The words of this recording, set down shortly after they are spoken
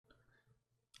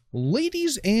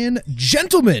Ladies and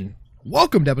gentlemen,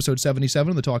 welcome to episode 77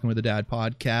 of the Talking with the Dad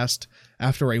podcast.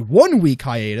 After a 1-week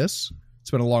hiatus,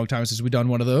 it's been a long time since we've done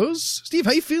one of those. Steve,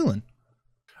 how you feeling?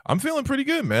 I'm feeling pretty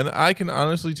good, man. I can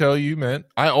honestly tell you, man,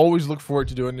 I always look forward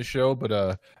to doing the show,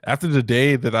 but after the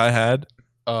day that I had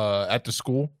at the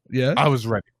school, I was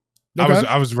ready. Okay.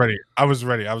 I was ready. I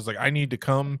was like, I need to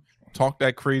come talk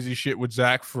that crazy shit with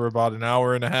Zach for about an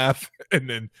hour and a half and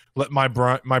then let my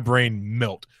brain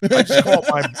melt. I just call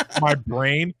it my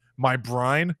brain, my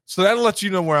brine. So that'll let you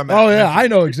know where I'm at. Oh, yeah, I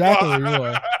know exactly where you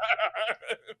are.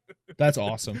 That's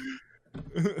awesome.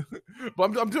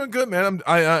 But I'm doing good, man.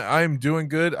 I'm doing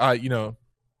good. I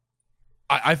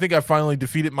think I finally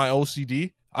defeated my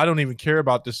OCD. I don't even care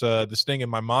about this thing in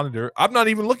my monitor. I'm not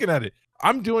even looking at it.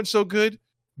 I'm doing so good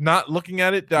not looking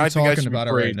at it that I think I should about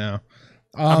be it right now.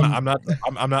 I'm not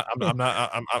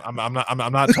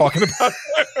talking about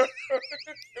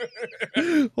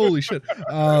it. Holy shit.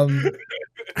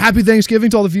 Happy Thanksgiving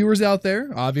to all the viewers out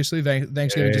there. Obviously,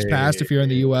 Thanksgiving just passed if you're in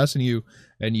the US and you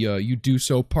do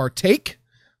so partake.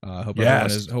 Hope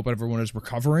everyone is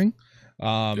recovering.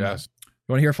 Yes.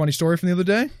 You want to hear a funny story from the other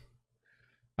day?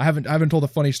 I haven't told a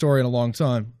funny story in a long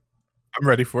time. I'm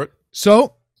ready for it.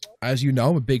 So, as you know,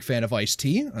 I'm a big fan of iced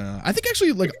tea. I think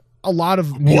actually like a lot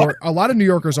of New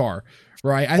Yorkers are,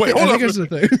 right? I think it's the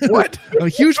thing. What? I'm a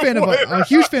huge fan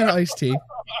of iced tea.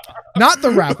 Not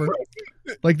the rapper,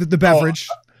 like the beverage.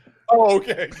 Oh,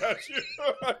 okay. Got you.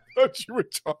 I thought you were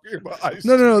talking about iced tea.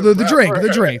 No, the drink,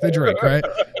 right?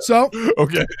 So,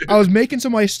 okay. I was making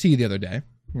some iced tea the other day,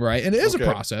 right? And it is a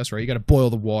process, right? You got to boil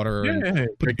the water and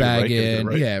put the bag in.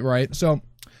 Right. Yeah, right. So,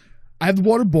 I have the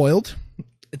water boiled.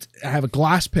 I have a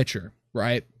glass pitcher,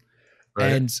 right?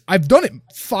 And I've done it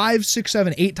 5, 6,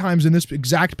 7, 8 times in this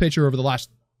exact pitcher over the last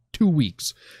 2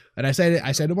 weeks. And I said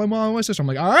to my mom and my sister, I'm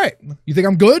like, all right, you think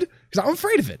I'm good? Because I'm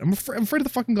afraid of it. I'm afraid of the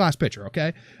fucking glass pitcher, okay?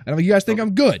 And I'm like, you guys think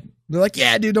I'm good? They're like,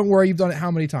 yeah, dude, don't worry. You've done it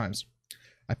how many times?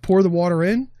 I pour the water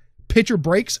in, pitcher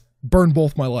breaks, burn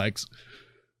both my legs.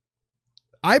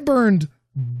 I burned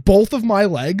both of my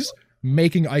legs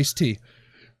making iced tea.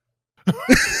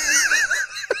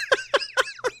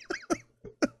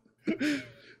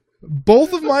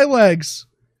 Both of my legs.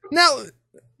 Now,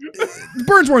 the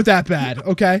burns weren't that bad,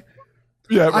 okay?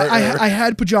 Yeah, I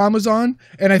had pajamas on,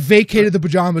 and I vacated the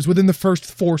pajamas within the first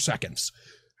 4 seconds.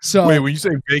 So wait, when you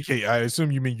say vacate, I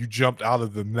assume you mean you jumped out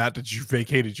of them, not that you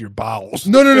vacated your bowels.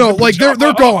 No. Like they're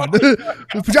gone.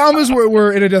 The pajamas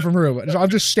were in a different room. I'm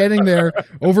just standing there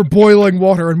over boiling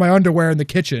water in my underwear in the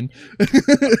kitchen.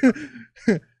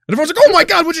 And everyone's like, oh my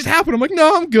God, what just happened? I'm like,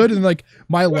 no, I'm good. And like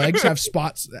my legs had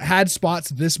spots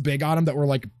this big on them that were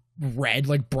like red,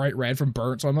 like bright red from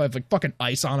burnt. So I'm like fucking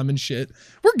ice on them and shit.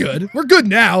 We're good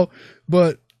now.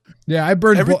 But yeah, I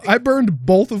burned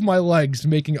both of my legs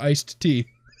making iced tea.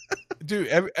 Dude,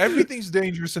 everything's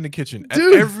dangerous in the kitchen.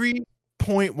 Dude. At every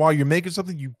point while you're making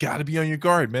something, you got to be on your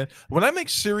guard, man. When I make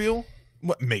cereal,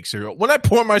 when I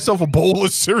pour myself a bowl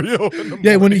of cereal.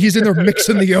 When he's in there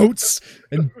mixing the oats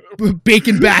and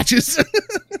baking batches.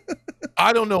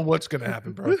 I don't know what's going to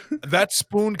happen, bro. That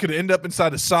spoon could end up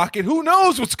inside a socket. Who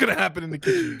knows what's going to happen in the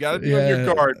kitchen? You got to be on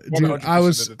your guard. Dude, I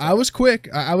was quick.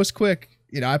 I was quick.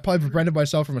 You know, I probably prevented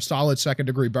myself from a solid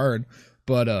 2nd-degree burn,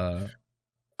 but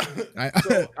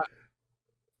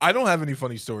I don't have any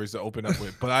funny stories to open up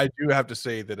with, but I do have to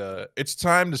say that it's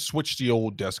time to switch the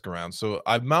old desk around. So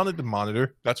I've mounted the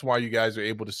monitor. That's why you guys are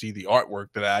able to see the artwork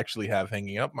that I actually have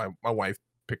hanging up. My wife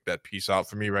picked that piece out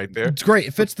for me right there. It's great.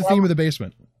 It fits the theme of the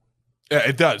basement. Yeah,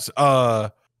 it does.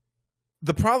 The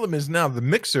problem is now the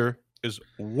mixer is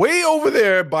way over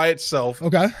there by itself.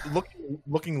 Okay.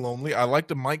 Looking lonely. I like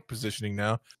the mic positioning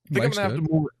now. I think I'm gonna have to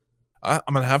move. I'm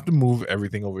gonna have to move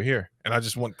everything over here, and I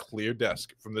just want clear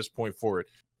desk from this point forward.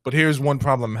 But here's one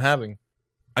problem I'm having.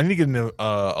 I need to get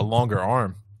a longer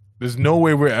arm. There's no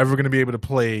way we're ever going to be able to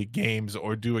play games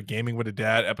or do a Gaming with a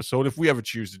Dad episode if we ever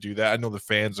choose to do that. I know the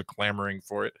fans are clamoring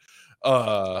for it.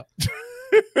 All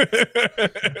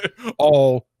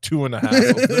 2.5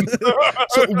 of them.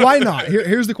 So why not?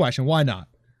 Here's the question. Why not?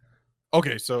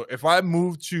 Okay, so if I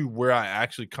move to where I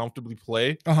actually comfortably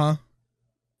play,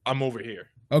 I'm over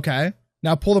here. Okay.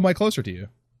 Now pull the mic closer to you.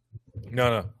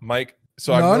 No. Mike.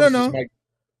 So no.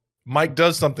 Mike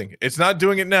does something. It's not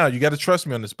doing it now. You got to trust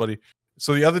me on this, buddy.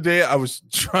 So the other day I was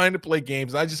trying to play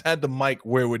games. And I just had the mic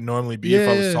where it would normally be if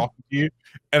I was talking to you.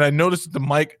 And I noticed that the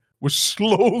mic was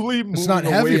slowly moving. It's not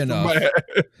heavy enough. My head.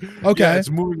 Okay. Yeah,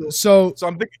 it's moving. So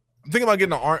I'm thinking about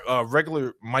getting a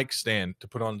regular mic stand to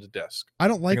put on the desk. I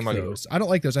don't like those. I don't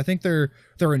like those. I think they're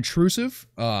intrusive.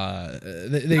 They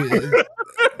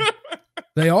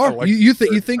are. You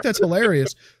think that's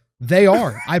hilarious. They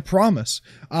are. I promise.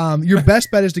 Your best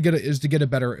bet is to get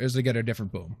a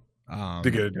different boom.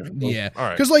 Yeah. All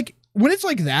right. Because like when it's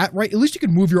like that, right? At least you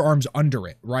can move your arms under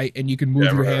it, right? And you can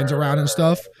move your hands around and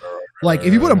stuff. Like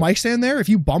if you put a mic stand there, if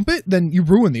you bump it, then you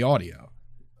ruin the audio.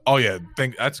 Oh yeah,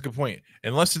 that's a good point.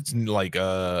 Unless it's like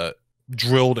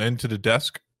drilled into the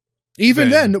desk. Even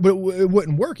then, but it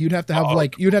wouldn't work. You'd have to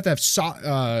have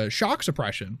shock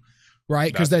suppression,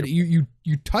 right? Because then you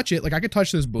touch it. Like I could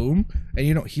touch this boom and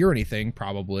you don't hear anything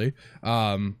probably.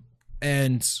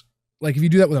 And like if you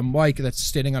do that with a mic that's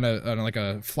standing on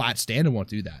a flat stand, it won't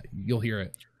do that. You'll hear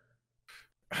it.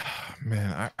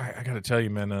 Man, I gotta tell you,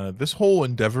 man, this whole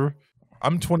endeavor,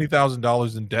 I'm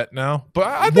 $20,000 in debt now.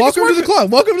 But welcome to the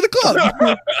club. Welcome to the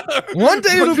club. One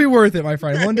day it'll be worth it, my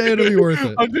friend. One day it'll be worth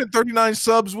it. 139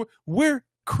 subs. We're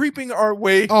creeping our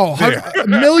way. Oh, a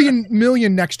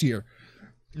million next year.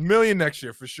 Million next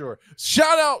year for sure.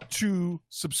 Shout out to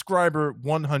subscriber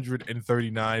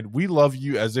 139. We love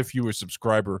you as if you were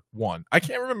subscriber 1. I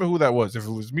can't remember who that was, if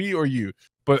it was me or you,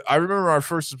 but I remember our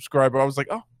first subscriber. I was like,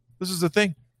 oh, this is the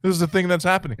thing. This is the thing that's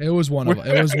happening. It was one of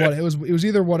it was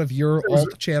either one of your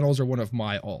alt channels or one of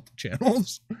my alt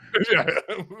channels. Yeah,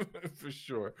 for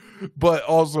sure. But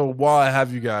also, while I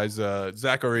have you guys,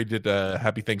 Zach already did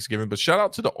Happy Thanksgiving, but shout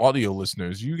out to the audio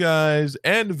listeners, you guys,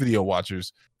 and the video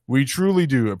watchers. We truly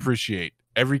do appreciate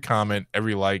every comment,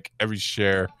 every like, every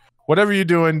share. Whatever you're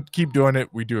doing, keep doing it.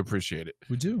 We do appreciate it.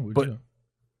 We do.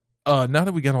 Now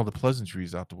that we got all the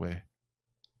pleasantries out the way,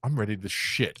 I'm ready to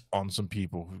shit on some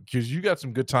people because you got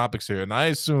some good topics here, and I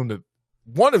assume that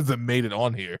one of them made it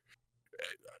on here.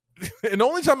 And the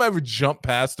only time I ever jump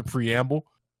past the preamble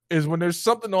is when there's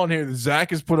something on here that Zach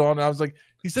has put on. And I was like,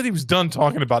 he said he was done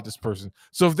talking about this person.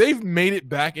 So if they've made it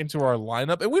back into our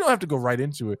lineup, and we don't have to go right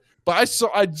into it, but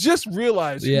I just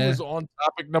realized who was on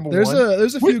topic number one.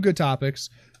 There's a few good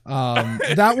topics.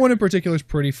 That one in particular is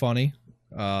pretty funny.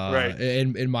 Right.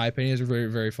 In my opinion, it's very,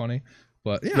 very funny.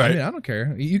 But yeah, right. I mean, I don't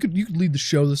care. You could lead the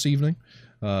show this evening.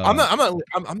 I'm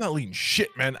not leading shit,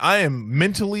 man. I am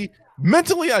mentally.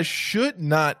 I should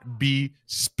not be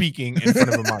speaking in front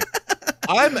of a mic.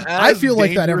 I feel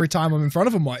like that every time I'm in front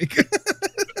of a mic.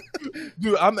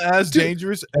 Dude, I'm as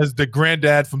dangerous as the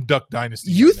granddad from Duck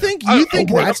Dynasty. You think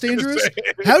that's dangerous?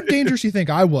 How dangerous do you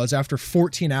think I was after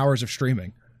 14 hours of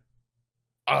streaming?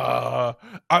 Can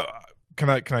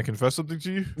I confess something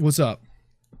to you? What's up?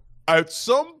 At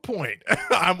some point,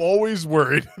 I'm always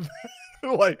worried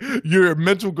like your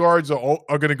mental guards are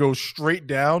going to go straight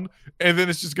down, and then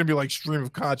it's just going to be like stream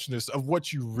of consciousness of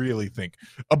what you really think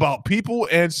about people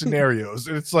and scenarios.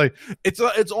 And it's like it's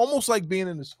almost like being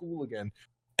in the school again.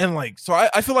 And like, so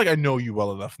I feel like I know you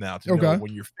well enough now to know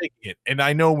when you're faking it, and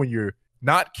I know when you're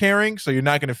not caring, so you're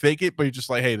not going to fake it, but you're just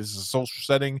like, hey, this is a social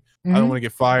setting. Mm-hmm. I don't want to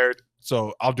get fired,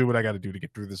 so I'll do what I got to do to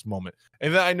get through this moment.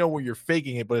 And then I know when you're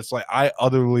faking it, but it's like I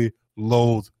utterly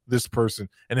loathe this person,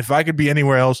 and if I could be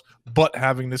anywhere else but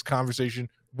having this conversation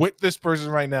with this person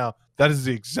right now, that is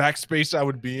the exact space I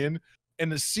would be in.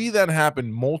 And to see that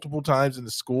happen multiple times in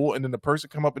the school, and then the person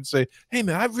come up and say, hey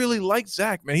man, I really like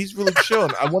Zach, man, he's really chill.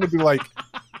 I want to be like,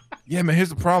 yeah man, here's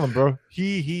the problem, bro,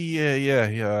 he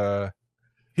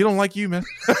don't like you, man.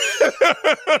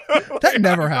 That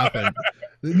never happened.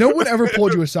 No one ever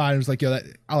pulled you aside and was like, yo,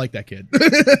 I like that kid.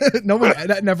 No one,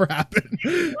 that never happened.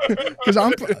 Because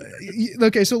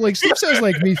okay, so like Steve says,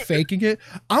 like me faking it.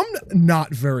 I'm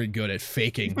not very good at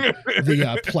faking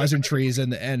the pleasantries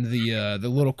and the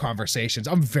little conversations.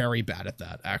 I'm very bad at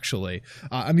that, actually.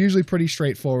 I'm usually pretty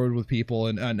straightforward with people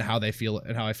and how they feel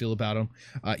and how I feel about them.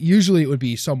 Usually it would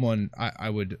be someone I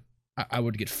would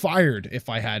get fired if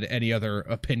I had any other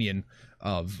opinion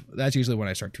of. That's usually when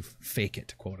I start to fake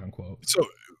it, quote unquote. So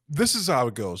this is how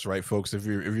it goes, right, folks? If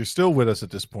you're still with us at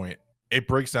this point, it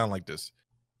breaks down like this.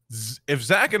 If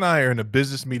Zach and I are in a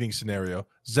business meeting scenario,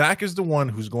 Zach is the one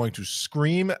who's going to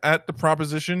scream at the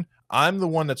proposition. I'm the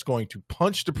one that's going to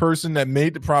punch the person that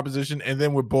made the proposition, and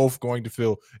then we're both going to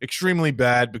feel extremely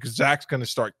bad because Zach's going to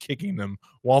start kicking them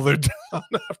while they're down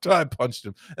after I punched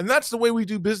them. And that's the way we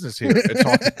do business here at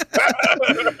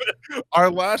Talking. Our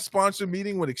last sponsor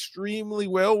meeting went extremely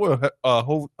well with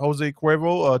Jose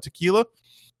Cuervo Tequila.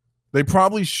 They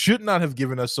probably should not have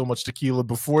given us so much tequila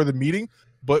before the meeting,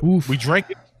 but we drank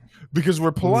it because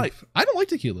we're polite. I don't like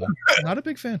tequila. Not a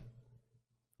big fan.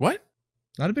 What?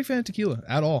 Not a big fan of tequila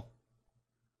at all.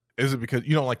 Is it because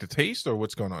you don't like the taste, or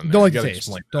what's going on there? Don't like the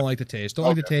taste. Don't like the taste. Don't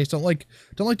like the taste. Don't like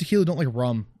tequila. Don't like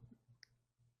rum.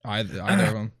 Either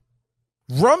of them.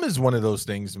 Rum is one of those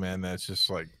things, man. That's just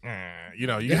like,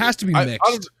 it has to be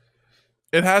mixed.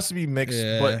 It has to be mixed,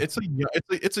 but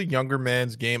it's a younger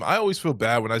man's game. I always feel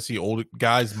bad when I see old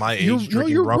guys my age.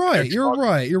 You're right.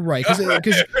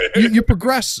 Because you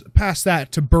progress past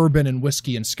that to bourbon and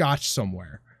whiskey and scotch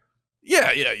somewhere.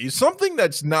 Yeah. Something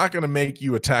that's not going to make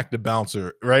you attack the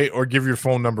bouncer, right, or give your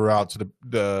phone number out to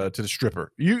the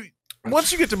stripper.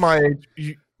 Once you get to my age,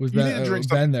 you need to drink.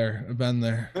 Been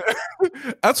there.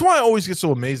 That's why I always get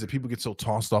so amazed that people get so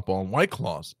tossed up on White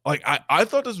Claws. Like I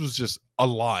thought this was just a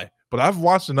lie. But I've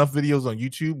watched enough videos on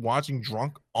YouTube watching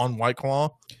drunk on White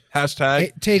Claw.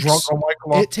 Hashtag drunk on White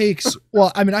Claw. It takes,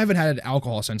 well, I mean, I haven't had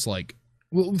alcohol since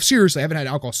seriously, I haven't had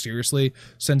alcohol seriously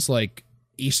since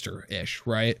Easter-ish,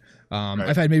 right? Right.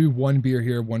 I've had maybe one beer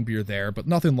here, one beer there, but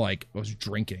nothing like I was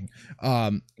drinking.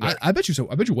 I bet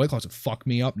you White Claws would fuck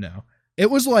me up now.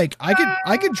 It was like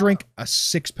I could drink a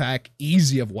 6-pack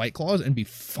easy of White Claws and be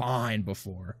fine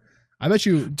before. I bet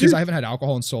you, because I haven't had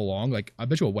alcohol in so long, I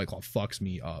bet you a White Claw fucks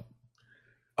me up.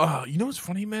 You know what's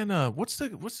funny, man? What's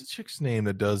the chick's name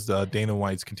that does Dana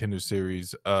White's Contender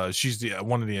Series? She's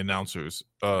one of the announcers.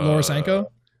 Laura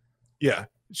Sanko? Yeah.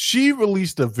 She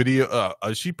released a video.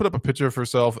 She put up a picture of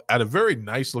herself at a very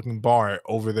nice looking bar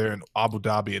over there in Abu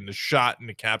Dhabi, and the shot and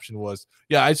the caption was,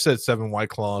 "Yeah, I said 7 White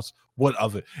Claws. What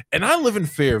of it?" And I live in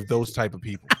fear of those type of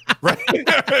people, right?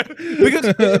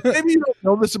 Because maybe you don't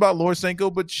know this about Laura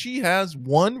Sanko, but she has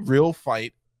one real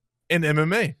fight in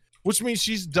MMA. Which means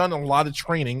she's done a lot of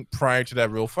training prior to that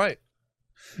real fight.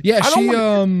 Yeah, she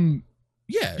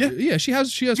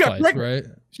has fights, pregnant. Right?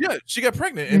 Yeah, she got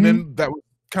pregnant, and then that was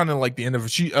kind of like the end of it.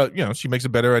 She, she makes a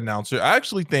better announcer. I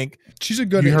actually think she's a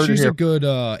good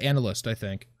analyst. I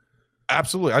think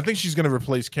absolutely. I think she's going to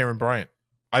replace Karen Bryant.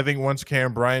 I think once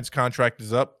Karen Bryant's contract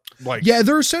is up,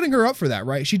 they're setting her up for that,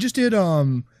 right? She just did.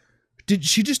 Did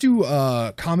she just do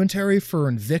commentary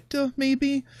for Invicta?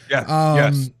 Maybe. Yeah.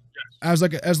 Yes. As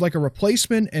a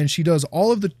replacement, and she does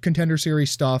all of the Contender Series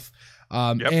stuff,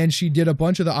 and she did a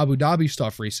bunch of the Abu Dhabi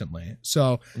stuff recently.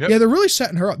 So they're really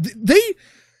setting her up.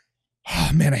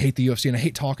 Oh man, I hate the UFC and I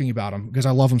hate talking about them because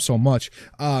I love them so much.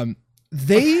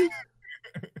 They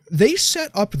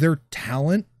set up their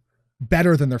talent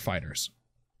better than their fighters.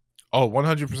 Oh,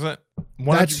 100%. 100%.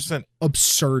 That's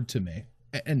absurd to me.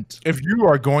 And if you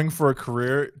are going for a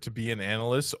career to be an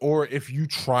analyst, or if you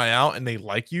try out and they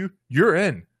like you, you're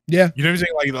in. Yeah. You know what I'm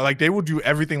saying? Like they will do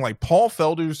everything. Like Paul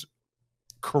Felder's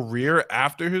career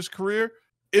after his career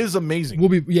is amazing.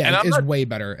 Way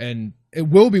better. And it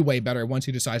will be way better once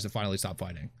he decides to finally stop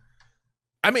fighting.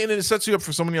 I mean, and it sets you up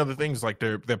for so many other things, like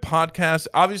their podcast.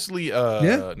 Obviously,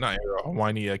 not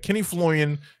Hawaiian, Kenny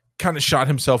Florian kind of shot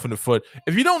himself in the foot.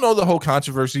 If you don't know the whole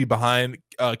controversy behind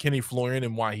Kenny Florian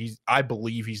and why I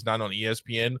believe he's not on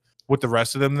ESPN with the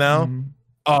rest of them now. Mm-hmm.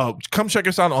 Come check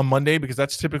us out on Monday, because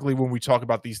that's typically when we talk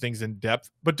about these things in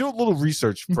depth, but do a little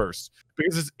research first,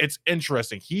 because it's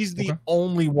interesting. He's the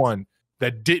only one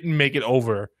that didn't make it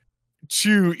over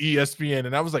to ESPN.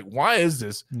 And I was like, why is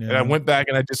this? Yeah. And I went back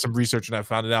and I did some research and I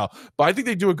found it out. But I think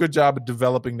they do a good job of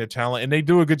developing their talent, and they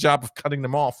do a good job of cutting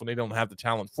them off when they don't have the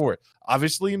talent for it.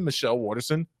 Obviously, Michelle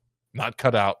Waterson, not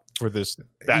cut out for that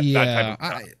type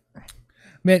of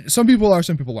man, some people are,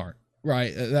 some people aren't.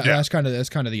 Right, that's kind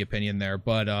of the opinion there,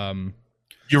 but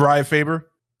Uriah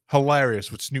Faber,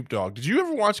 hilarious with Snoop Dogg. Did you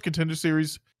ever watch Contender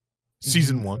Series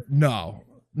season 1? No.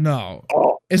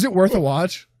 Oh. Is it worth a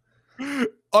watch? I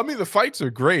mean, the fights are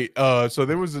great. So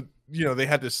there was they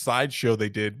had this sideshow they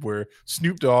did where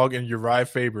Snoop Dogg and Uriah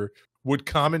Faber would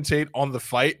commentate on the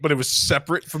fight, but it was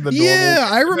separate from the normal. Yeah,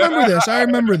 I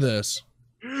remember this.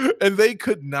 And they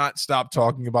could not stop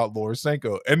talking about Laura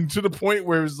Sanko, and to the point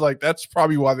where it was like, that's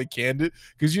probably why they canned it,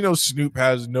 because Snoop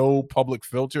has no public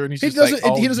filter, and he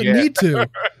doesn't need to.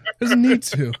 Doesn't need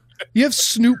to. You have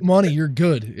Snoop money, you're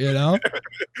good.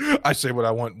 I say what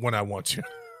I want when I want to.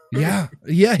 yeah,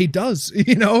 he does.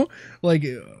 Like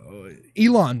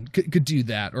Elon could do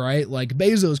that, right? Like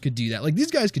Bezos could do that. Like these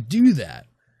guys could do that.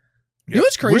 You know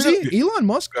what's crazy? Elon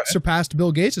Musk surpassed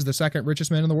Bill Gates as the second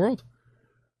richest man in the world.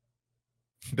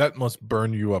 That must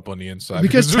burn you up on the inside.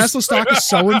 Because Tesla stock is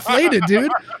so inflated,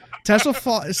 dude. Tesla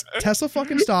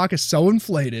fucking stock is so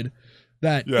inflated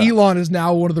that Elon is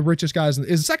now one of the richest guys,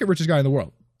 is the second richest guy in the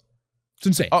world. It's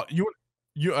insane. You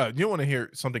want to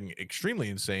hear something extremely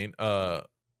insane? I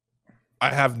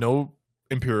have no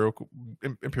empirical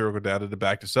data to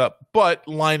back this up, but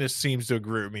Linus seems to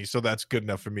agree with me, so that's good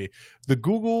enough for me. The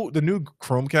new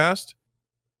Chromecast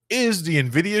is the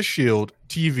NVIDIA Shield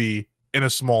TV in a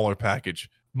smaller package,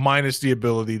 minus the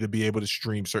ability to be able to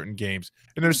stream certain games,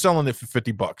 and they're selling it for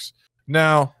 $50.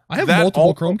 Now, I have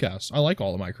multiple Chromecasts. I like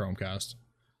all of my Chromecasts.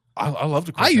 I love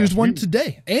the Chromecast. I used one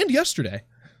today and yesterday.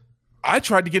 I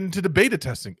tried to get into the beta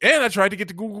testing, and I tried to get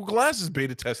to Google Glasses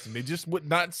beta testing. They just would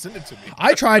not send it to me.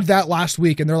 I tried that last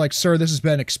week, and they're like, "Sir, this has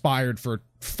been expired for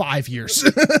 5 years."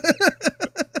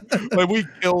 Like, we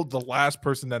killed the last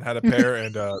person that had a pair,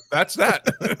 and that's that.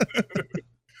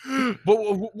 But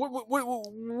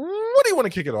what do you want to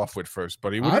kick it off with first,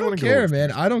 buddy? I don't care,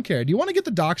 man. I don't care. Do you want to get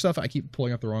the doc stuff? I keep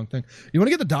pulling up the wrong thing. You want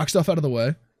to get the doc stuff out of the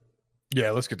way?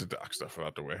 Yeah, let's get the doc stuff out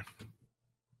of the way.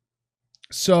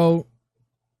 So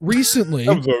recently,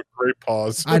 that was a great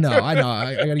pause. I know. I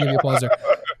got to give you a pause there.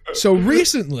 So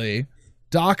recently,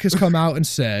 Doc has come out and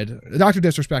said, Dr.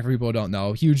 Disrespect, for people who don't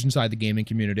know, huge inside the gaming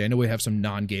community. I know we have some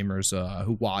non-gamers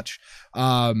who watch.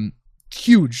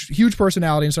 Huge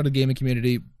personality inside the gaming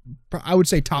community. I would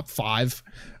say top 5.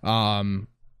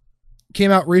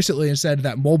 Came out recently and said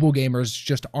that mobile gamers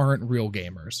just aren't real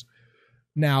gamers.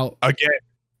 Now, again,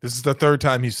 this is the 3rd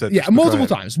time he said this. Yeah, multiple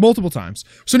times.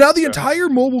 So now the entire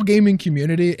mobile gaming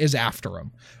community is after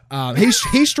him. He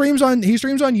streams on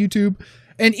YouTube,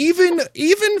 and even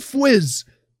Fwiz,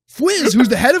 who's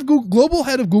the head of global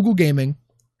head of Google Gaming,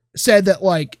 said that,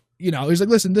 like, you know, he's like,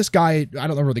 listen, this guy, I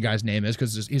don't know what the guy's name is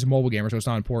because he's a mobile gamer, so it's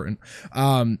not important.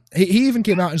 He even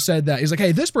came out and said that he's like,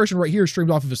 hey, this person right here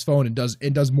streams off of his phone and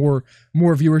does more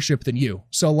viewership than you.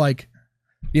 So, like,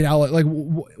 you know, like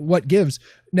what gives?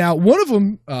 Now, one of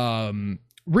them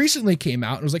recently came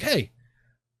out and was like, hey,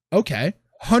 okay,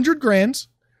 100 grand,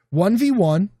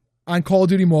 1v1 on Call of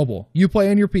Duty Mobile. You play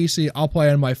on your PC, I'll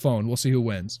play on my phone. We'll see who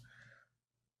wins.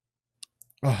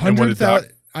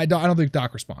 100,000. I don't think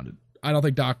Doc responded. I don't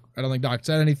think Doc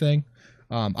said anything.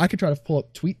 I could try to pull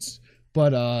up tweets,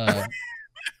 but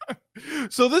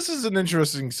so this is an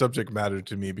interesting subject matter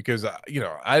to me because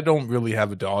I don't really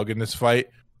have a dog in this fight.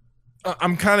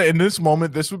 I'm kind of in this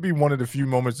moment. This would be one of the few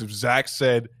moments if Zach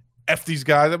said "F these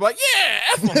guys," I'm like, yeah,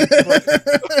 F them.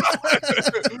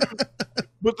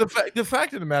 But the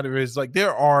fact of the matter is, like,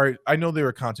 I know there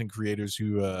are content creators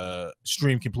who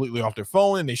stream completely off their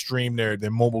phone and they stream their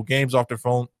mobile games off their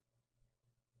phone.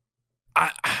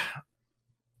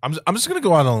 I'm just gonna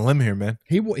go out on a limb here, man.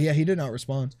 He did not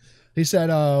respond. He said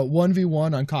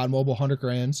 1v1 on COD Mobile, 100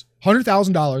 grand,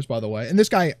 $100,000, by the way. And this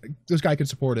guy can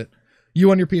support it. You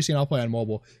on your PC and I'll play on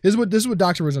mobile. This is what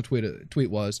Doc's original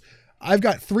tweet was. I've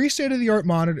got 3 state-of-the-art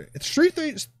monitor.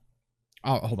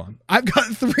 Hold on. I've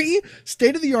got 3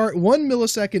 state-of-the-art 1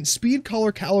 millisecond speed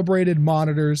color calibrated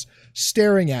monitors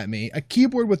staring at me. A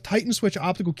keyboard with Titan Switch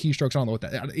optical keystrokes. I don't know what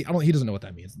that. He doesn't know what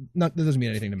that means. That doesn't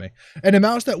mean anything to me. And a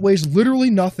mouse that weighs literally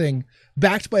nothing,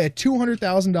 backed by a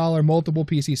 $200,000 multiple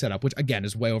PC setup, which again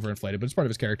is way overinflated, but it's part of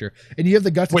his character. And you have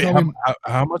the guts to tell me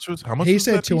how much was he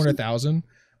said 200,000.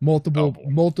 Multi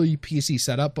PC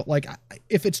setup, but like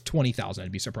if it's 20,000,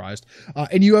 I'd be surprised.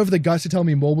 And you have the guts to tell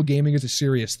me mobile gaming is a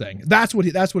serious thing. That's what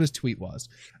his tweet was.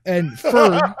 And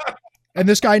Ferg, and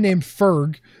this guy named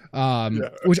Ferg,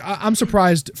 which I'm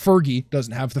surprised Fergie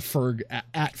doesn't have the Ferg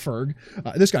at Ferg.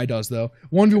 This guy does though.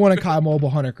 1v1 and COD Mobile,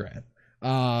 100 grand.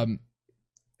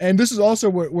 And this is also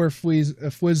where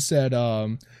Fwiz said,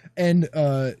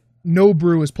 No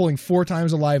Brew is pulling 4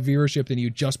 times the live viewership than you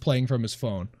just playing from his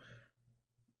phone.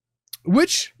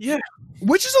 Which is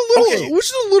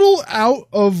a little out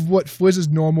of what Fwizz's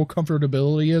normal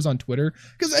comfortability is on Twitter.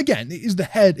 Because again, he's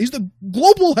the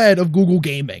global head of Google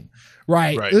Gaming,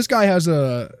 right? This guy has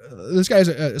a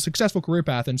successful career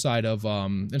path inside of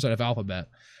Alphabet,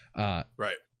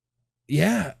 right?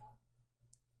 Yeah.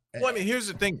 Well, I mean, here's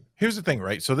the thing,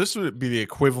 right? So this would be the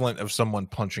equivalent of someone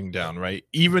punching down, right?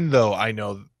 Even though I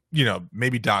know,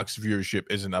 maybe Doc's viewership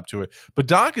isn't up to it, but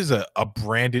Doc is a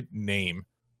branded name.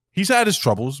 He's had his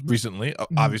troubles recently.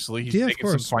 Obviously, he's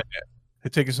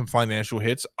taking some financial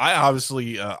hits. I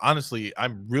honestly,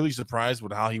 I'm really surprised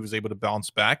with how he was able to bounce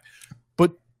back.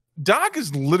 But Doc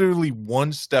is literally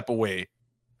one step away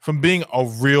from being a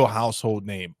real household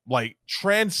name, like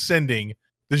transcending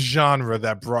the genre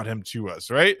that brought him to us,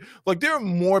 right? Like, there are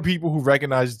more people who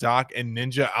recognize Doc and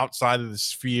Ninja outside of the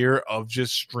sphere of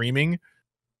just streaming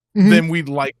than we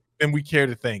care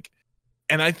to think.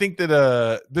 And I think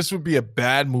that this would be a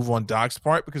bad move on Doc's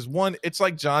part because, one, it's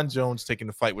like John Jones taking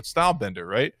the fight with Stylebender,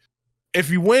 right? If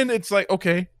you win, it's like,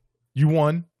 okay, you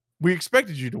won. We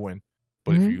expected you to win.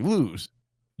 But if you lose,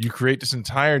 you create this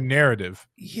entire narrative.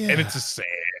 Yeah. And it's a sad.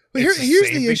 But here's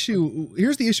the issue.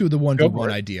 Here's the issue with the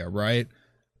 1v1 idea, right?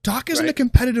 Doc isn't a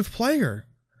competitive player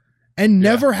and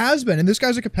never has been. And this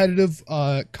guy's a competitive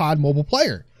COD mobile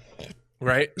player.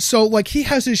 Right. So, like, he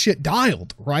has his shit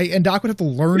dialed, right? And Doc would have to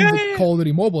learn Call of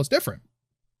Duty Mobile. It's different.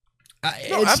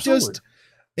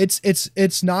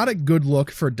 It's not a good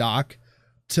look for Doc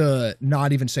to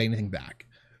not even say anything back.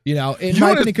 You know, in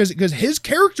my opinion, because his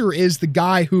character is the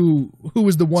guy who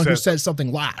was the one who says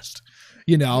something last.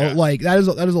 You know, like that is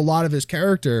a lot of his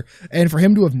character, and for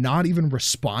him to have not even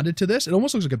responded to this, it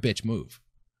almost looks like a bitch move.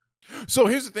 So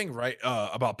here's the thing, right?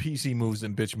 About PC moves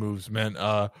and bitch moves, man.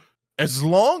 As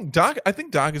long I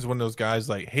think Doc is one of those guys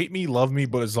like hate me, love me,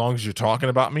 but as long as you're talking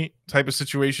about me type of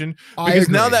situation. Because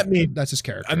now that means that's his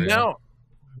character. And now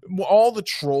all the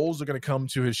trolls are going to come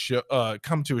to his show,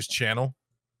 come to his channel.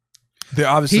 They're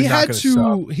obviously not going to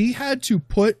stop. He had to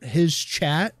put his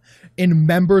chat in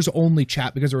members only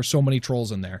chat because there were so many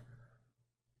trolls in there.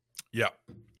 Yeah,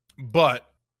 but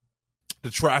the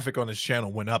traffic on his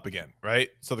channel went up again, right?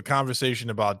 So the conversation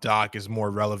about Doc is more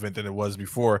relevant than it was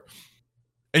before.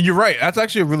 And you're right. That's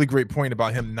actually a really great point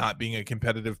about him not being a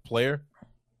competitive player.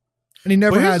 And he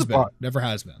never has been. Never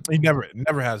has been. He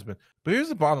never has been. But here's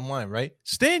the bottom line, right?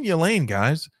 Stay in your lane,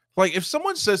 guys. Like if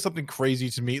someone says something crazy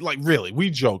to me, like really, we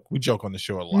joke on the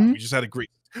show a lot. Mm-hmm. We just had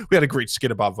a great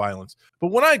skit about violence.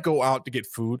 But when I go out to get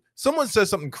food, someone says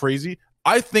something crazy,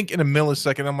 I think in a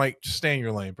millisecond, I'm like, just stay in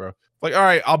your lane, bro. Like, all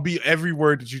right, I'll be every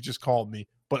word that you just called me,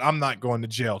 but I'm not going to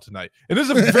jail tonight. And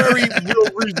there's a very real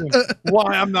reason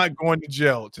why I'm not going to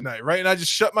jail tonight, right? And I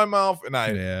just shut my mouth and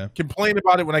I complain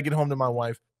about it when I get home to my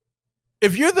wife.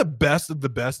 If you're the best of the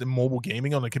best in mobile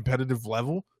gaming on a competitive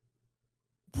level,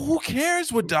 who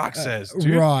cares what Doc says,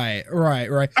 dude? Right.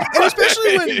 And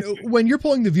especially when you're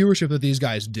pulling the viewership that these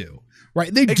guys do,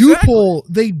 right? They do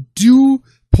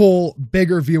pull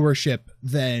bigger viewership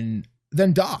than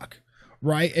Doc,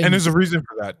 right? And there's a reason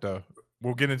for that, though.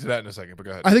 We'll get into that in a second, but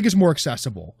go ahead. I think it's more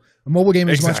accessible. Mobile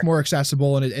gaming is much more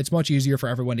accessible, and it's much easier for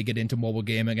everyone to get into mobile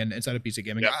gaming and instead of PC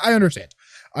gaming. Yeah. I understand.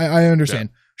 I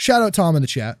understand. Yeah. Shout out Tom in the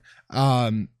chat.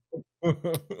 I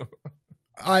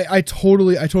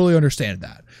totally understand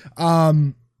that.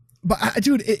 But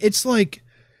dude, it's like,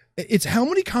 it's how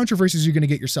many controversies you're going to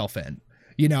get yourself in,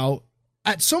 you know,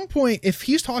 at some point, if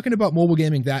he's talking about mobile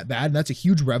gaming that bad, and that's a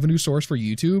huge revenue source for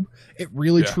YouTube, it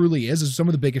really truly is. As some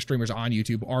of the biggest streamers on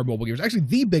YouTube are mobile gamers. Actually,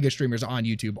 the biggest streamers on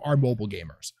YouTube are mobile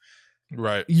gamers.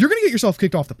 Right. You're going to get yourself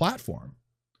kicked off the platform.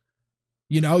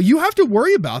 You know, you have to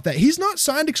worry about that. He's not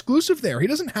signed exclusive there. He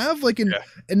doesn't have like an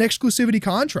exclusivity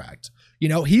contract. You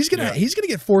know, he's gonna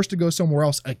get forced to go somewhere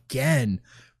else again.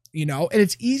 You know, and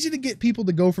it's easy to get people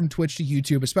to go from Twitch to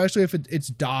YouTube, especially if it's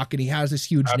Doc and he has this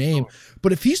huge name.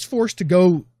 But if he's forced to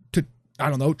go to, I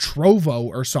don't know, Trovo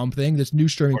or something, this new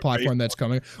streaming platform that's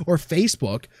coming, or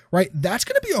Facebook, right? That's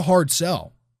going to be a hard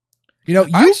sell. You know,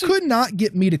 you could not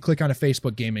get me to click on a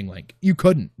Facebook gaming link. You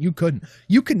couldn't. You could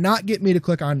not get me to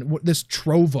click on this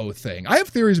Trovo thing. I have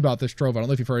theories about this Trovo. I don't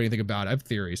know if you've heard anything about it. I have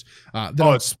theories.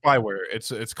 It's spyware.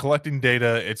 It's collecting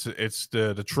data. It's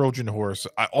the Trojan horse.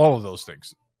 All of those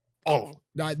things. All of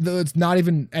them. It's not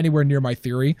even anywhere near my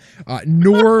theory.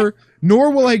 Nor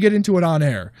will I get into it on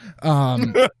air.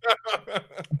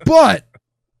 But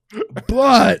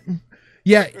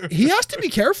yeah, he has to be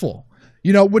careful.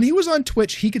 You know, when he was on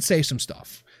Twitch, he could say some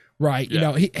stuff, right? You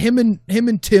know, him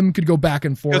and Tim could go back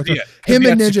and forth. Him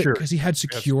and Ninja, because he had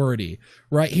security,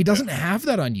 right? He doesn't have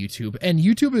that on YouTube, and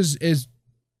YouTube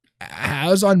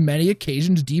has on many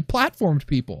occasions deplatformed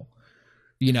people.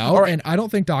 You know, right. And I don't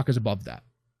think Doc is above that.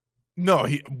 No,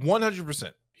 he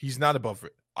 100%. He's not above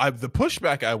it. The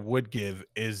pushback I would give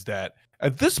is that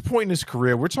at this point in his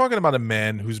career, we're talking about a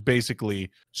man who's basically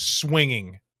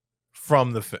swinging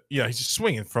from he's just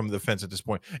swinging from the fence at this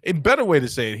point. A better way to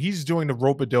say it, he's doing the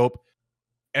rope-a-dope,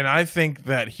 and I think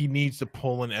that he needs to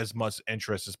pull in as much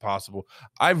interest as possible.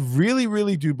 I really,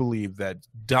 really do believe that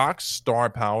Doc's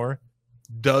star power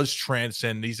does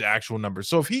transcend these actual numbers.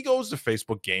 So if he goes to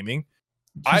Facebook gaming,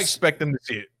 I expect them to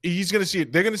see it. He's going to see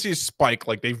it. They're going to see a spike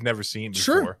like they've never seen before.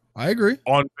 Sure, I agree.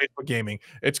 On Facebook gaming,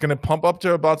 it's going to pump up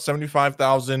to about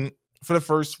 75,000 for the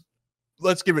first,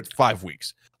 let's give it 5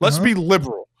 weeks. Let's be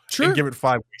liberal. Sure. And give it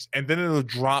 5 weeks, and then it'll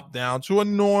drop down to a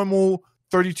normal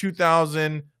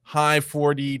 32,000, high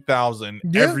 40,000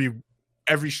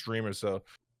 every streamer. So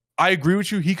I agree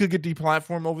with you. He could get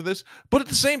deplatformed over this, but at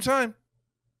the same time,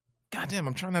 goddamn,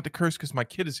 I'm trying not to curse because my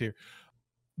kid is here.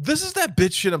 This is that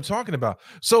bitch shit I'm talking about.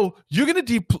 So you're gonna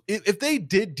if they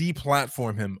did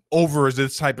deplatform him over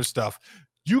this type of stuff,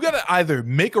 you gotta either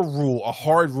make a rule, a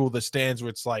hard rule that stands where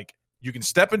it's like, you can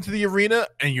step into the arena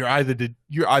and you're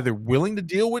either willing to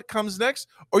deal with what comes next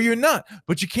or you're not,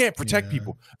 but you can't protect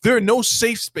people. There are no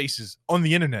safe spaces on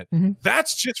the internet. Mm-hmm.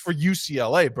 That's just for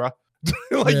UCLA, bro.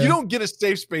 You don't get a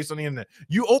safe space on the internet.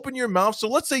 You open your mouth. So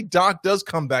let's say Doc does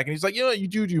come back and he's like, you know what, you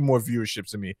do more viewerships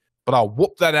than me, but I'll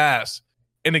whoop that ass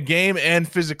in a game and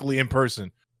physically in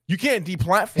person. You can't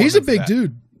deplatform. He's a big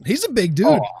dude. He's a big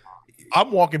dude.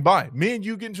 I'm walking by. Me and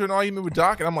you get into an argument with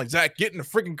Doc, and I'm like, Zach, get in the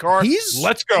freaking car.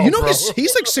 Let's go. You know, bro.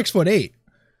 He's like 6'8".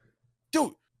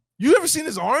 Dude, you ever seen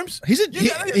his arms? He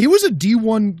was a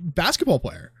D1 basketball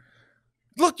player.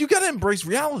 Look, you got to embrace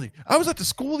reality. I was at the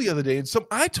school the other day, and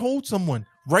I told someone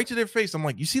right to their face, I'm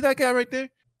like, you see that guy right there?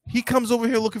 He comes over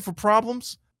here looking for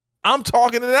problems. I'm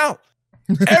talking it out.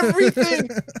 Everything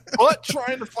but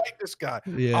trying to fight this guy.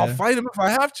 Yeah. I'll fight him if I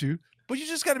have to, but you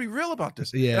just got to be real about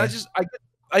this. Yeah. And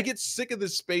I get sick of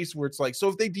this space where it's like, so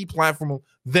if they deplatform him,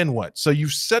 then what? So you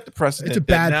set the precedent. It's a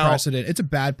bad precedent. It's a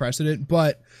bad precedent.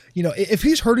 But, you know, if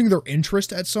he's hurting their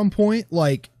interest at some point,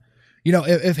 like, you know,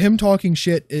 if him talking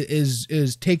shit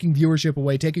is taking viewership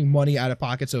away, taking money out of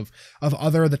pockets of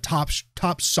the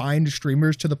top signed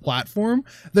streamers to the platform,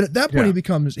 then at that point he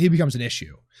becomes an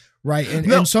issue, right?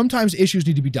 And sometimes issues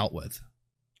need to be dealt with.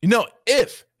 You know,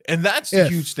 and that's the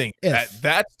huge thing.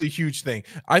 That's the huge thing.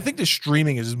 I think the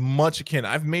streaming is much akin.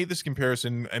 I've made this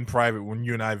comparison in private when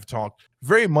you and I have talked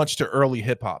very much to early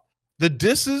hip hop. The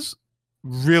disses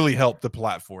really helped the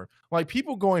platform. Like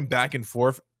people going back and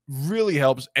forth really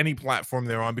helps any platform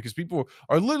they're on because people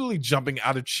are literally jumping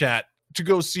out of chat to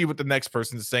go see what the next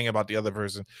person is saying about the other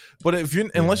person. But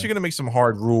unless you're going to make some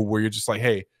hard rule where you're just like,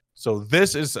 hey, so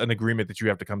this is an agreement that you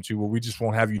have to come to where we just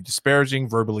won't have you disparaging,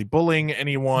 verbally bullying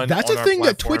anyone. That's a thing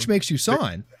that Twitch makes you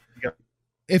sign. Yeah.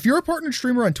 If you're a partnered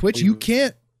streamer on Twitch, you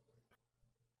can't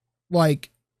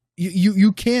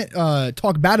you can't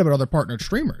talk bad about other partnered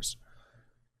streamers.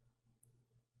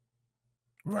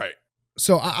 Right.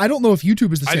 So I don't know if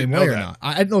YouTube is the same way or not.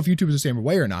 I don't know if YouTube is the same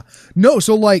way or not. No,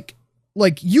 so like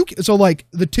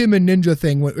the Tim and Ninja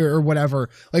thing or whatever,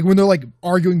 like when they're like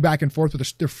arguing back and forth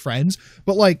with their friends,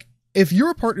 but like if you're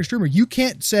a partner streamer, you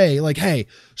can't say like, hey,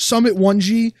 Summit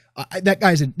 1G, that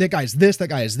guy's this, that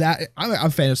guy is that. I'm a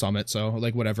fan of Summit, so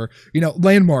like whatever, you know,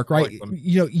 Landmark, right?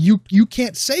 You know, you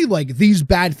can't say like these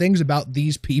bad things about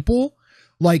these people.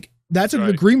 Like that's an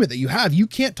agreement that you have. You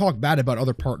can't talk bad about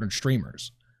other partnered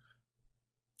streamers.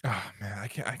 Oh man,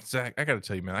 Zach, I gotta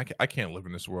tell you, man, I can't live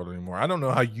in this world anymore. I don't know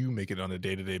how you make it on a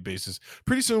day-to-day basis.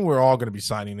 Pretty soon we're all gonna be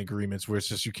signing agreements where it's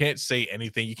just you can't say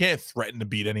anything, you can't threaten to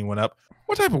beat anyone up.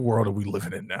 What type of world are we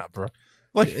living in now, bro?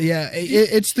 Like, yeah,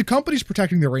 it's the companies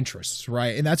protecting their interests,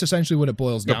 right? And that's essentially what it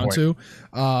boils down to.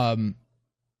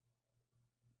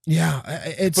 Yeah,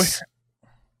 it's.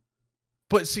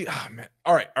 But see, oh man,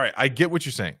 all right, I get what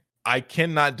you're saying. I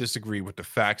cannot disagree with the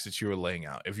facts that you are laying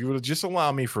out. If you would just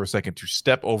allow me for a second to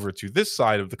step over to this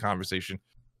side of the conversation,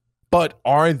 but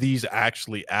are these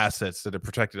actually assets that are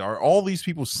protected? Are all these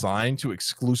people signed to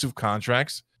exclusive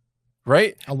contracts?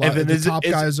 Right? A lot of the top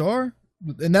guys are.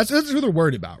 And that's what they're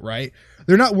worried about, right?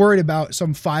 They're not worried about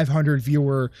some 500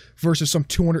 viewer versus some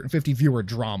 250 viewer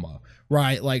drama,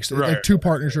 right? Like two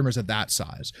partner streamers at that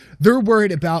size. They're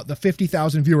worried about the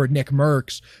 50,000 viewer Nick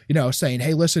Mercs, you know, saying,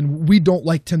 hey, listen, we don't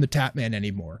like Tim the Tatman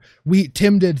anymore.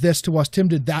 Tim did this to us. Tim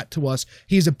did that to us.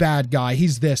 He's a bad guy.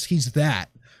 He's this, he's that,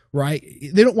 right?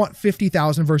 They don't want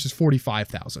 50,000 versus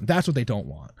 45,000. That's what they don't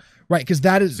want. Right, because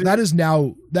that is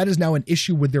now an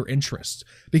issue with their interests.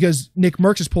 Because Nick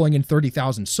Mercs is pulling in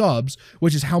 30,000 subs,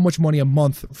 which is how much money a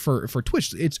month for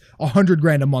Twitch. It's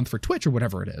 $100,000 a month for Twitch or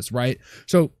whatever it is, right?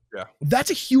 So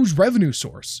that's a huge revenue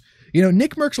source. You know,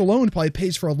 Nick Mercs alone probably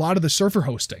pays for a lot of the server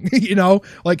hosting. You know,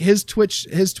 like his Twitch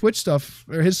stuff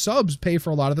or his subs pay for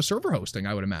a lot of the server hosting,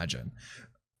 I would imagine.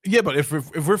 Yeah, but if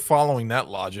we're following that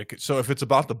logic, so if it's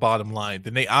about the bottom line,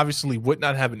 then they obviously would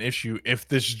not have an issue if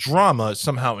this drama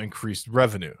somehow increased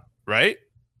revenue, right?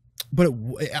 But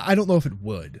I don't know if it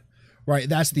would, right?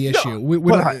 That's the issue.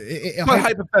 But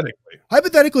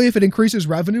hypothetically, if it increases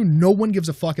revenue, no one gives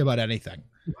a fuck about anything.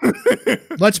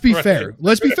 Let's be fair.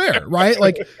 Let's be fair, right?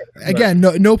 Like, again,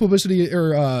 no publicity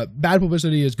or bad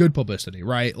publicity is good publicity,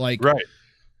 right? Like,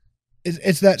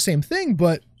 it's that same thing,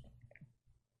 but.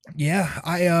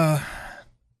 Yeah,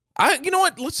 you know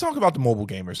what? Let's talk about the mobile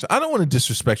gamers. I don't want to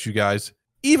disrespect you guys,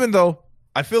 even though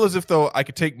I feel as if though I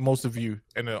could take most of you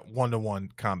in a one-to-one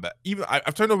combat. Even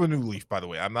I've turned over a new leaf, by the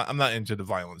way. I'm not into the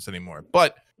violence anymore.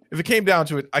 But if it came down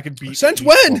to it, I could beat. Since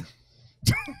when?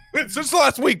 Since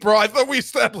last week, bro. I thought we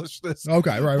established this.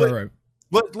 Okay, right.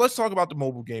 Let's talk about the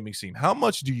mobile gaming scene. How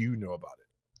much do you know about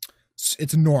it?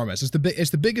 It's enormous. It's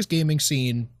the biggest gaming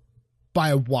scene by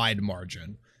a wide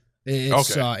margin.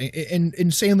 It's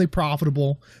insanely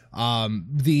profitable.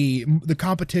 The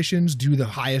competitions do the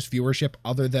highest viewership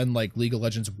other than like League of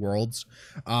Legends Worlds.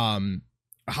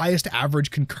 Highest average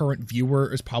concurrent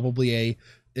viewer is probably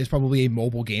a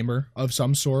mobile gamer of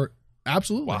some sort.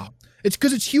 Absolutely. Wow. It's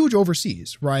because it's huge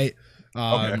overseas, right?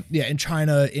 Yeah, in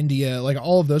China, India, like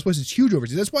all of those places, it's huge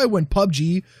overseas. That's why when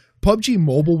PUBG PUBG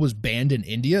Mobile was banned in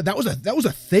India, that was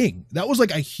a thing. That was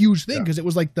like a huge thing because it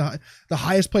was like the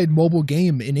highest played mobile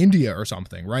game in India or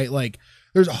something, right? Like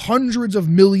there's hundreds of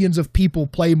millions of people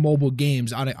play mobile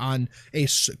games on a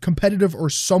competitive or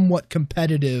somewhat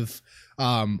competitive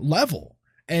level,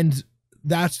 and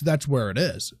that's where it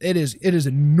is. It is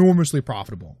enormously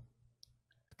profitable.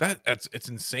 It's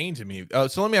insane to me.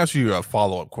 So let me ask you a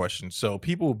follow-up question. So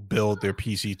people build their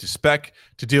PC to spec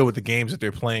to deal with the games that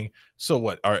they're playing. So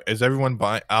what is everyone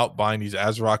buying these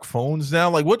ASRock phones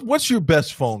now? Like what's your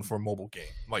best phone for a mobile game?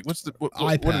 Like what's the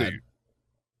iPad? What are you?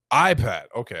 iPad.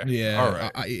 Okay. Yeah. All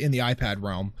right. In the iPad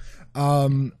realm.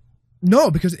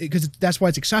 No, because that's why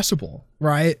it's accessible,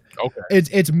 right? Okay.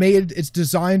 It's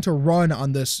designed to run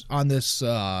on this less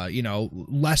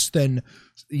than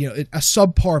a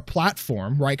subpar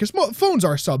platform, right? Because phones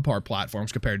are subpar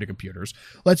platforms compared to computers.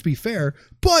 Let's be fair,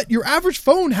 but your average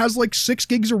phone has like 6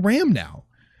 gigs of RAM now.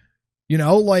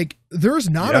 Like there's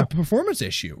not a performance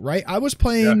issue, right? I was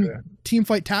playing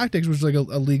Teamfight Tactics, which is like a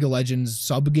League of Legends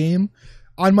sub game,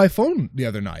 on my phone the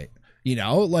other night.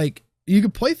 Like. You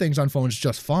can play things on phones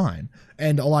just fine,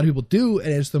 and a lot of people do,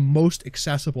 and it's the most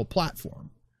accessible platform.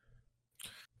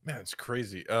 Man, it's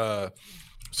crazy.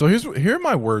 So here are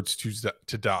my words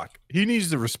to Doc. He needs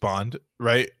to respond,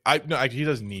 right? He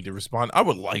doesn't need to respond. I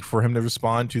would like for him to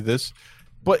respond to this,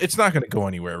 but it's not going to go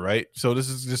anywhere, right? So this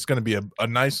is just going to be a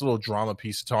nice little drama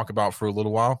piece to talk about for a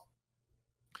little while.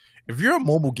 If you're a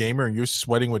mobile gamer and you're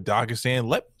sweating what Doc is saying,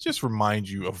 let me just remind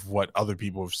you of what other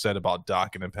people have said about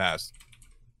Doc in the past.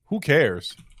 Who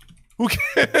cares? Who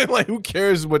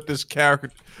cares what this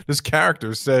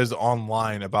character says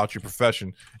online about your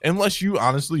profession, unless you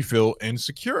honestly feel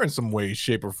insecure in some way,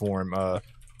 shape, or form.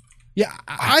 Yeah,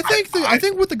 I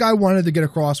think what the guy wanted to get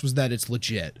across was that it's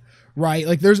legit, right?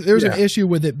 Like there's an issue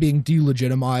with it being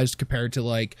delegitimized compared to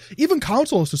like even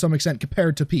consoles to some extent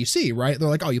compared to PC, right? They're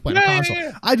like, oh, you play on a console.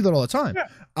 Yeah. I do that all the time. Yeah.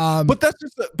 But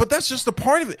that's just a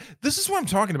part of it. This is what I'm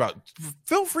talking about.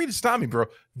 Feel free to stop me, bro.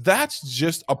 That's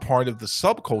just a part of the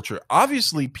subculture.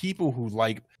 Obviously, people who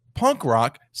like punk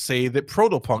rock say that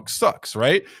proto-punk sucks,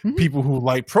 right? Mm-hmm. People who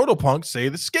like proto-punk say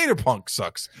that skater punk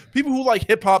sucks. People who like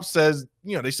hip hop says,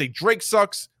 they say Drake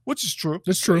sucks, which is true.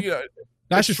 That's true.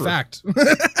 That's just fact.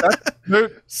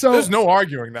 There's no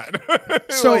arguing that.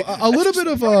 So a little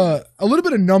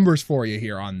bit of numbers for you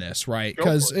here on this, right?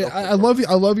 Because I love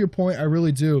your point. I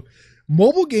really do.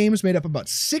 Mobile games made up about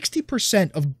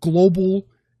 60% of global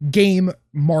game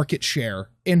market share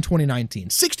in 2019.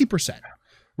 60%.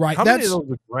 Right. How many of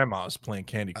those are grandmas playing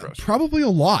Candy Crush? Probably a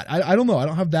lot. I don't know. I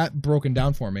don't have that broken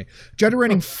down for me.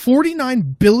 Generating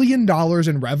 $49 billion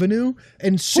in revenue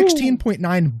and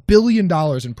 $16.9 billion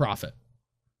in profit.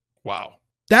 Wow.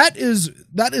 That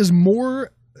is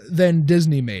more than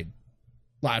Disney made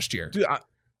last year. Dude,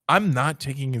 I'm not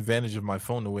taking advantage of my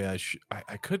phone the way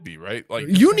I could be, right? Like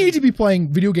you need to be playing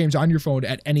video games on your phone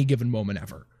at any given moment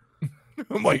ever.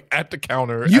 I'm like at the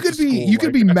counter. You could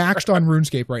be maxed on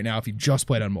RuneScape right now if you just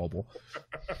played on mobile.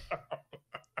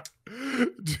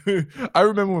 Dude, I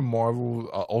remember when Marvel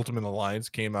Ultimate Alliance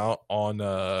came out on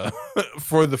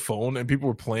for the phone and people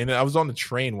were playing it. I was on the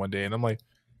train one day and I'm like,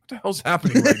 what the hell's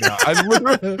happening right now?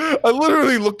 I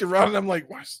literally looked around and I'm like,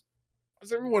 why is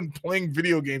everyone playing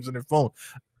video games on their phone?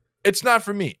 It's not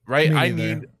for me, right? I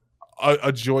need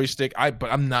a joystick.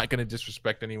 But I'm not gonna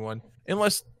disrespect anyone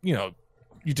unless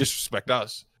you disrespect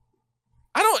us.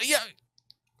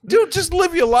 Dude, just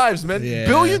live your lives, man. Yeah.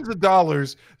 Billions of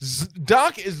dollars.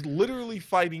 Doc is literally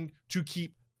fighting to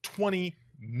keep $20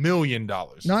 million.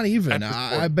 Not even.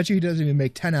 I bet you he doesn't even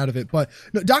make 10 out of it. But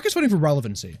no, Doc is fighting for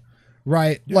relevancy,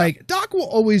 right? Yeah. Like Doc will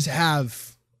always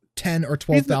have 10 or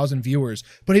 12,000 viewers,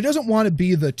 but he doesn't want to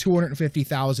be the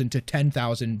 250,000 to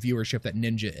 10,000 viewership that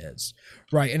Ninja is,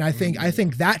 right? And I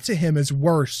think that to him is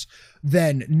worse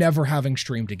than never having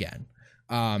streamed again.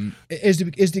 Is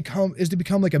to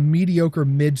become like a mediocre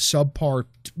subpar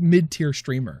mid-tier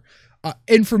streamer.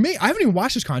 And for me, I haven't even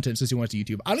watched his content since he went to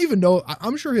YouTube. I don't even know.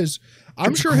 I'm sure it's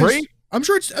fine. I'm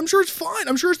sure it's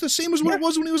the same as what it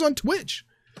was when he was on Twitch.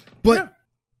 But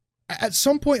at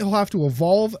some point he'll have to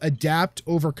evolve, adapt,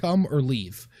 overcome, or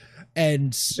leave.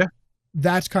 And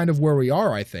that's kind of where we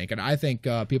are, I think. And I think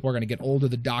people are going to get old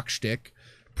of the Doc shtick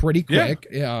pretty quick.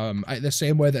 The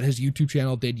same way that his YouTube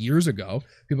channel did years ago.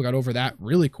 People got over that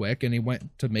really quick, and he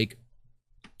went to make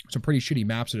some pretty shitty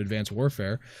maps in Advanced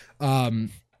Warfare. And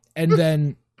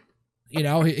then,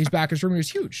 he's back as streaming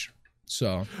is huge.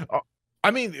 So,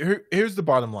 I mean, here's the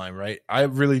bottom line, right? I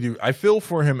really do. I feel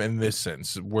for him in this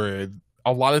sense, where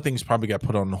a lot of things probably got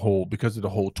put on hold because of the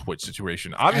whole Twitch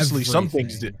situation. Obviously, some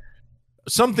things did.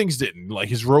 Some things didn't. Like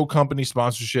his Rogue Company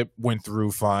sponsorship went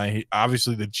through fine.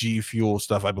 Obviously, the G Fuel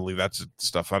stuff, I believe that's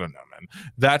stuff. I don't know, man.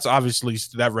 That's obviously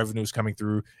that revenue is coming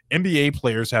through. NBA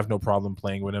players have no problem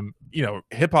playing with him. You know,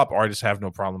 hip hop artists have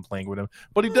no problem playing with him.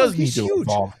 But he does need to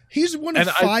evolve. He's one of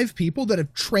 5 people that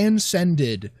have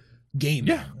transcended gaming.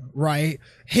 Yeah. Right?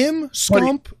 Him,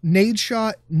 Scump,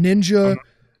 Nadeshot, Ninja,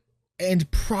 and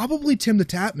probably Tim the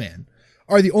Tatman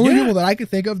are the only people that I could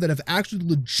think of that have actually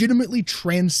legitimately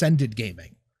transcended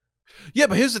gaming. Yeah,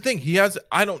 but here's the thing.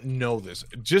 I don't know this,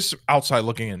 just outside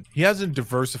looking in, he hasn't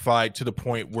diversified to the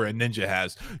point where a Ninja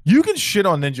has. You can shit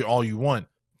on Ninja all you want,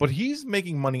 but he's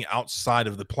making money outside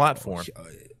of the platform.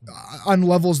 On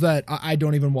levels that I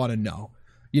don't even want to know.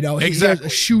 You know, exactly. He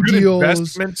has shoe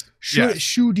deals,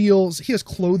 shoe deals. He has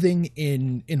clothing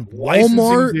in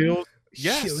Walmart.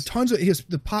 Yes, tons of. He has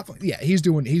the pop. Yeah, he's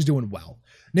doing well.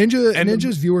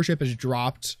 Ninja's viewership has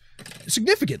dropped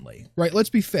significantly. Right, let's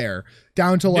be fair.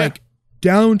 Down to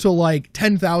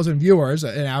 10,000 viewers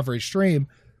an average stream.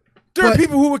 There are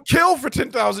people who would kill for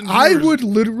 10,000 viewers. I would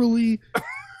literally.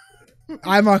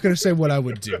 I'm not going to say what I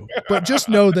would do, but just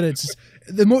know that it's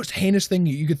the most heinous thing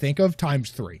you could think of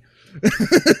times 3.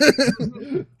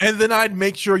 And then I'd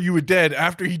make sure you were dead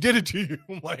after he did it to you.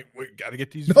 I'm like, we gotta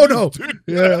get these. No.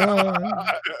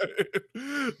 Yeah.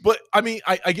 But I mean,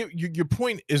 I get your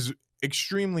point is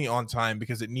extremely on time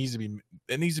because it needs to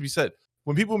be said.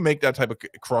 When people make that type of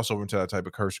crossover into that type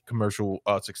of commercial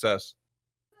success,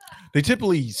 they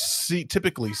typically see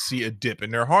a dip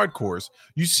in their hardcores.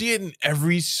 You see it in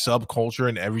every subculture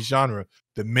and every genre.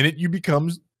 The minute you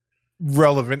become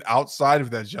relevant outside of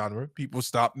that genre, people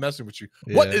stop messing with you.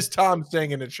 Yeah. What is Tom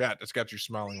saying in the chat that's got you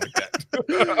smiling like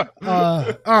that?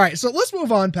 All right, so let's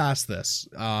move on past this.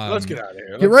 Let's get out of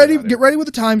here. Get ready with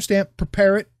the timestamp.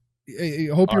 Prepare it. I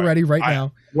hope you're ready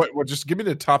now. What? Just give me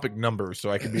the topic number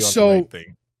so I can be on the right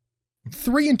thing.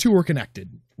 3 and 2 are connected,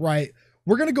 right?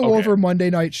 We're gonna go over Monday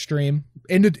night stream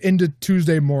into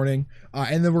Tuesday morning,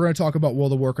 and then we're gonna talk about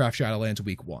World of Warcraft Shadowlands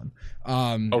Week 1.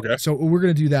 So we're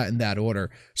gonna do that in that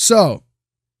order. So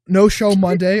no show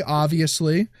Monday,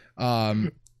 obviously.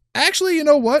 Actually, you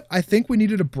know what? I think we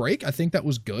needed a break. I think that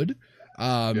was good.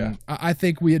 I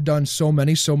think we had done so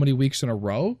many weeks in a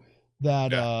row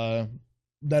that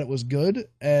that it was good,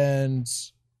 and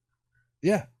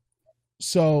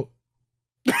so.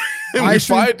 I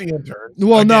fired the intern.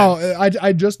 Well, again. No,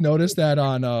 I just noticed that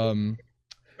on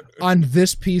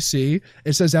this PC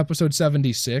it says episode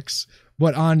 76,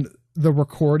 but on the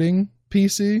recording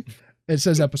PC it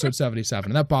says episode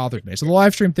 77, and that bothered me. So the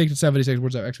live stream thinks it's 76,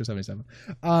 where's that extra 77?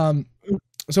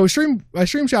 So I streamed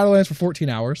Shadowlands for 14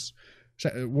 hours,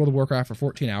 World of Warcraft for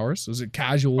 14 hours. It was a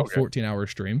casual 14-hour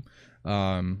stream.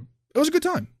 It was a good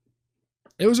time.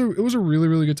 It was a really,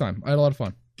 really good time. I had a lot of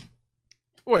fun.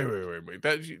 Wait.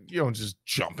 That you don't just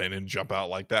jump in and jump out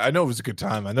like that. I know it was a good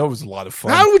time. I know it was a lot of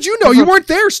fun. How would you know? You weren't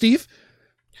there, Steve.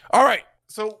 All right.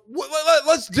 So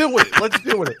let's deal with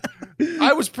it.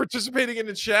 I was participating in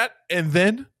the chat, and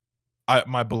then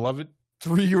my beloved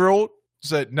 3-year-old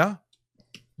said, "Nah,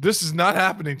 this is not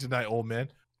happening tonight, old man."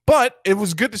 But it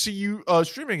was good to see you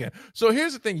streaming it. So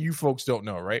here's the thing you folks don't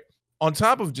know, right? On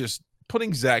top of just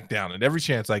putting Zach down at every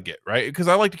chance I get, right? Because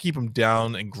I like to keep him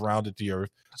down and grounded to the earth.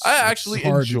 I actually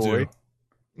enjoy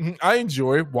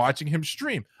watching him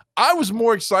stream. I was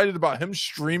more excited about him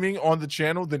streaming on the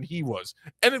channel than he was.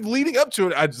 And then leading up to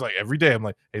it, I just every day I'm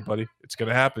like, hey buddy, it's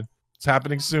gonna happen. It's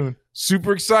happening soon.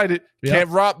 Super excited. Yep. Can't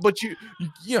rock, but you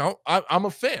know, I'm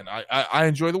a fan. I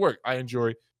enjoy the work. I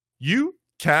enjoy you,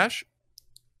 Cash,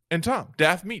 and Tom.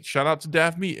 Daft Meat. Shout out to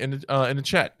Daft Meat in the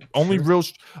chat.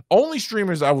 Only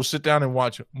streamers I will sit down and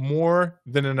watch more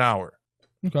than an hour.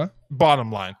 Okay.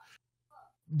 Bottom line.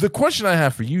 The question I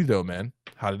have for you though, man,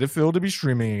 how did it feel to be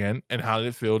streaming again, and how did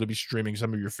it feel to be streaming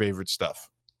some of your favorite stuff?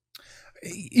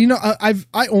 You know,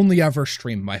 I only ever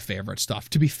streamed my favorite stuff,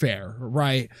 to be fair,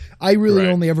 right? I really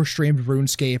only ever streamed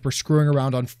RuneScape or screwing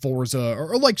around on Forza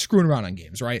or like screwing around on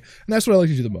games, right? And that's what I like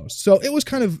to do the most. So it was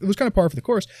kind of par for the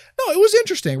course. No, it was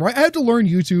interesting, right? I had to learn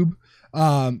YouTube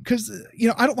because you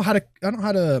know I don't know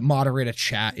how to moderate a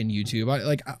chat in YouTube. I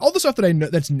like all the stuff that I know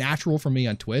that's natural for me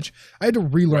on Twitch. I had to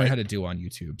relearn how to do on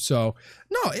YouTube. So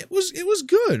no, it was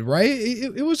good, right?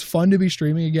 It was fun to be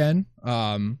streaming again.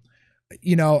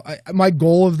 You know, my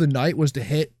goal of the night was to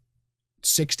hit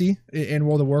 60 in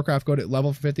World of Warcraft, go to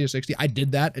level 50 or 60. I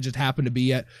did that. It just happened to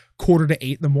be at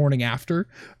 7:45 the morning after.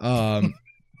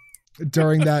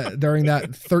 During that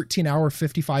 13-hour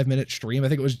 55-minute stream. I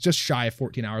think it was just shy of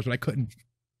 14 hours, but I couldn't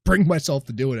bring myself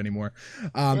to do it anymore.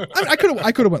 I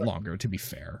could have went longer, to be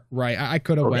fair, right? I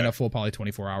could have went a full probably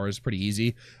 24 hours pretty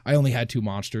easy. I only had 2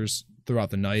 monsters throughout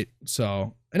the night.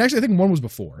 So, and actually I think one was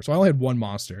before. So I only had one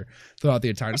monster throughout the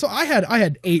entire. So I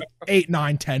had 8,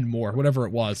 9, 10 more, whatever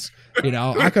it was. You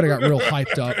know, I could have got real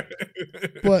hyped up.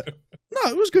 But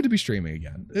no, it was good to be streaming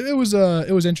again. It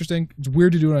was interesting. It's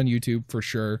weird to do it on YouTube for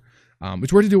sure.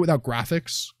 It's weird to do it without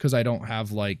graphics because I didn't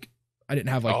have like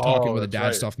talking with a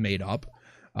dad stuff made up.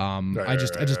 I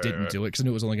just didn't do it because I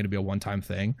knew it was only going to be a one-time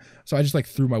thing. So I just like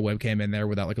threw my webcam in there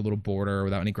without like a little border,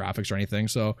 without any graphics or anything.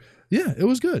 So yeah, it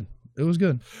was good. It was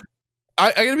good.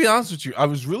 I gotta be honest with you. I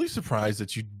was really surprised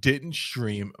that you didn't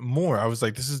stream more. I was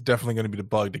like, this is definitely going to be the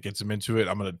bug that gets him into it.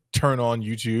 I'm going to turn on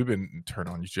YouTube. I'm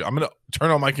going to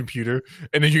turn on my computer,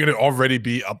 and then you're going to already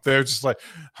be up there, just like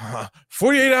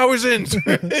 48 hours in.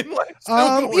 Like,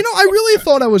 I really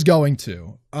thought I was going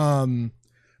to. But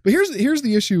here's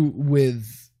the issue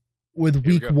with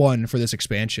week 1 for this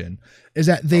expansion is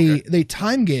that they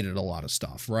time gated a lot of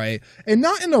stuff, right? And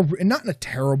not in a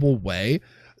terrible way.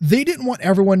 They didn't want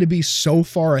everyone to be so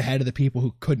far ahead of the people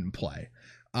who couldn't play.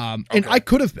 And I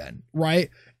could have been, right?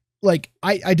 Like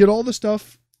I did all the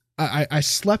stuff. I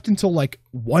slept until like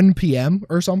 1 p.m.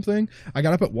 or something. I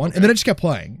got up at 1 and then I just kept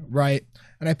playing, right?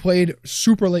 And I played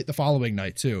super late the following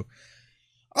night too.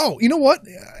 Oh, you know what?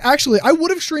 Actually, I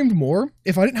would have streamed more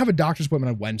if I didn't have a doctor's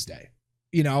appointment on Wednesday.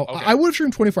 You know, I would have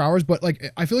streamed 24 hours, but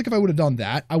like I feel like if I would have done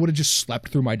that, I would have just slept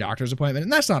through my doctor's appointment,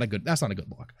 and that's not a good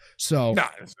look. So,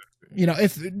 you know,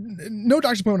 if no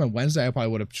doctor's appointment on Wednesday, I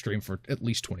probably would have streamed for at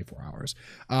least 24 hours.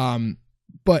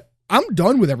 But I'm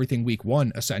done with everything week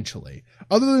 1 essentially,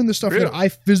 other than the stuff that I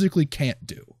physically can't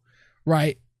do.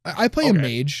 Right? I play a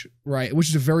mage, right, which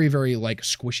is a very, very like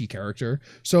squishy character.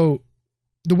 So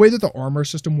the way that the armor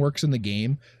system works in the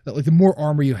game, that like the more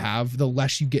armor you have, the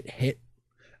less you get hit.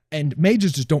 And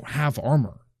mages just don't have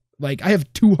armor. Like I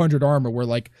have 200 armor where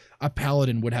like a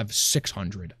paladin would have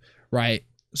 600, right?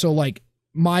 So like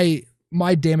my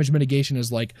damage mitigation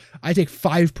is like I take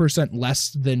 5% less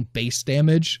than base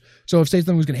damage. So if say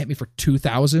something was going to hit me for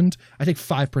 2,000, I take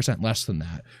 5% less than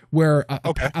that. Where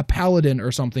a paladin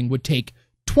or something would take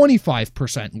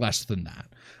 25% less than that.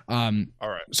 All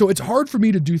right. So it's hard for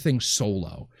me to do things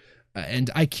solo. And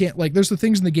I can't like there's the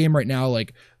things in the game right now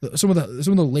like some of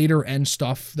the later end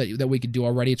stuff that we could do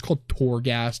already. It's called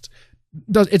Torghast.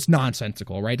 It's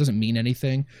nonsensical, right? It doesn't mean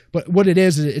anything. But what it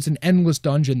is it's an endless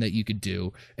dungeon that you could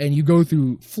do, and you go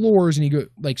through floors, and you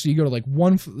go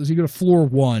to floor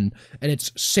 1 and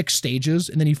it's 6 stages,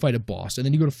 and then you fight a boss, and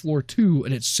then you go to floor 2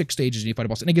 and it's 6 stages and you fight a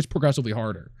boss, and it gets progressively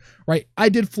harder, right? I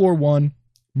did floor 1.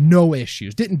 No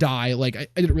issues. Didn't die. Like I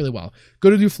did it really well. Go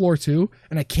to do floor 2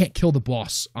 and I can't kill the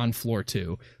boss on floor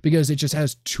 2 because it just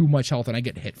has too much health and I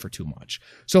get hit for too much.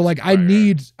 So like I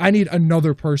need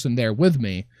another person there with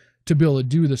me to be able to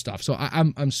do the stuff. So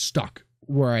I'm stuck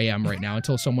where I am right now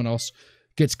until someone else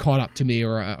gets caught up to me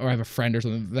or I have a friend or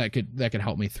something that could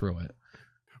help me through it.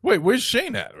 Wait, where's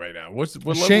Shane at right now? What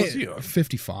level is he on?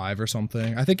 55 or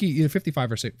something. I think he either 55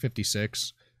 or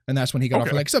 56, and that's when he got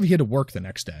off. Like except he had to work the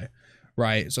next day.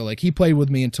 Right. So like he played with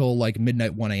me until like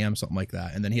midnight, 1 a.m., something like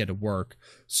that. And then he had to work.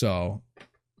 So.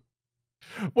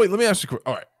 Wait, let me ask you.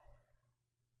 All right.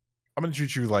 I'm going to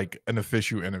treat you like an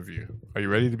official interview. Are you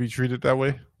ready to be treated that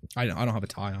way? I don't have a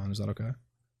tie on. Is that okay?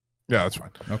 Yeah, that's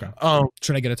fine. Okay.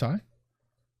 Should I get a tie?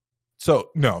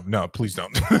 So no, please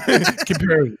don't.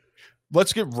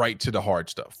 Let's get right to the hard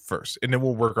stuff first. And then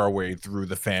we'll work our way through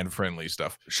the fan friendly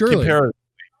stuff. Surely.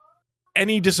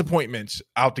 Any disappointments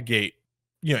out the gate.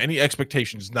 You know, any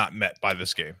expectations not met by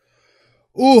this game?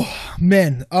 Oh,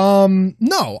 man.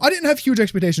 No, I didn't have huge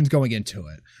expectations going into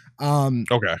it.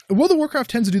 Okay. World of Warcraft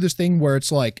tends to do this thing where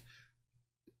it's like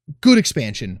good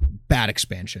expansion, bad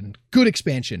expansion, good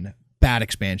expansion, bad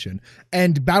expansion.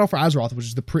 And Battle for Azeroth, which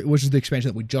is the expansion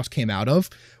that we just came out of,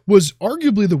 was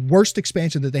arguably the worst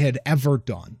expansion that they had ever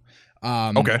done.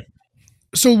 Okay.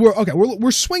 So we're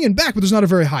swinging back, but there's not a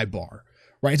very high bar.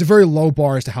 Right, it's a very low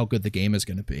bar as to how good the game is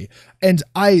going to be. And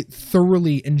I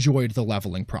thoroughly enjoyed the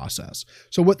leveling process.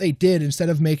 So what they did, instead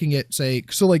of making it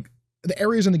like the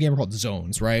areas in the game are called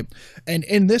zones, right? And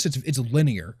in this, it's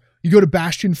linear. You go to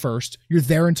Bastion first, you're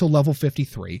there until level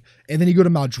 53, and then you go to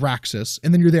Maldraxxus,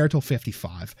 and then you're there until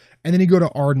 55, and then you go to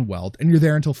Ardenweld, and you're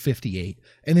there until 58,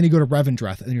 and then you go to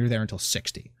Revendreth, and you're there until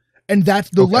 60. And that's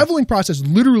the leveling process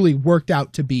literally worked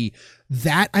out to be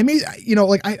that. I mean, you know,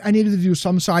 like I needed to do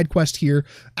some side quest here.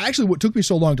 Actually, what took me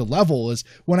so long to level is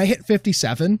when I hit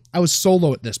 57, I was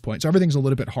solo at this point. So everything's a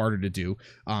little bit harder to do.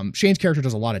 Shane's character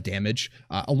does a lot of damage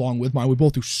along with mine. We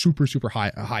both do super, super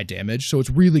high damage. So it's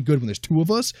really good when there's 2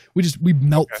 of us. We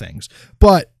melt things.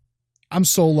 But I'm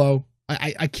solo.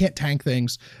 I can't tank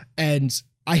things. And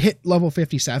I hit level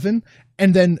 57,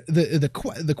 and then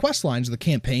the quest lines, the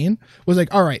campaign was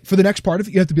like, all right, for the next part of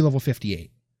it, you have to be level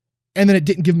 58, and then it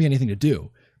didn't give me anything to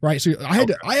do, right? So I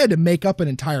had to make up an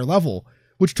entire level,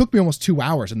 which took me almost 2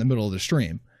 hours in the middle of the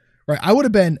stream, right? I would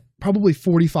have been probably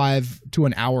 45 to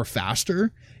an hour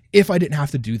faster if I didn't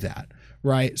have to do that,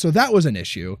 right? So that was an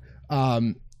issue,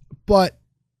 but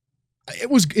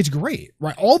it's great,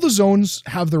 right? All the zones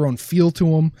have their own feel to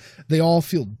them. They all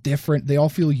feel different. They all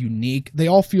feel unique. They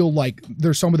all feel like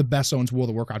they're some of the best zones World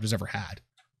of Warcraft has ever had.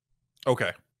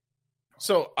 Okay.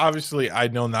 So obviously I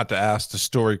know not to ask the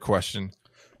story question.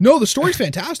 No, the story's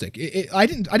fantastic. I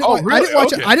didn't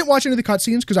watch any of the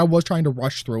cutscenes because I was trying to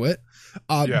rush through it.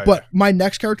 But my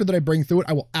next character that I bring through it,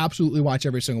 I will absolutely watch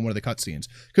every single one of the cutscenes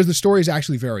because the story is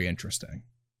actually very interesting.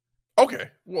 Okay.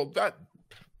 Well,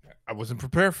 I wasn't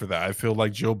prepared for that. I feel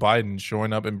like Joe Biden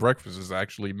showing up in breakfast is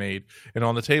actually made and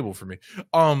on the table for me.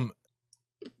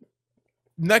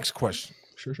 Next question.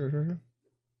 Sure.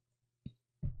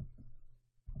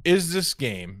 Is this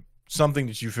game something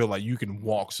that you feel like you can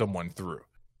walk someone through?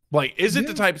 Like, is it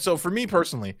the type? So for me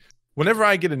personally, whenever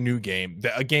I get a new game,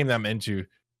 a game that I'm into,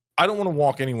 I don't want to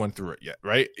walk anyone through it yet,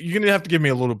 right? You're going to have to give me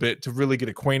a little bit to really get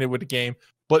acquainted with the game.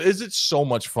 But is it so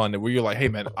much fun that where you're like, hey,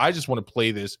 man, I just want to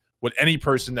play this with any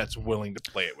person that's willing to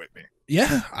play it with me?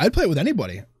 Yeah, I'd play it with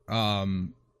anybody. I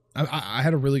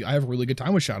have a really good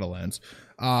time with Shadowlands.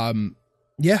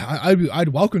 I'd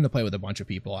welcome to play with a bunch of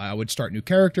people. I would start new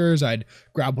characters. I'd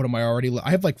grab one of my I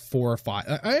have like 4 or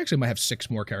 5. I actually might have 6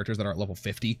 more characters that are at level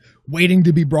 50 waiting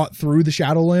to be brought through the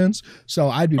Shadowlands. So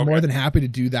I'd be more than happy to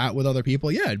do that with other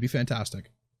people. Yeah, it'd be fantastic.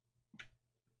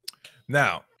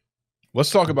 Now,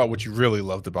 let's talk about what you really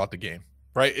loved about the game,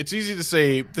 right? It's easy to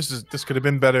say this could have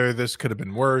been better. This could have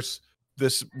been worse.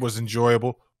 This was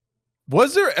enjoyable.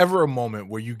 Was there ever a moment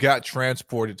where you got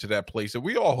transported to that place that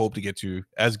we all hope to get to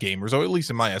as gamers, or at least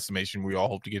in my estimation, we all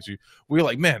hope to get to? We're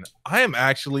like, man, I am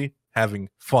actually having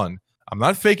fun. I'm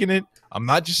not faking it. I'm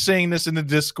not just saying this in the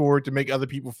Discord to make other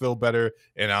people feel better,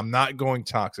 and I'm not going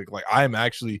toxic. Like, I am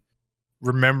actually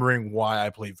remembering why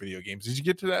I played video games. Did you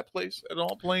get to that place at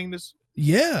all playing this?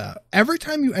 Yeah. Every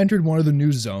time you entered one of the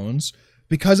new zones,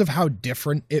 because of how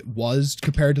different it was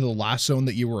compared to the last zone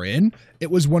that you were in,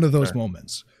 it was one of those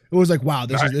moments. It was like, wow,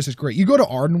 this is great. You go to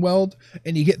Ardenweld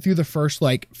and you get through the first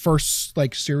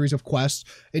series of quests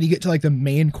and you get to like the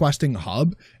main questing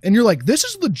hub and you're like, this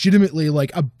is legitimately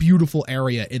like a beautiful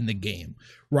area in the game,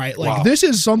 right? Like this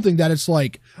is something that it's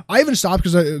like, I even stopped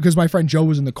because my friend Joe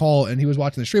was in the call and he was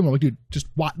watching the stream. I'm like, dude, just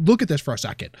look at this for a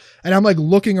second. And I'm like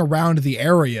looking around the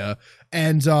area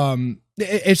and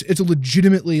it's a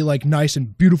legitimately like nice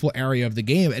and beautiful area of the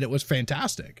game and it was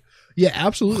fantastic. Yeah,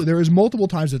 absolutely. There was multiple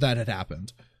times that had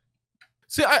happened.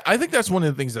 See, I think that's one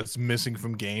of the things that's missing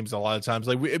from games a lot of times.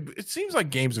 Like, it seems like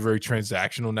games are very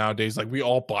transactional nowadays. Like, we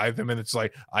all buy them, and it's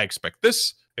like, I expect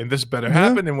this, and this better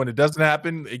happen. And when it doesn't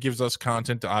happen, it gives us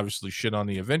content to obviously shit on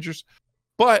the Avengers.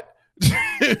 But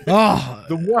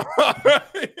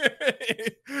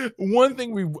one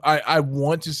thing I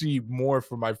want to see more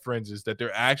from my friends is that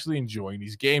they're actually enjoying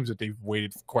these games that they've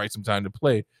waited for quite some time to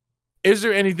play. Is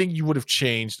there anything you would have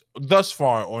changed thus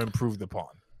far or improved upon?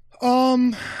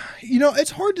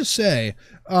 It's hard to say.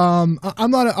 I'm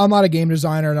not a game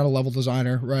designer, not a level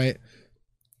designer, right?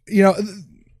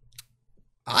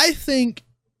 I think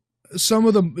some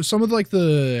of the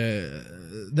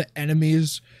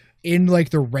enemies in like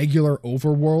the regular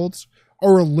overworlds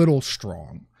are a little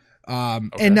strong.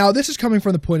 And now this is coming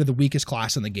from the point of the weakest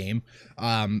class in the game,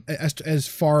 as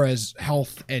far as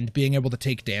health and being able to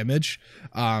take damage.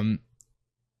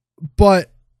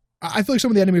 But I feel like some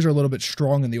of the enemies are a little bit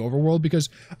strong in the overworld because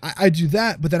I do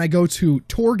that, but then I go to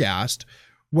Torghast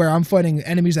where I'm fighting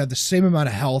enemies that have the same amount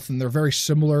of health and they're very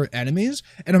similar enemies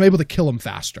and I'm able to kill them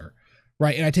faster,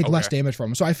 right? And I take less damage from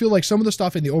them. So I feel like some of the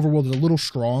stuff in the overworld is a little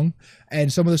strong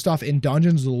and some of the stuff in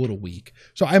dungeons is a little weak.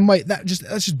 So that's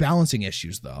just balancing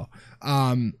issues though.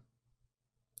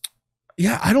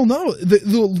 Yeah, I don't know.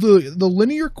 The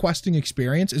linear questing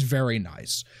experience is very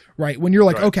nice, right? When you're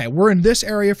like, okay, we're in this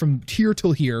area from here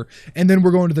till here, and then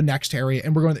we're going to the next area,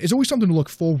 and it's always something to look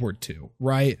forward to,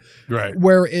 right? Right.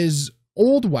 Whereas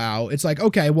old WoW, it's like,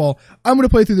 okay, well, I'm going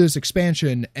to play through this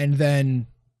expansion, and then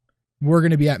we're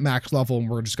going to be at max level, and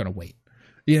we're just going to wait.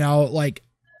 Like,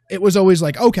 it was always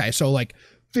like, okay, so like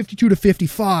 52 to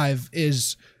 55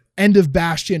 is end of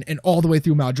Bastion and all the way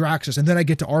through Maldraxxus, and then I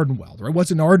get to Ardenweld, right?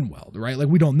 What's in Ardenweld, right? Like,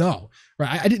 we don't know,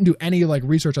 right? I didn't do any like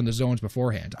research on the zones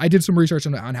beforehand. I did some research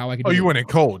on how I could. You went in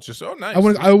cold, just nice.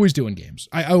 I always do in games.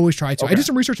 I always try to. Okay. I did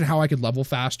some research on how I could level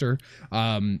faster,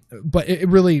 but it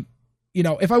really, you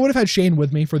know, if I would have had Shane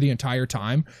with me for the entire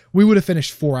time, we would have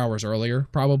finished 4 hours earlier,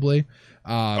 probably.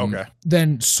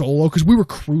 Than solo, because we were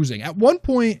cruising. At one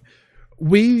point,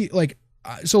 we like,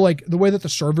 so like the way that the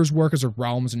servers work is a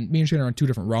realms, and me and Shane are on 2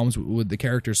 different realms with the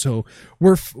characters. So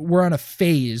we're on a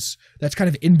phase that's kind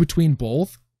of in between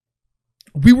both.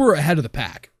 We were ahead of the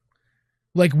pack.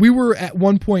 Like, we were at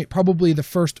one point probably the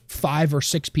first 5 or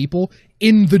 6 people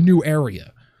in the new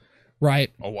area,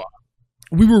 right? Oh, wow.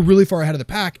 We were really far ahead of the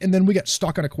pack, and then we got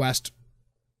stuck on a quest,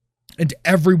 and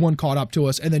everyone caught up to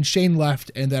us, and then Shane left,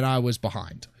 and then I was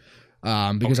behind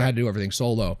because I had to do everything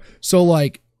solo. So,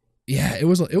 like, yeah, it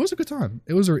was a good time.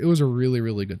 It was a really,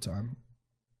 really good time.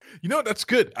 You know, that's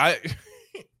good.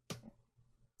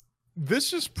 This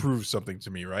just proves something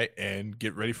to me, right? And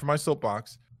get ready for my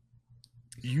soapbox.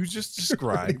 You just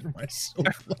described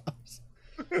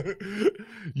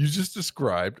you just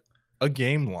described a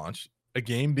game launch, a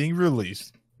game being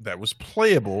released that was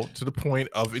playable to the point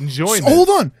of enjoyment. So, hold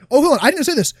on. I didn't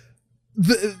say this.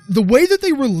 The way that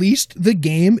they released the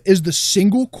game is the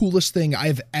single coolest thing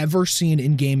I've ever seen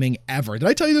in gaming ever. Did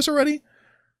I tell you this already?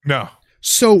 No.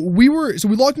 So we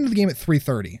logged into the game at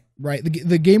 3:30, right?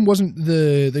 The game wasn't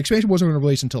the expansion wasn't going to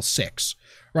release until 6,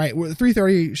 right? We're at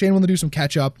 3:30. Shane wanted to do some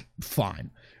catch up.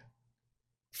 Fine.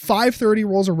 5:30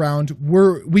 rolls around.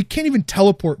 We can't even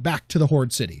teleport back to the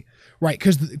Horde City, right?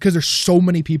 Because there's so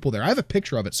many people there. I have a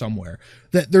picture of it somewhere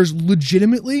that there's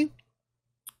legitimately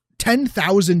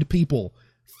 10,000 people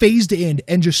phased in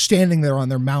and just standing there on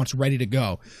their mounts ready to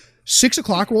go. 6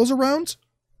 o'clock rolls around.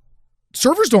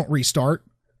 Servers don't restart.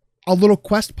 A little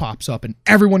quest pops up and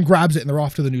everyone grabs it and they're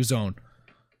off to the new zone.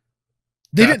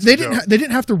 They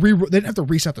didn't have to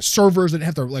reset the servers. They didn't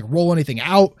have to like roll anything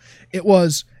out. It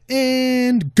was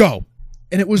and go.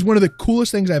 And it was one of the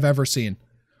coolest things I've ever seen.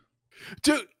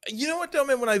 Dude, you know what though,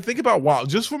 man? When I think about WoW,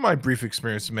 just from my brief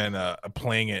experience, man,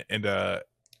 playing it, and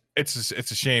it's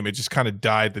a shame. It just kind of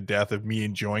died the death of me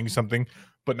enjoying something,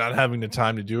 but not having the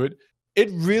time to do it. It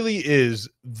really is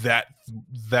that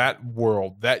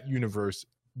world, that universe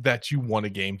that you want a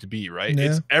game to be, right? Yeah.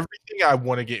 It's everything I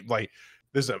want to get. Like,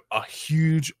 there's a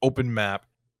huge open map.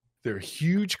 There are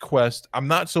huge quests. I'm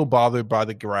not so bothered by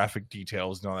the graphic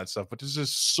details and all that stuff, but there's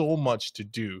just so much to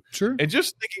do. Sure. And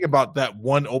just thinking about that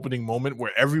one opening moment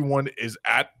where everyone is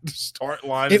at the start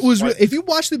line. It was, if you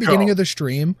watch the beginning of the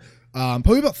stream,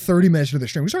 probably about 30 minutes into the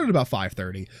stream. We started about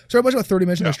 5:30. So about 30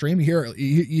 minutes into the stream, you hear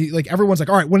you like everyone's like,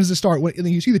 all right, when does it start? And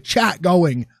then you see the chat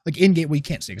going like in game. Well, you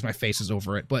can't see because my face is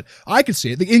over it, but I can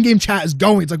see it. The in-game chat is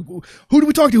going. It's like, who do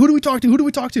we talk to? Who do we talk to? Who do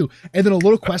we talk to? And then a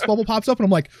little quest bubble pops up, and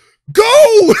I'm like,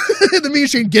 go! And then me and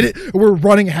Shane get it. And we're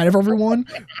running ahead of everyone,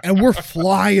 and we're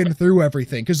flying through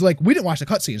everything because like we didn't watch the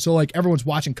cutscenes, so like everyone's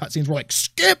watching cutscenes. We're like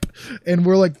skip, and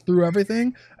we're like through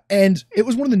everything, and it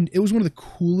was one of the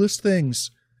coolest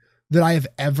things that I have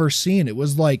ever seen. It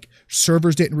was like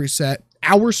servers didn't reset.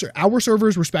 Our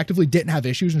servers respectively didn't have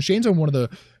issues, and Shane's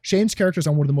character's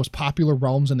on one of the most popular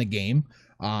realms in the game.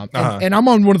 And I'm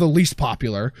on one of the least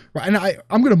popular, right? And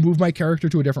I'm going to move my character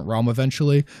to a different realm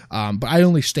eventually. But I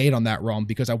only stayed on that realm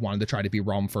because I wanted to try to be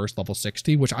realm first, level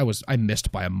 60, which I missed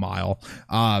by a mile.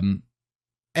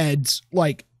 And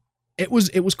like, it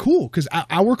was cool because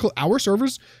our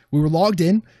servers, we were logged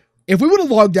in. If we would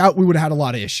have logged out, we would have had a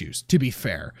lot of issues, to be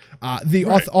fair. The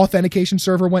authentication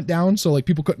server went down, so like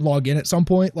people couldn't log in at some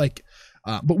point. Like,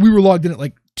 but we were logged in at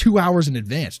like 2 hours in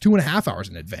advance, 2.5 hours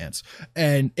in advance.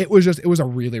 And it was a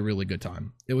really, really good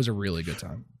time. It was a really good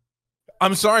time.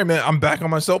 I'm sorry, man. I'm back on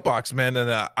my soapbox, man.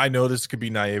 And I know this could be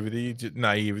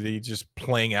naivety just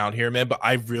playing out here, man. But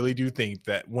I really do think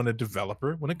that when a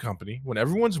developer, when a company, when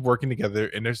everyone's working together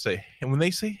and when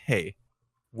they say, hey,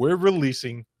 we're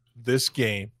releasing this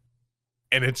game,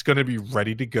 and it's going to be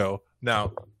ready to go.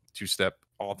 Now, 2-step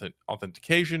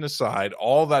authentication aside,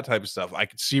 all that type of stuff, I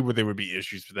could see where there would be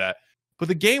issues with that. But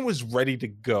the game was ready to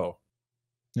go.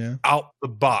 Yeah. Out the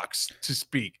box, to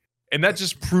speak. And that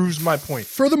just proves my point.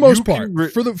 For the most part.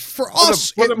 For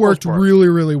us, it worked really,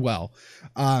 really well.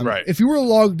 Right. If you were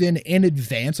logged in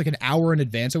advance, like an hour in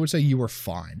advance, I would say you were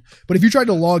fine. But if you tried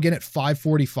to log in at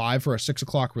 5:45 for a 6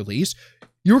 o'clock release,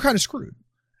 you were kind of screwed.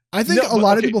 I think a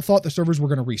lot of people thought the servers were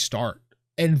going to restart.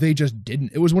 And they just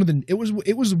didn't. It was one of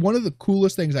the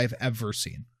coolest things I've ever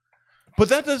seen. But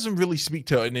that doesn't really speak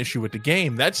to an issue with the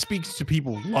game. That speaks to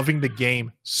people loving the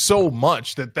game so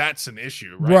much that that's an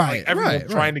issue, right? Right.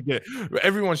 Like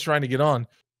everyone's trying to get on.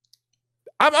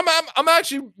 I'm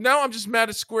actually now I'm just mad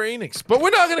at Square Enix, but we're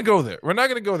not going to go there. We're not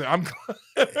going to go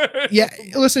there. Yeah.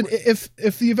 Listen,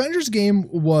 if the Avengers game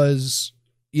was,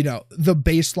 you know, the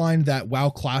baseline that WoW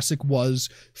Classic was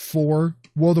for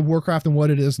World of Warcraft and what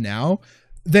it is now,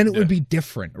 then it would be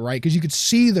different, right? Because you could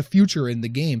see the future in the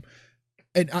game.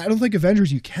 And I don't think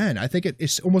Avengers you can. I think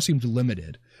it almost seems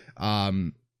limited.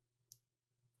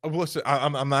 Listen,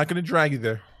 I'm not going to drag you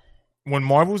there. When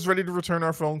Marvel's ready to return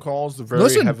our phone calls, the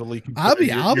very heavily. I'll be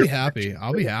happy.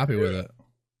 I'll be happy with it.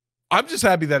 I'm just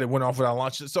happy that it went off without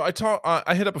launching. So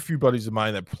I hit up a few buddies of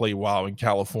mine that play WoW in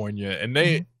California, and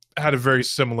they had a very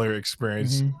similar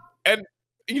experience. And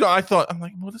I thought, I'm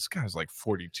like, well, this guy's like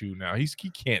 42 now. He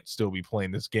can't still be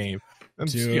playing this game.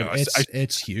 And, dude,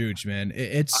 it's huge, man.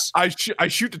 I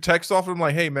shoot the text off. And I'm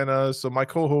like, hey, man. So my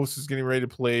co-host is getting ready to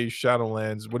play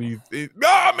Shadowlands. What do you think? No,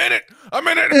 I'm in it.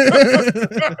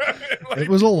 Like, it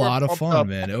was a lot of fun,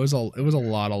 man. It was a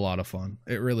lot of fun.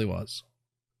 It really was.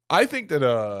 I think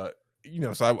that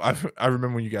so I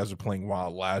remember when you guys were playing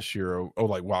WoW last year or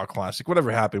like WoW Classic,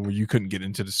 whatever happened where you couldn't get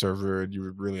into the server and you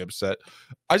were really upset.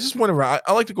 I just went around.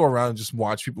 I like to go around and just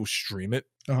watch people stream it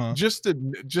just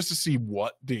to see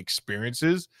what the experience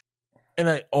is. And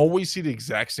I always see the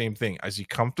exact same thing. I see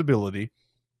comfortability,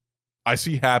 I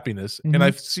see happiness, and I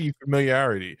see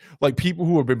familiarity. Like people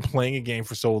who have been playing a game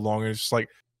for so long, and it's just like,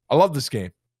 I love this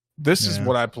game. This is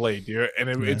what I play, dear. And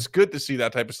it's good to see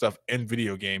that type of stuff in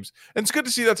video games. And it's good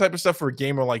to see that type of stuff for a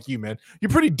gamer like you, man. You're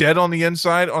pretty dead on the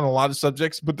inside on a lot of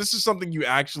subjects, but this is something you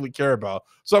actually care about.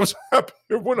 So I was happy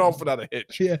it went off without a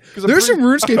hitch. Yeah. There's some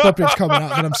RuneScape updates coming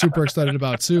out that I'm super excited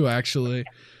about too, actually.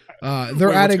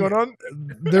 They're adding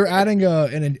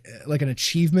an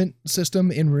achievement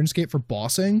system in RuneScape for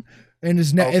bossing. And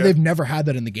they've never had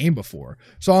that in the game before.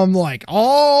 So I'm like,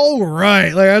 all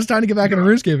right, like it's time to get back into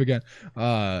RuneScape again.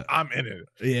 I'm in it.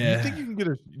 Yeah. You think you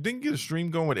can get a stream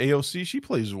going with AOC? She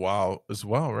plays WoW as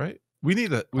well, right? We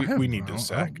need this,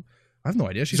 Zach. I have no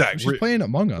idea. She's playing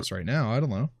Among Us right now. I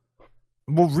don't know.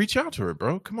 Well, reach out to her,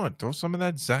 bro. Come on, throw some of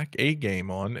that Zach A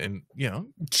game on, and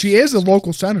she is a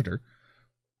local senator.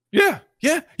 Yeah.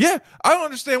 I don't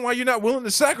understand why you're not willing to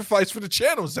sacrifice for the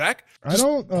channel, Zach. I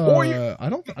don't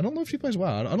know if she plays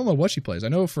WoW. I don't know what she plays. I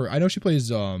know she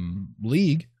plays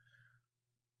League.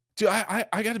 Dude, I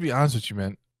got to be honest with you,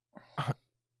 man.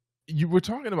 You were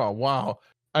talking about WoW.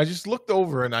 I just looked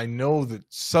over and I know that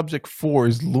Subject 4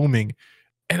 is looming.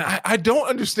 And I don't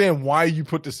understand why you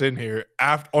put this in here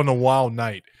on a WoW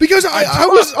night. Because I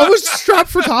was strapped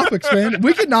for topics, man.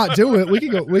 We could not do it. We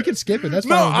could skip it. That's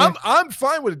fine. No, I'm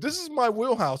fine with it. This is my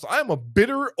wheelhouse. I am a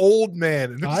bitter old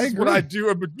man, and this is what I do.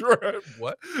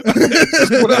 What? This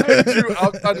is what I do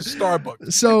outside of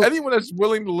Starbucks. So anyone that's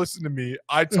willing to listen to me,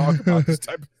 I talk about this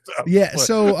type of stuff. Yeah. But,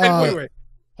 so wait.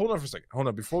 Hold on for a second. Hold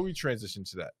on before we transition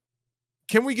to that.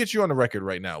 Can we get you on the record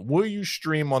right now? Will you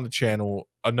stream on the channel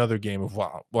another game of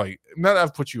WoW? Like, now that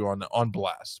I've put you on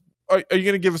blast, are you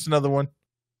going to give us another one?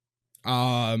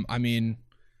 I mean,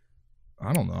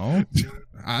 I don't know.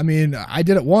 I mean, I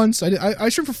did it once. I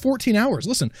streamed for 14 hours.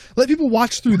 Listen, let people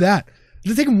watch through that.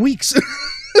 It'll take them weeks.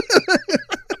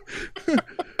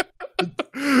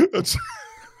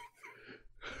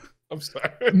 I'm sorry.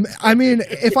 I mean,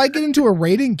 if I get into a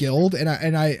raiding guild and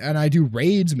I do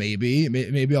raids,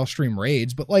 maybe I'll stream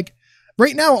raids. But like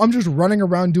right now, I'm just running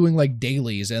around doing like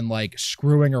dailies and like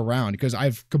screwing around because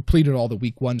I've completed all the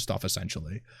week 1 stuff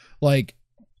essentially. Like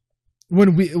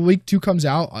when week 2 comes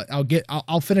out,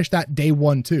 I'll finish that day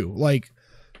 1 too. Like.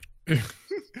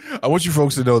 I want you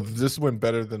folks to know that this went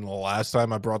better than the last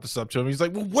time I brought this up to him. He's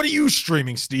like, well, what are you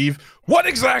streaming, Steve? What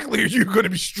exactly are you going to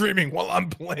be streaming while I'm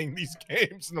playing these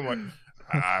games? And I'm like,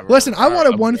 listen, I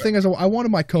wanted one thing I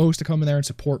wanted my co-host to come in there and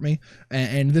support me.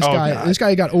 And this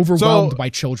guy got overwhelmed by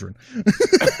children. You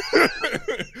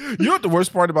know what the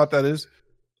worst part about that is?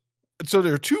 So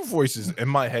there are 2 voices in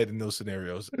my head in those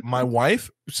scenarios. My wife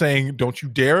saying, don't you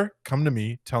dare come to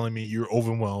me telling me you're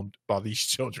overwhelmed by these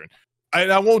children. And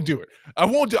I won't do it.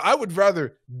 I would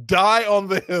rather die on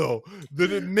the hill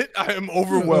than admit I am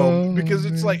overwhelmed because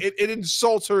it's like it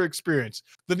insults her experience.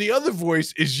 Then the other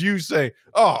voice is you saying,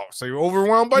 "Oh, so you're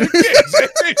overwhelmed by your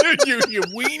kids, you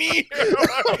weenie."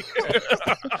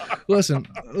 Listen,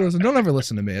 don't ever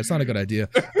listen to me. It's not a good idea.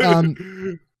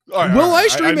 Will I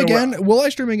stream again? Will I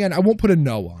stream again? I won't put a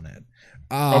no on it.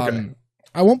 Okay.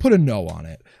 I won't put a no on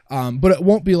it, but it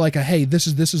won't be like a, hey, this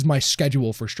is my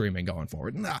schedule for streaming going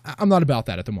forward. I'm not about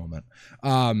that at the moment.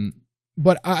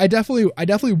 But I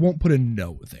definitely won't put a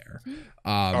no there.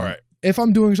 All right. If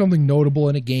I'm doing something notable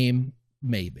in a game,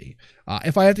 maybe.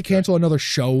 If I have to cancel another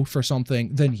show for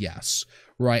something, then yes.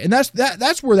 Right. And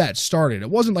that's where that started. It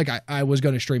wasn't like I was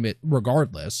going to stream it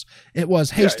regardless. It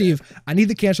was, hey, Steve, I need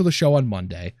to cancel the show on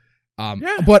Monday.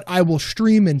 But I will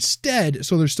stream instead,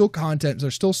 so there's still content,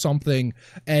 there's still something,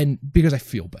 and because I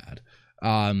feel bad,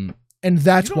 and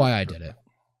that's why I did it.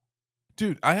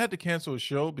 Dude, I had to cancel a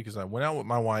show because I went out with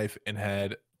my wife and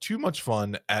had too much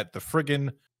fun at the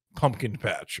friggin' pumpkin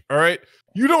patch. All right,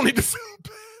 you don't need to feel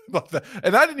bad about that.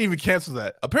 And I didn't even cancel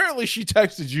that. Apparently, she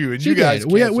texted you, and you guys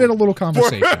we had a little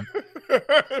conversation.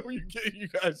 You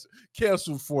guys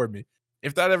canceled for me.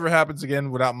 If that ever happens again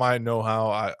without my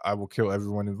know-how, I will kill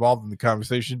everyone involved in the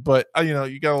conversation. But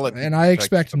you gotta let. And I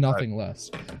expect nothing less.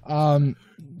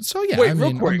 So yeah, wait,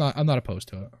 real quick. I'm not opposed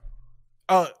to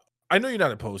it. I know you're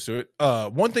not opposed to it.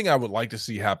 One thing I would like to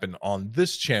see happen on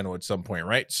this channel at some point,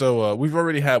 right? So we've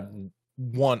already had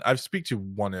one. I've speak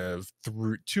to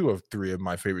two of three of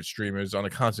my favorite streamers on a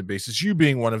constant basis. You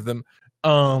being one of them.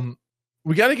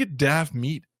 We got to get Daft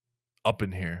Meat up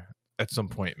in here at some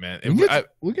point, man.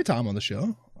 We get Tom on the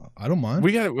show. I don't mind.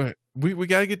 We got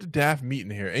to get the Daft Meat in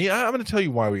here, and I'm going to tell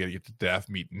you why we got to get the Daft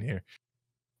Meat in here.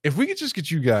 If we could just get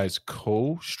you guys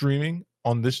co-streaming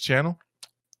on this channel,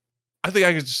 I think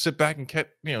I could just sit back and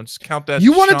just count that.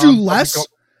 You want to do less?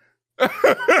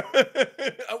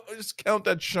 Just count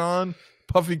that Sean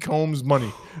Puffy Combs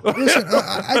money. Listen,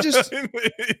 I just you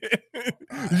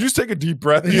just take a deep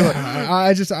breath. I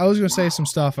was going to say some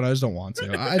stuff, and I just don't want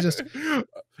to. I just,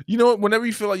 you know what? Whenever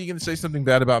you feel like you're going to say something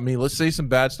bad about me, let's say some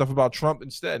bad stuff about Trump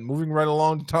instead. Moving right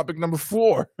along to topic number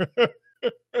 4.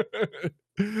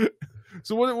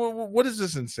 So what is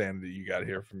this insanity you got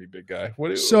here for me, big guy?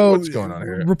 What's going on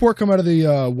here? Report come out of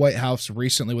the White House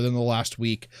recently, within the last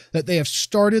week, that they have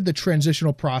started the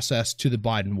transitional process to the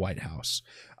Biden White House.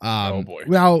 Oh boy!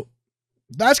 Now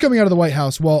that's coming out of the White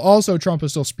House, while also Trump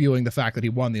is still spewing the fact that he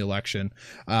won the election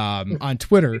on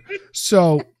Twitter.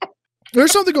 So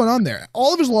there's something going on there.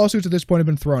 All of his lawsuits at this point have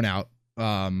been thrown out.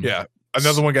 Yeah.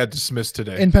 Another one got dismissed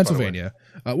today in Pennsylvania,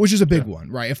 which is a big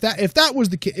one, right? If that was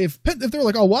the case, if they're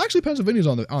like, oh well, actually Pennsylvania's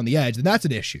on the edge, then that's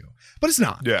an issue, but it's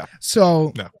not. Yeah.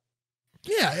 So no.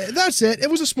 Yeah, that's it.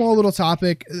 It was a small little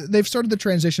topic. They've started the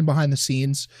transition behind the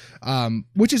scenes,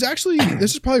 which is actually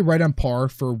this is probably right on par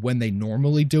for when they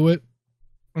normally do it,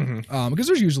 because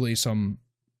there's usually some,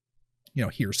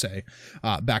 hearsay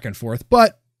back and forth,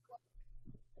 but.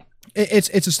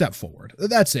 It's a step forward.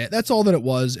 That's it. That's all that it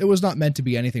was. It was not meant to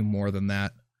be anything more than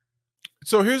that.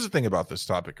 So here's the thing about this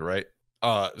topic, right?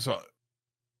 So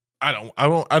I don't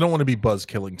want to be Buzz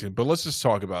Killington, but let's just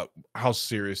talk about how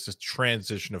serious this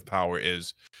transition of power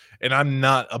is. And I'm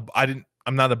not a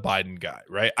Biden guy,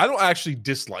 right? I don't actually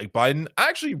dislike Biden. I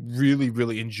actually really,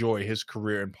 really enjoy his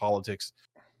career in politics.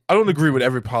 I don't agree with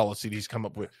every policy that he's come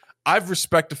up with. I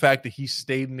respect the fact that he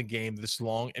stayed in the game this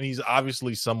long, and he's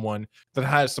obviously someone that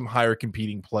has some higher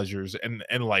competing pleasures and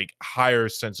like higher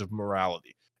sense of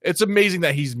morality. It's amazing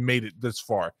that he's made it this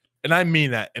far, and I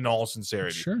mean that in all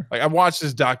sincerity. Sure. Like I watched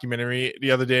this documentary the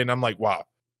other day, and I'm like, wow,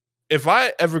 if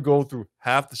I ever go through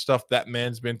half the stuff that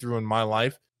man's been through in my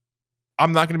life,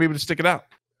 I'm not going to be able to stick it out.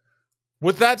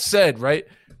 With that said, right,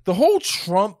 the whole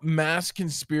Trump mass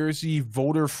conspiracy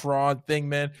voter fraud thing,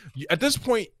 man, at this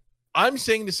point, I'm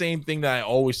saying the same thing that I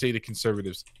always say to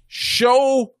conservatives.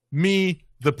 Show me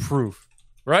the proof,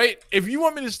 right? If you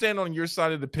want me to stand on your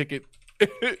side of the picket,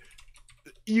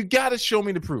 you got to show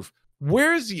me the proof.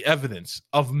 Where is the evidence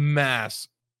of mass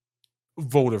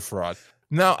voter fraud?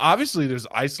 Now, obviously, there's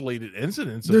isolated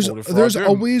incidents of voter fraud. There's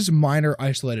always minor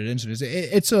isolated incidents.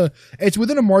 It's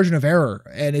within a margin of error,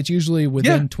 and it's usually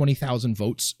within 20,000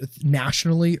 votes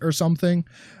nationally or something.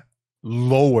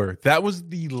 Lower. That was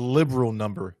the liberal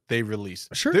number they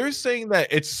released. Sure. They're saying that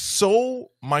it's so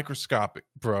microscopic,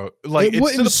 bro. Like it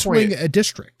wouldn't swing a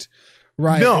district,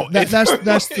 right? No, that's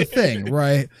the thing,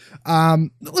 right?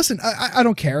 Listen, I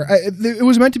don't care. It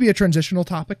was meant to be a transitional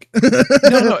topic.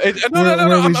 No.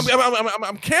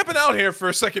 I'm camping out here for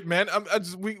a second, man.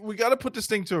 We got to put this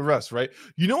thing to rest, right?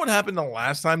 You know what happened the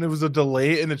last time there was a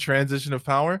delay in the transition of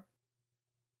power?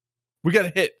 We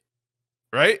got hit,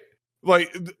 right?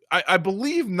 Like, I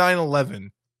believe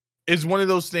 9/11 is one of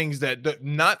those things that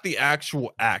not the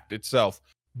actual act itself,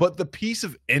 but the piece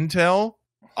of intel.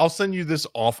 I'll send you this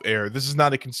off air. This is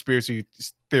not a conspiracy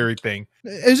theory thing.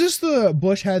 Is this the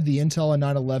Bush had the intel on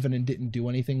 9/11 and didn't do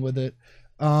anything with it?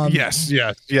 Yes.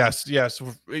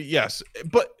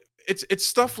 But it's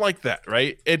stuff like that,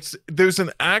 right? There's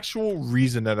an actual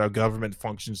reason that our government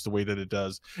functions the way that it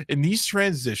does. In these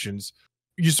transitions,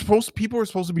 people are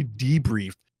supposed to be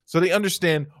debriefed, so they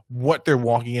understand what they're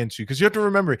walking into. Because you have to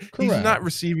remember, he's not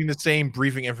receiving the same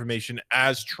briefing information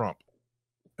as Trump,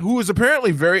 who is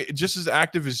apparently just as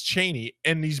active as Cheney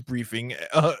in these briefing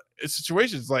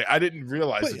situations. Like, I didn't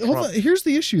realize. But hold on. Here's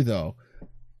the issue, though.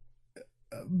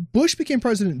 Bush became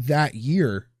president that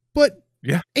year, but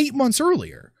 8 months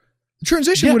earlier, the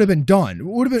transition would have been done.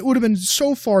 Would have been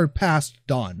so far past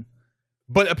done.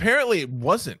 But apparently it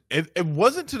wasn't. It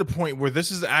wasn't to the point where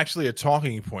this is actually a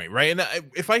talking point, right? And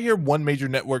if I hear one major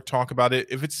network talk about it,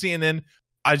 if it's CNN,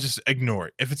 I just ignore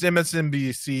it. If it's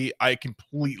MSNBC, I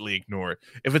completely ignore it.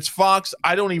 If it's Fox,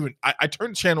 I turn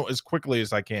the channel as quickly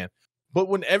as I can. But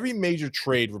when every major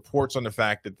trade reports on the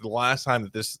fact that the last time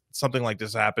that something like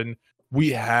this happened, we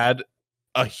had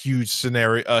a huge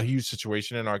scenario, a huge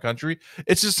situation in our country,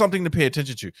 it's just something to pay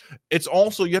attention to. It's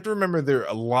also, you have to remember there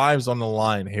are lives on the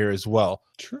line here as well.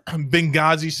 Sure.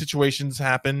 Benghazi situations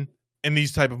happen in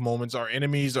these type of moments. Our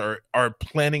enemies are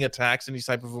planning attacks in these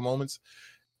type of moments.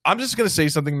 I'm just going to say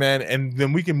something, man, and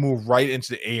then we can move right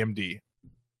into the AMD.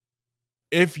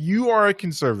 If you are a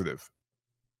conservative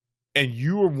and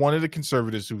you are one of the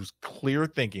conservatives who's clear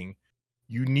thinking,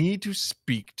 you need to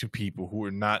speak to people who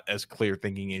are not as clear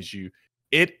thinking as you.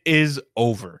 It is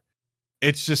over.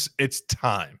 It's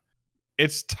time.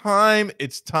 It's time.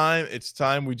 It's time. It's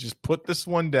time. We just put this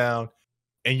one down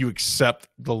and you accept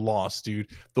the loss, dude.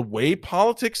 The way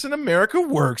politics in America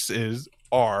works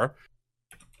are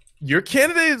your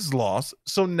candidate is lost.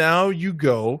 So now you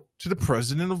go to the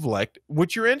president-elect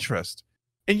with your interest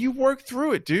and you work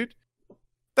through it, dude.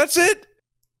 That's it.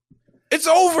 It's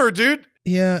over, dude.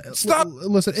 Yeah. Stop.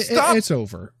 Listen, it's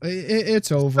over.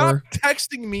 It's over. Stop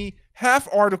texting me half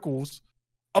articles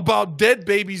about dead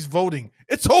babies voting.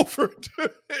 It's over,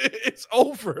 dude. It's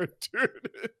over, dude.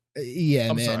 Yeah,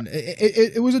 I'm man.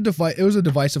 It was a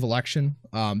divisive election.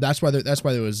 That's why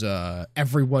there was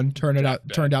everyone turned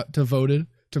out to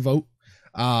vote.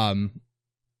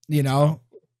 You know,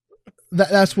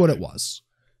 that's what it was.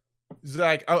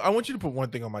 Zach, I want you to put one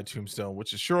thing on my tombstone,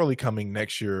 which is surely coming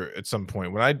next year at some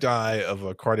point. When I die of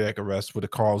a cardiac arrest with a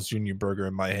Carl's Jr. burger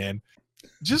in my hand,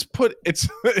 just put it's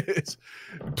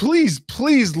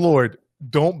please, Lord,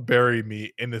 don't bury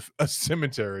me in a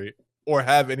cemetery or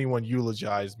have anyone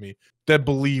eulogize me that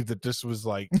believe that this was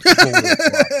like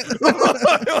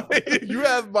you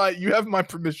have my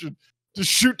permission to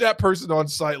shoot that person on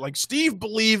sight. Like Steve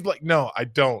believed, like, no, I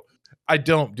don't,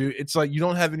 dude. It's like, you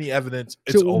don't have any evidence.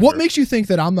 It's so what makes you think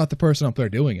that I'm not the person up there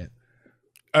doing it?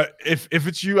 If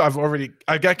it's you,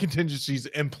 I got contingencies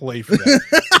in play for that.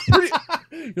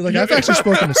 You're like, I've actually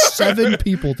spoken to 7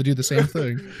 people to do the same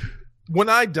thing. When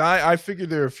I die, I figure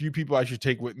there are a few people I should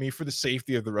take with me for the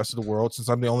safety of the rest of the world, since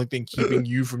I'm the only thing keeping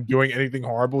you from doing anything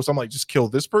horrible. So I'm like, just kill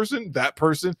this person, that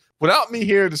person. Without me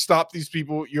here to stop these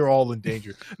people, you're all in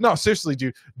danger. No, seriously,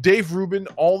 dude. Dave Rubin,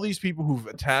 all these people who've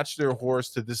attached their horse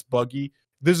to this buggy,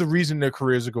 there's a reason their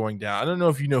careers are going down. I don't know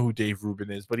if you know who Dave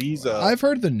Rubin is, but he's I've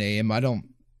heard the name. I don't.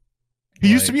 He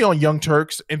used to be on Young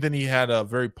Turks, and then he had a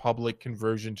very public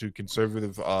conversion to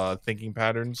conservative thinking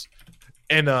patterns.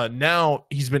 And now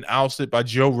he's been ousted by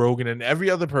Joe Rogan and every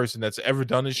other person that's ever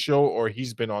done his show or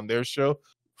he's been on their show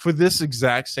for this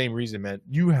exact same reason, man.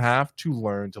 You have to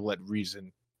learn to let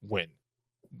reason win.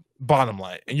 Bottom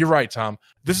line. And you're right, Tom.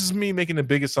 This is me making a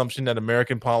big assumption that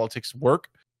American politics work.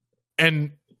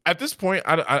 And at this point,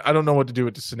 I don't know what to do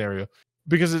with this scenario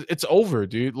because it's over,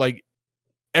 dude. Like,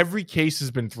 every case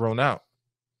has been thrown out.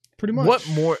 Pretty much. What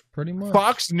more? Pretty much.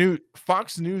 Fox News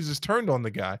is turned on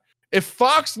the guy. If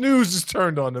Fox News is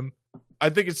turned on him, I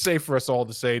think it's safe for us all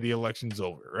to say the election's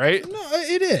over, right? No,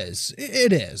 it is.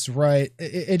 It is, right?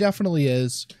 It definitely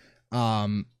is.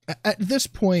 At this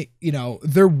point, you know,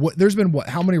 there's been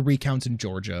how many recounts in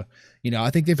Georgia? You know, I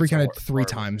think they've recounted 3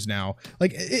 times now.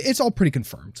 Like, it's all pretty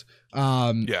confirmed.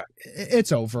 Yeah.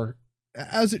 It's over,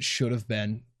 as it should have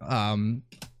been.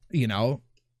 You know,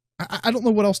 I don't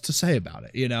know what else to say about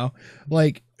it, you know?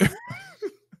 Like...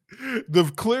 The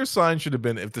clear sign should have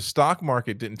been if the stock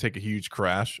market didn't take a huge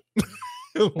crash.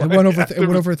 It went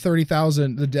over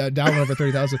 30,000. The Dow went over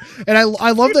 30,000, and I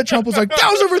love that Trump was like,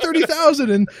 "Dow's over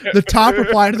 30,000," and the top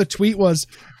reply to the tweet was,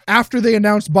 "After they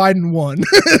announced Biden won."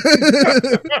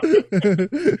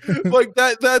 Like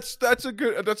that's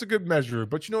a good measure.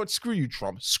 But you know what? Screw you,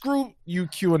 Trump. Screw you,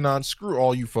 QAnon. Screw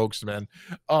all you folks, man.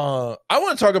 I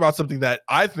want to talk about something that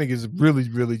I think is really,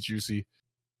 really juicy,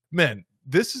 man.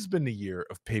 This has been the year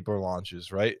of paper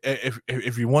launches, right?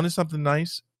 If you wanted something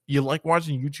nice, you like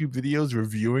watching YouTube videos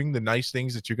reviewing the nice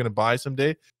things that you're going to buy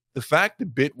someday. The fact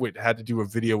that Bitwit had to do a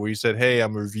video where he said, "Hey,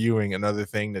 I'm reviewing another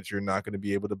thing that you're not going to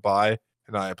be able to buy,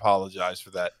 and I apologize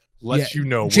for that," lets you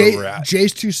know where we're at.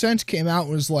 Jay's 2 cents came out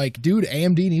and was like, "Dude,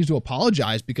 AMD needs to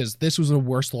apologize because this was a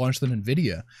worse launch than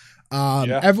NVIDIA."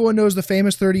 Everyone knows the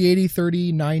famous 3080,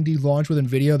 3090 launch with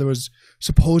NVIDIA. There was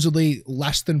supposedly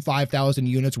less than 5,000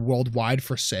 units worldwide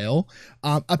for sale.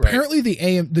 Apparently,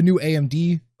 the new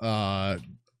AMD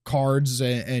cards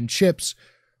and chips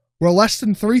were less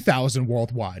than 3,000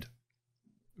 worldwide.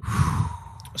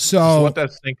 So just let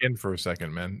that sink in for a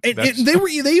second, man. They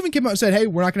even came out and said, hey,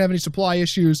 we're not gonna have any supply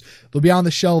issues. They'll be on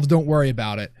the shelves, don't worry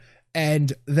about it.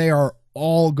 And they are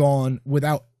all gone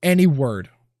without any word.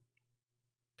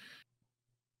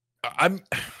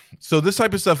 So this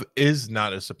type of stuff is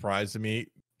not a surprise to me,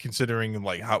 considering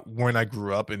like when I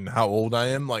grew up and how old I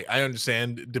am. Like, I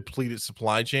understand depleted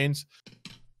supply chains,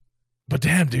 but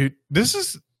damn, dude,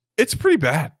 it's pretty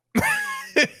bad.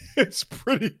 It's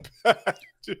pretty bad.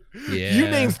 Yeah. You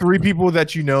name 3 people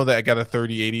that you know that got a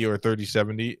 3080 or a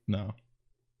 3070? No.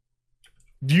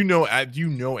 Do you know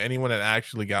anyone that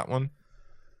actually got one?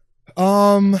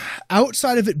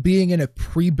 Outside of it being in a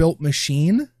pre-built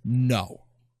machine, no.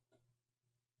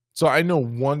 So I know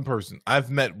one person. I've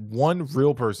met one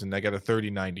real person that got a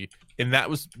 3090, and that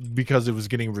was because it was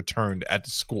getting returned at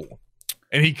the school,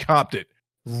 and he copped it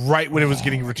right when it was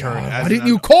getting returned. Why didn't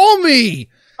you call me?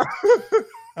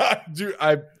 Dude,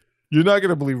 you're not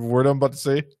gonna believe a word I'm about to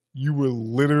say. You were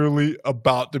literally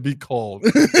about to be called.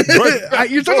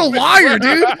 You're such a liar,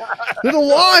 dude. You're a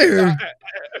liar.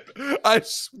 I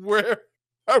swear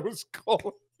I was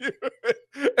calling you.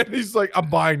 And he's like, I'm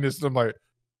buying this. And I'm like,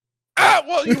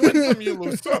 well, you win some, you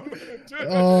lose some.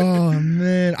 Oh,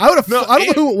 man. I don't know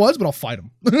who it was, but I'll fight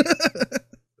him.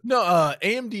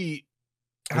 AMD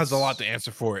has a lot to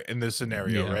answer for in this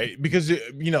scenario, right? Because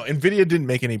Nvidia didn't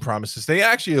make any promises. They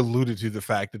actually alluded to the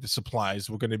fact that the supplies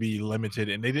were going to be limited,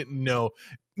 and they didn't know.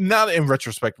 Not in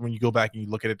retrospect, when you go back and you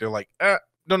look at it, they're like,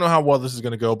 don't know how well this is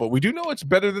going to go, but we do know it's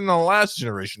better than the last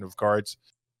generation of cards.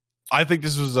 I think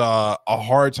this was a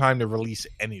hard time to release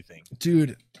anything,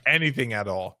 dude. Anything at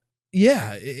all.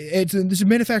 Yeah, it's a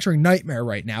manufacturing nightmare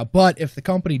right now. But if the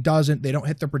company doesn't, they don't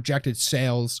hit their projected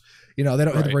sales. They don't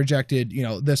hit the projected,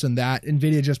 this and that.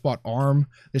 NVIDIA just bought ARM.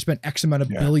 They spent X amount of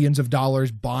billions of dollars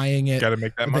buying it. Got to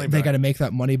make that money back. They got to make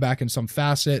that money back in some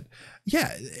facet. Yeah,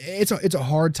 it's a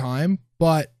hard time,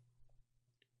 but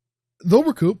they'll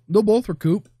recoup. They'll both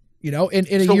recoup. In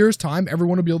a year's time,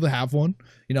 everyone will be able to have one.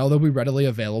 They'll be readily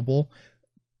available.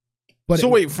 But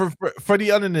wait, for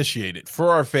the uninitiated,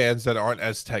 for our fans that aren't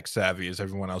as tech savvy as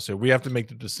everyone else here, we have to make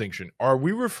the distinction. Are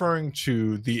we referring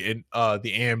to the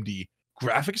AMD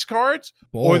graphics cards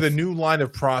or the new line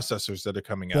of processors that are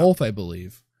coming out? Both, I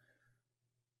believe.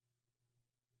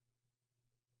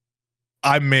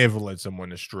 I may have led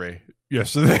someone astray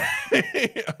yesterday.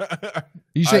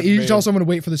 You tell someone to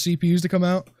wait for the CPUs to come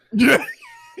out? Yeah.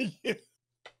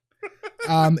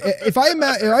 If I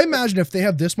imagine if they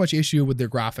have this much issue with their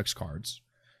graphics cards,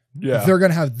 they're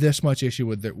gonna have this much issue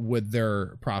with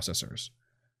their processors.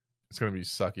 It's gonna be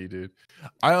sucky, dude.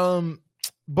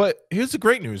 But here's the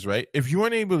great news, right? If you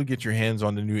weren't able to get your hands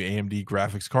on the new AMD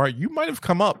graphics card, you might have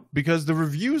come up because the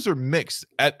reviews are mixed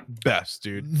at best,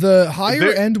 dude. The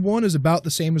higher end one is about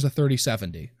the same as a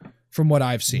 3070, from what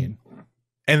I've seen.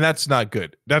 And that's not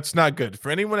good. That's not good.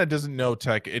 For anyone that doesn't know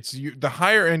tech, the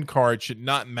higher end card should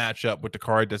not match up with the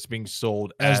card that's being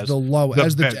sold as the low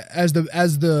as the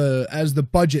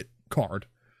budget card.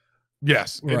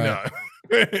 Yes. Right.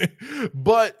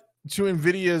 But to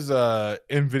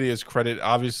Nvidia's credit,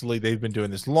 obviously they've been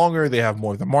doing this longer. They have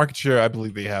more of the market share. I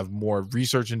believe they have more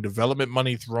research and development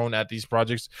money thrown at these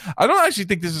projects. I don't actually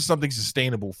think this is something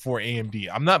sustainable for AMD.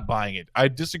 I'm not buying it. I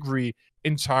disagree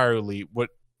entirely with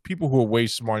people who are way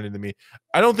smarter than me.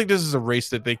 I don't think this is a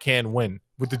race that they can win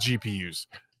with the GPUs.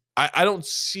 I don't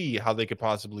see how they could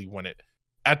possibly win it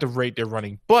at the rate they're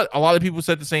running. But a lot of people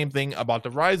said the same thing about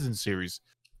the Ryzen series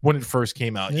when it first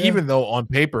came out, even though on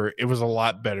paper it was a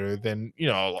lot better than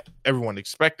everyone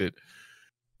expected.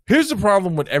 Here's the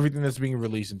problem with everything that's being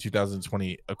released in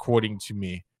 2020, according to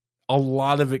me. A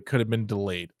lot of it could have been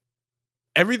delayed.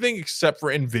 Everything except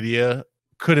for NVIDIA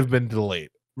could have been delayed.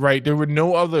 Right, there were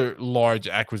no other large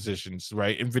acquisitions.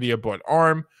 Right, NVIDIA bought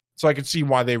ARM, so I could see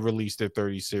why they released their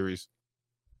 30 series.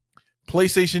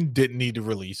 PlayStation didn't need to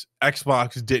release.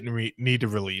 Xbox didn't need to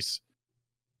release.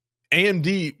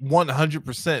 AMD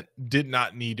 100% did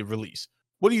not need to release.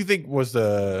 What do you think was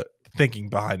the thinking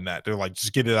behind that? They're like,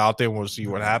 just get it out there and we'll see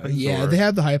what happens. Yeah, they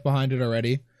have the hype behind it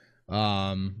already.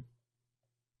 Might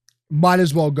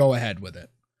as well go ahead with it.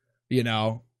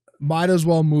 Might as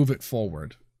well move it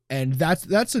forward. And that's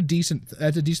a decent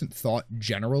thought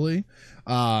generally,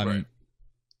 right.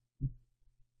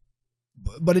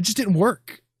 But it just didn't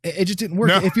work. It just didn't work.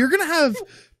 No. If you're gonna have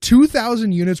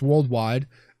 2,000 units worldwide,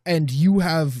 and you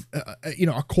have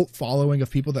a cult following of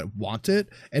people that want it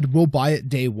and will buy it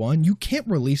day one, you can't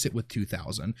release it with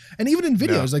 2,000. And even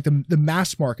NVIDIA is like the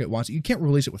mass market wants it. You can't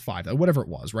release it with 5,000, whatever it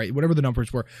was, right? Whatever the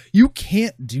numbers were, you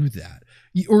can't do that.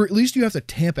 Or at least you have to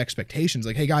tamp expectations.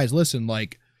 Like, hey guys, listen,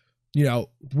 like.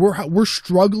 We're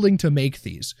struggling to make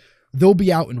these. they'll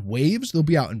be out in waves, they'll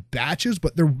be out in batches,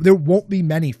 but there won't be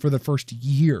many for the first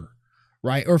year,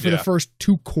 right? Or for the first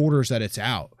 2 quarters that it's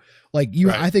out. Like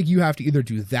I think you have to either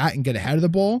do that and get ahead of the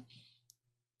ball,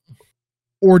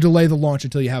 or delay the launch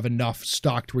until you have enough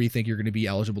stocked where you think you're going to be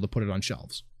eligible to put it on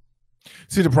shelves.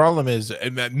 See, the problem is,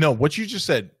 no, what you just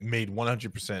said made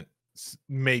 100%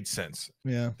 made sense.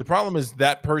 Yeah. The problem is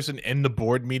that person in the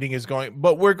board meeting is going,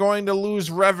 but we're going to lose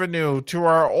revenue to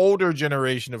our older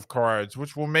generation of cards,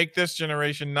 which will make this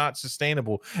generation not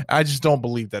sustainable. I just don't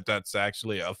believe that that's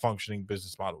actually a functioning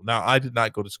business model. Now, I did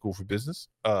not go to school for business.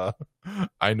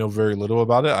 I know very little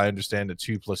about it. I understand that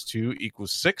 2 + 2 =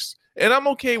 6. And I'm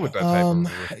okay with that type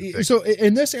of thing. So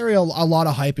in this area, a lot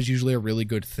of hype is usually a really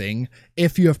good thing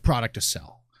if you have product to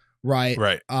sell, right?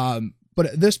 Right. But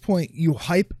at this point, you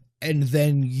hype and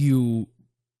then you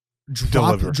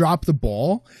drop the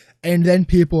ball, and then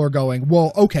people are going,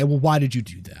 well, okay, well, why did you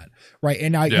do that? Right.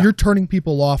 And now you're turning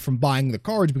people off from buying the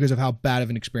cards because of how bad of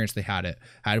an experience they had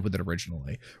with it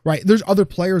originally. Right. There's other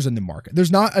players in the market. There's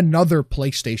not another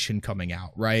PlayStation coming out.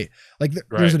 Right. Like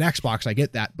there's an Xbox. I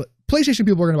get that. But PlayStation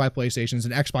people are going to buy PlayStations,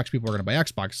 and Xbox people are going to buy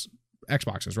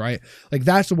Xboxes, right? Like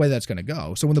that's the way that's going to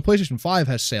go. So when the PlayStation 5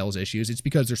 has sales issues, it's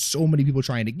because there's so many people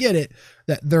trying to get it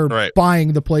that they're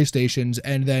buying the PlayStations,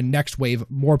 and then next wave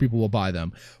more people will buy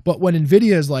them. But when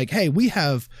Nvidia is like, hey, we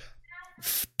have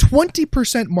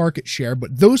 20% market share,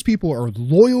 but those people are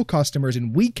loyal customers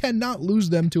and we cannot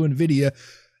lose them to Nvidia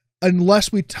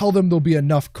unless we tell them there'll be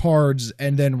enough cards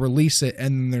and then release it,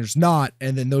 and then there's not,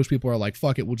 and then those people are like,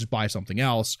 fuck it, we'll just buy something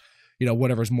else,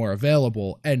 whatever's more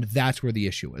available. And that's where the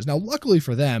issue is. Now, luckily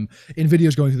for them, Nvidia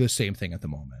is going through the same thing at the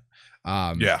moment.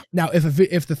 Now, if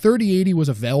the 3080 was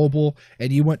available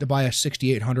and you went to buy a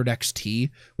 6800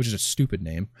 XT, which is a stupid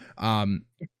name,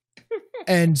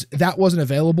 and that wasn't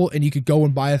available and you could go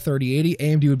and buy a 3080,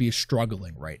 AMD would be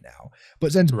struggling right now.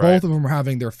 But since both of them are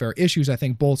having their fair issues, I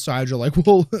think both sides are like,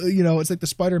 well, it's like the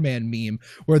Spider-Man meme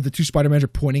where the 2 Spider-Mans are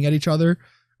pointing at each other.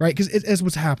 Right, because it's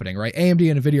what's happening, right? AMD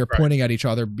and Nvidia are pointing at each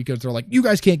other because they're like, "You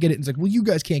guys can't get it." And it's like, "Well, you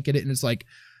guys can't get it," and it's like,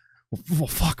 "Well,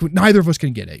 fuck, neither of us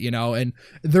can get it," and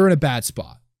they're in a bad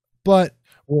spot. But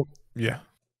I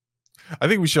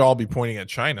think we should all be pointing at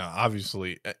China,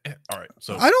 obviously. All right,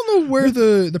 so I don't know where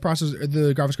the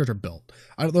graphics cards are built.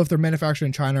 I don't know if they're manufactured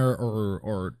in China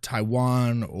or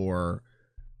Taiwan or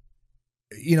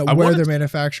where they're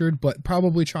manufactured, but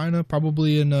probably China,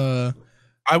 probably in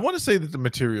I want to say that the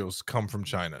materials come from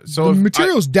China. So the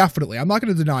materials definitely. I'm not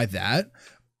going to deny that.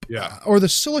 Yeah. Or the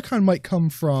silicon might come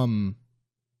from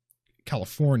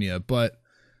California, but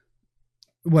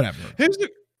whatever.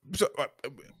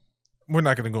 We're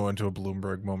not going to go into a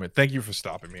Bloomberg moment. Thank you for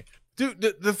stopping me. Dude,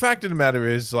 the fact of the matter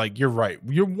is, like, you're right.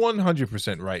 You're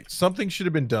 100% right. Something should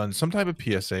have been done. Some type of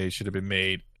PSA should have been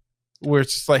made where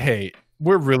it's just like, hey,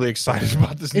 we're really excited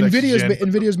about this.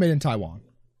 NVIDIA's made in Taiwan.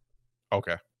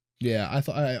 Okay. Yeah, I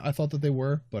thought that they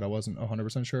were, but I wasn't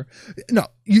 100% sure. No,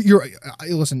 you're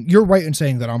listen. You're right in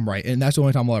saying that I'm right, and that's the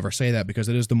only time I'll ever say that because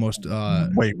it is the most.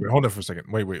 Wait, hold on for a second.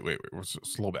 Wait.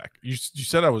 Slow back. You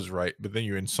said I was right, but then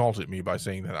you insulted me by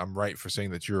saying that I'm right for saying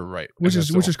that you're right, which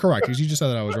is correct because you just said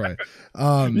that I was right.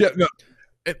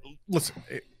 Listen.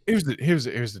 Here's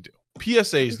the deal.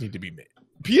 PSAs need to be made.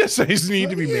 PSAs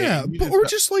need to be made. Yeah, but we're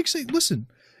just like saying, listen.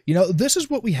 This is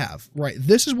what we have, right?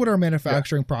 This is what our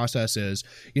manufacturing process is.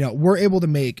 We're able to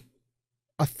make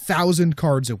 1,000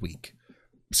 cards a week.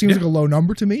 Seems like a low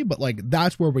number to me, but like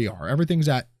that's where we are. Everything's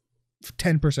at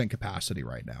 10% capacity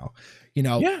right now.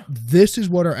 This is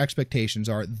what our expectations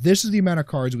are. This is the amount of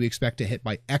cards we expect to hit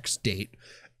by X date.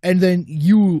 And then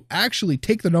you actually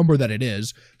take the number that it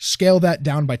is, scale that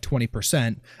down by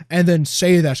 20%, and then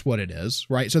say that's what it is,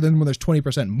 right? So then when there's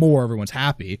 20% more, everyone's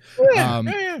happy.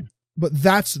 But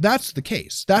that's the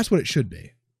case. That's what it should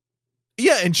be.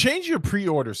 Yeah, and change your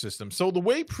pre-order system. So the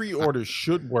way pre-orders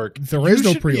should work, there is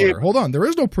no pre-order. Hold on, there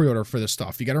is no pre-order for this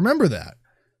stuff. You got to remember that.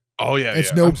 Oh yeah,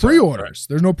 it's no pre-orders.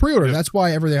 There's no pre-order. That's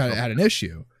why everything had an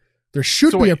issue. There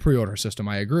should be a pre-order system.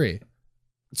 I agree.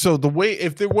 So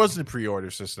if there wasn't a pre-order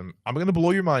system, I'm going to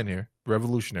blow your mind here.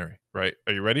 Revolutionary, right?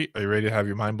 Are you ready? Are you ready to have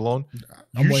your mind blown?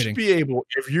 I'm waiting. Should be able,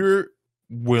 if you're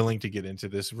willing to get into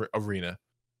this arena,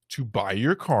 to buy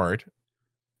your card,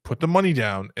 put the money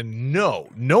down, and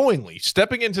knowingly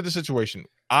stepping into the situation,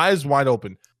 eyes wide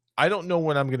open. I don't know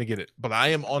when I'm going to get it, but I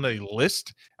am on a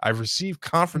list. I've received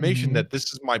confirmation that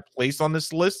this is my place on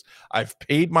this list. I've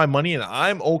paid my money, and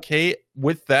I'm okay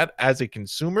with that as a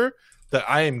consumer, that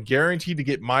I am guaranteed to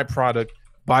get my product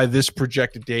by this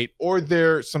projected date or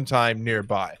there sometime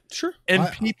nearby. Sure.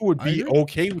 And people would be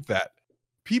okay with that.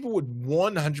 People would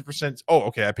 100%. Oh,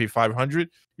 okay. I paid $500.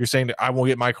 You're saying that I won't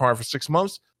get my car for 6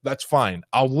 months. That's fine.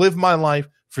 I'll live my life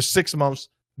for 6 months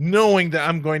knowing that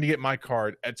I'm going to get my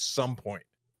card at some point,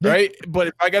 right? But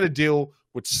if I got to deal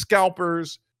with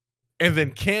scalpers and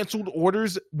then canceled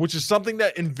orders, which is something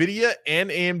that NVIDIA and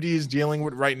AMD is dealing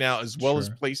with right now, as well as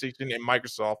PlayStation and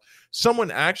Microsoft, someone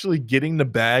actually getting the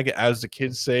bag, as the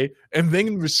kids say, and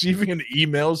then receiving an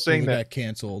email saying that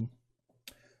canceled.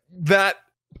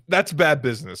 That's bad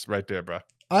business right there, bro.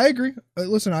 I agree.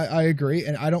 Listen, I agree,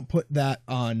 and I don't put that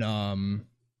on.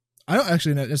 I don't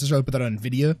actually necessarily put that on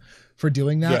NVIDIA for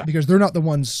doing that because they're not the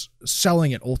ones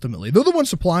selling it ultimately. They're the ones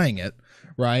supplying it,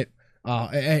 right?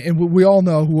 And we all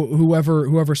know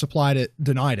whoever supplied it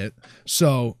denied it.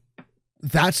 So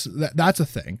that's a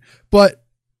thing. But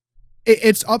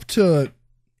it's up to,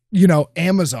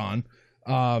 Amazon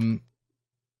to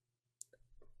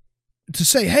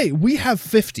say, hey, we have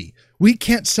 50. We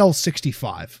can't sell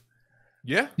 65.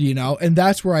 Yeah. And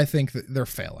that's where I think that they're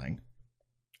failing.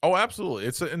 Oh, absolutely.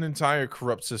 It's an entire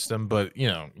corrupt system, but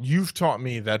you've taught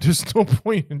me that there's no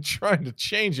point in trying to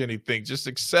change anything. Just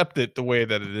accept it the way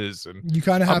that it is. And you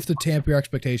kind of have to tamp your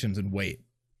expectations and wait.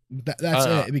 That's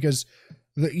it, because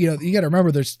you got to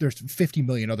remember there's 50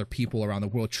 million other people around the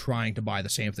world trying to buy the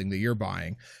same thing that you're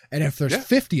buying, and if there's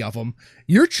 50 of them,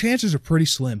 your chances are pretty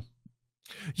slim.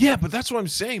 Yeah, but that's what I'm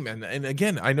saying, man. And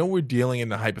again, I know we're dealing in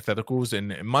the hypotheticals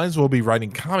and might as well be writing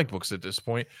comic books at this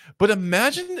point. But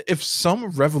imagine if some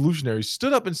revolutionary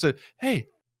stood up and said, hey,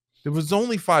 there was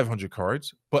only 500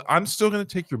 cards, but I'm still going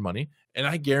to take your money, and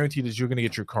I guarantee that you're going to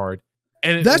get your card.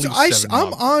 And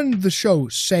I'm on the show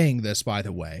saying this, by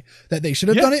the way, that they should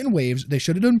have done it in waves. They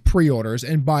should have done pre-orders,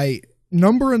 and by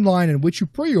number in line in which you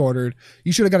pre-ordered,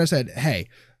 you should have kind of said, hey,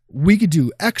 we could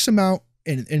do X amount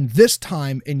in this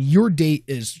time, and your date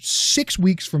is 6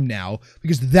 weeks from now,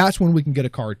 because that's when we can get a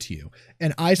card to you.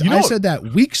 And I said that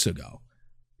weeks ago.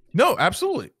 No,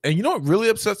 absolutely. And you know what really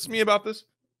upsets me about this?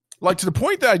 Like, to the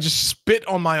point that I just spit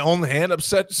on my own hand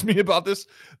upsets me about this.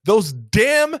 Those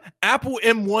damn Apple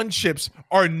M1 chips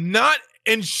are not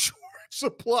in short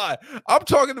supply. I'm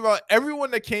talking about everyone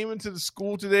that came into the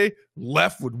school today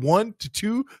left with 1 to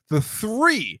 2 to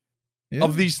 3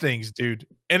 of these things, dude.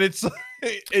 And it's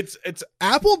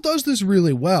Apple does this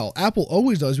really well. Apple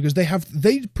always does, because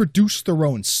they produce their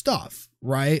own stuff,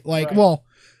 right? Like, well,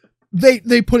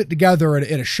 they put it together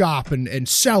in a shop and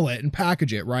sell it and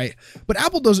package it, right? But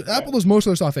Apple does most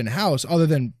of their stuff in house, other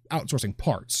than outsourcing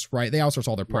parts, right? They outsource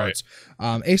all their parts.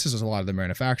 Asus does a lot of their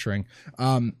manufacturing.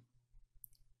 But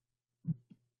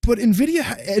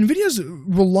NVIDIA's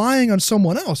relying on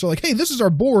someone else. So like, hey, this is our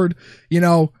board,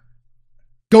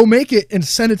 go make it and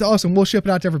send it to us, and we'll ship it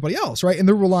out to everybody else, right? And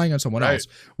they're relying on someone else,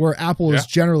 where Apple is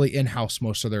generally in-house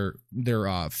most of their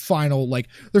final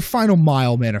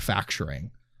mile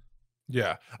manufacturing.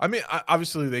 Yeah. I mean,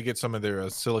 obviously they get some of their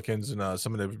silicons and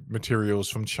some of their materials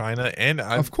from China, and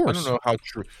of course, I don't know how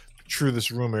true this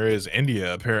rumor is.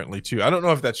 India apparently too. I don't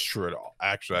know if that's true at all.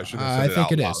 Actually, I shouldn't have said I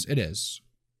think it is. It is.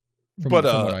 From what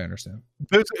I understand,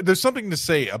 there's something to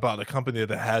say about a company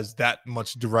that has that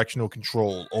much directional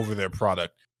control over their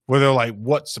product, where they're like,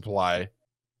 what supply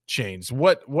chains,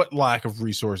 what lack of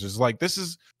resources. Like,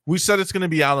 we said it's going to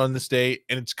be out on this day,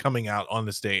 and it's coming out on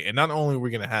this day, and not only are we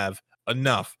going to have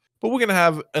enough, but we're going to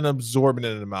have an absorbent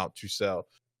amount to sell.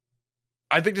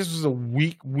 I think this was a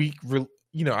weak.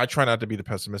 I try not to be the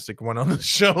pessimistic one on the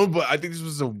show, but I think this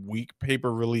was a weak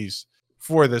paper release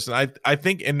for this. And I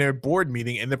think in their board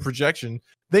meeting and the projection,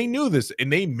 they knew this,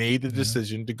 and they made the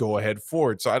decision to go ahead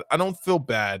forward. So I don't feel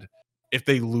bad if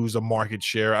they lose a market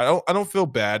share. I don't feel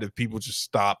bad if people just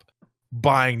stop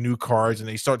buying new cards and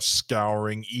they start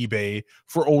scouring eBay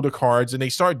for older cards, and they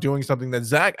start doing something that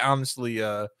Zach honestly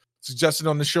suggested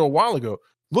on the show a while ago.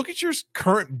 Look at your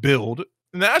current build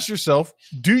and ask yourself,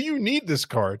 do you need this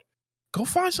card? Go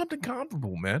find something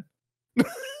comparable, man.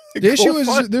 The issue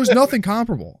is there's nothing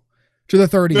comparable to the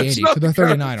 3080, to the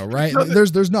 3090, right?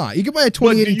 There's not. You can buy a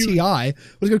 2080 Ti, but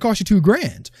it's going to cost you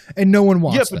 $2,000, and no one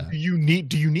wants that. Do you need it?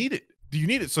 Do you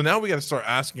need it? So now we got to start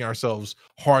asking ourselves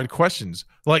hard questions.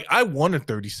 Like, I want a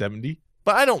 3070,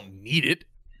 but I don't need it,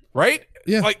 right?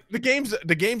 Yeah. Like, the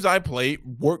games I play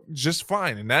work just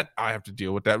fine, and that I have to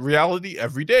deal with that reality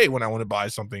every day when I want to buy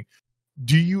something.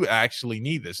 Do you actually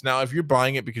need this? Now, if you're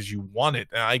buying it because you want it,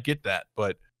 and I get that,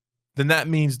 but then that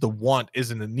means the want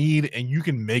isn't a need, and you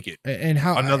can make it. And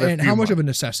how much of a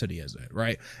necessity is it,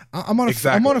 right? I'm on a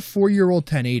 4-year-old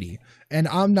 1080, and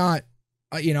I'm not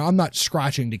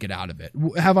scratching to get out of it.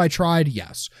 Have I tried?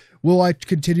 Yes. Will I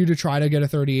continue to try to get a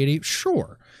 3080?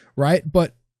 Sure, right?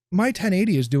 But my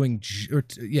 1080 is doing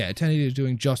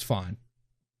just fine.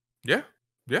 Yeah.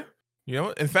 You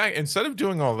know, in fact, instead of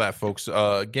doing all that, folks,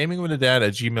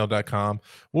 gamingwithadad@gmail.com,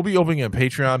 we'll be opening a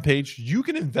Patreon page. You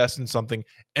can invest in something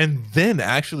and then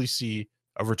actually see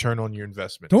a return on your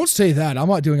investment. Don't say that. I'm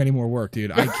not doing any more work,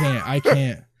 dude. I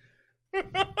can't.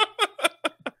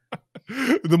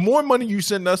 The more money you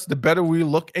send us, the better we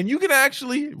look, and you can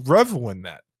actually revel in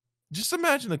that. Just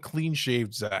imagine a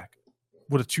clean-shaved Zach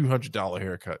with a $200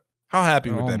 haircut. How happy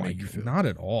would that make you feel? Not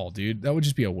at all, dude. That would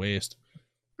just be a waste.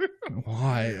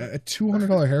 Why? A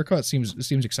 $200 haircut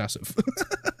seems excessive.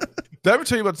 Did I ever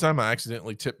tell you about the time I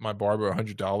accidentally tipped my barber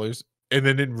 $100 and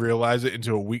then didn't realize it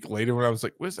until a week later when I was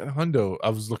like, "Where's that hundo I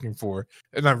was looking for?"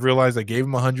 And I realized I gave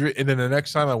him $100, and then the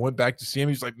next time I went back to see him,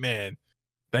 he's like, "Man,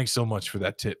 thanks so much for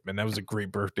that tip, man. That was a great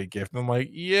birthday gift." And I'm like,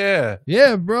 "Yeah,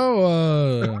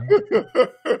 bro.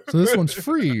 So this one's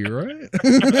free, right?"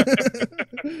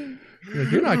 Like,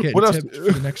 you're not getting tipped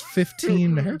for the next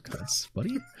 15 haircuts,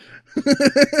 buddy.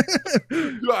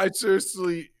 No, I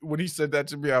seriously, when he said that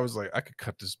to me, I was like, I could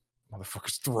cut this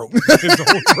motherfucker's throat.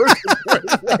 Right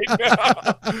now.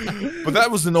 But that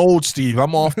was an old Steve.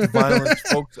 I'm off to violence,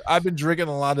 folks. I've been drinking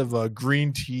a lot of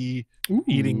green tea,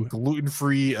 eating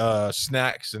gluten-free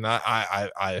snacks, and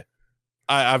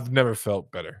I've never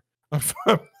felt better. I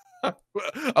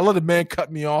let a man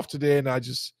cut me off today, and I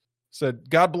just said,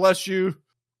 "God bless you,"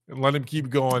 and let him keep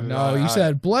going. No, you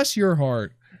said, "Bless your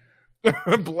heart."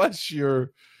 Bless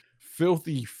your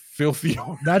filthy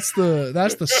heart. That's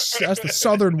the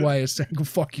southern way of saying go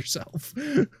fuck yourself.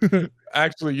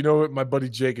 Actually, you know what? My buddy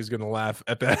Jake is gonna laugh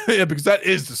at that because that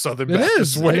is the Southern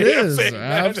Baptist way. It is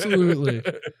absolutely.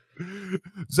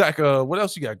 Zach, what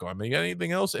else you got going, man? You got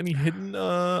anything else? Any hidden?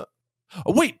 Oh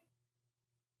wait,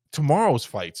 tomorrow's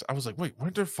fights. I was like, wait,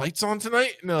 weren't there fights on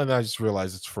tonight? No, I just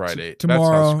realized it's Friday.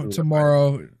 Tomorrow,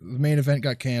 the main event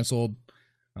got canceled.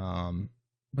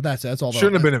 But that's all.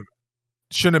 Shouldn't have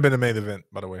been a main event,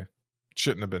 by the way.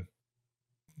 Shouldn't have been.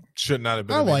 Should not have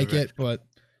been. I like it, but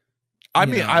I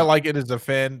mean, I like it as a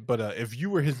fan. But if you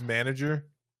were his manager,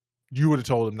 you would have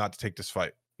told him not to take this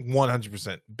fight.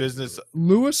 100% business.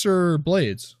 Lewis or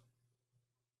Blades?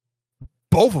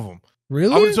 Both of them.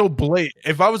 Really? I would have told Blade.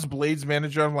 If I was Blade's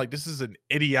manager, I'm like, this is an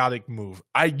idiotic move.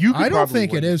 I don't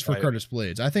think it is for Curtis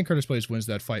Blades. I think Curtis Blades wins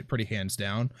that fight pretty hands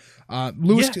down.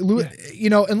 Lewis, you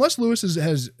know, unless Lewis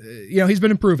has he's been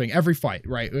improving every fight,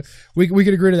 right? We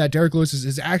could agree to that. Derek Lewis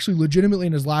is actually legitimately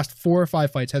in his last 4 or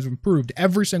 5 fights has improved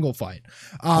every single fight.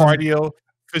 Cardio,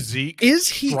 physique, is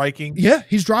he striking? Yeah,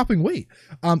 he's dropping weight.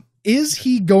 Is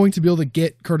he going to be able to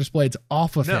get Curtis Blades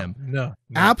off of him? No,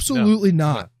 absolutely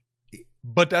not.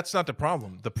 But that's not the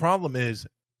problem. The problem is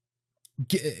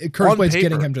Curtis Blades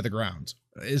getting him to the ground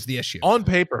is the issue. On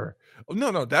paper,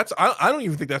 no. That's I don't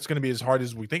even think that's going to be as hard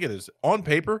as we think it is. On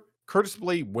paper, Curtis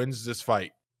Blades wins this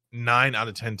fight 9 out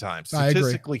of 10 times.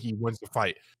 Statistically, he wins the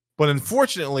fight. But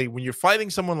unfortunately, when you're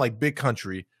fighting someone like Big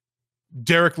Country,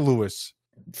 Derek Lewis,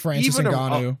 Francis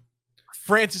Ngannou,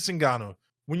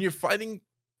 when you're fighting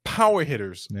power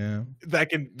hitters,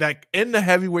 that in the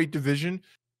heavyweight division,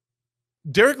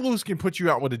 Derek Lewis can put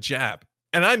you out with a jab,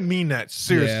 and I mean that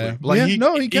seriously. Yeah. He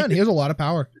can. He has a lot of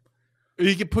power.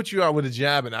 He can put you out with a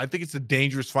jab, and I think it's a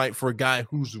dangerous fight for a guy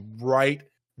who's right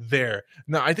there.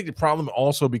 Now, I think the problem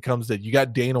also becomes that you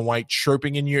got Dana White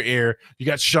chirping in your ear. You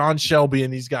got Sean Shelby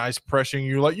and these guys pressuring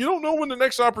you. Like, you don't know when the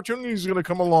next opportunity is going to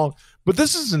come along. But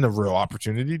this isn't a real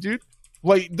opportunity, dude.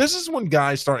 Like, this is when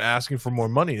guys start asking for more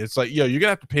money. It's like, yo, you're going to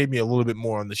have to pay me a little bit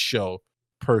more on the show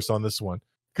purse on this one.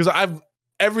 Because I've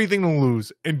everything to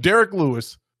lose. And Derek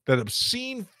Lewis, that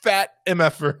obscene fat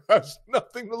MFer, has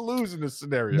nothing to lose in this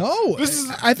scenario. No,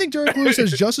 I think Derek Lewis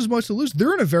has just as much to lose.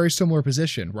 They're in a very similar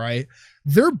position, right?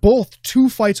 They're both 2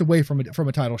 fights away from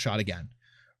a title shot again,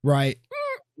 right?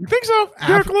 You think so?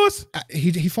 Derek Lewis?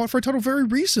 He fought for a title very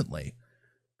recently.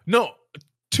 No,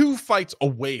 2 fights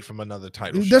away from another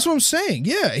title That's what I'm saying.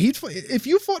 Yeah, if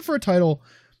you fought for a title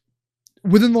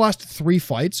within the last 3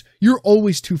 fights, you're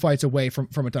always 2 fights away from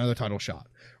another title shot,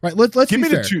 right? Let's give be me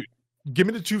fair. The 2. Give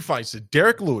me the 2 fights.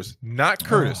 Derek Lewis, not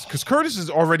Curtis, because Curtis has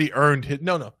already earned his.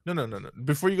 No.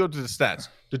 Before you go to the stats,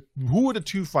 who are the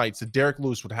 2 fights that Derek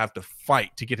Lewis would have to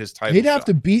fight to get his title? He'd have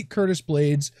to beat Curtis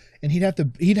Blades, and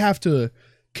he'd have to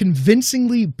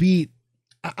convincingly beat.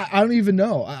 I don't even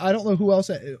know. I don't know who else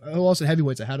at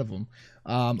heavyweight's ahead of him.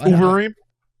 Overeem?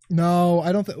 No,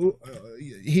 I don't think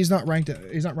he's not ranked.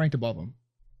 He's not ranked above him.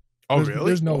 Really?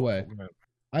 There's no way. Man.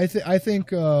 I think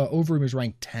Overeem is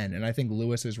ranked 10, and I think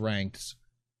Lewis is ranked.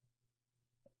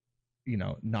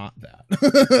 Not that.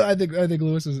 I think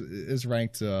Lewis is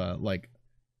ranked like.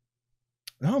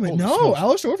 No, man, no.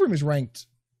 Alistair Overeem is ranked.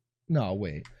 No,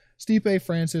 wait. Stipe,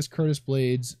 Francis, Curtis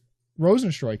Blades,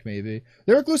 Rosenstruik, maybe.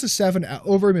 Derek Lewis is 7,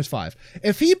 over him is 5.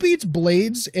 If he beats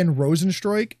Blades and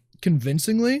Rosenstruik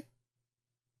convincingly,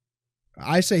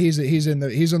 I say he's in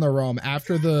the realm.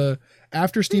 After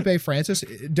Stipe Francis,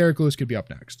 Derek Lewis could be up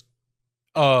next.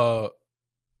 And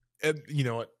you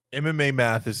know what? MMA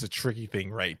math is a tricky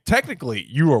thing, right? Technically,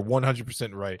 you are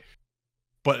 100% right.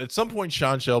 But at some point,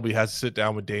 Sean Shelby has to sit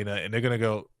down with Dana, and they're going to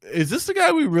go, is this the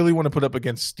guy we really want to put up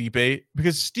against Stipe?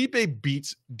 Because Stipe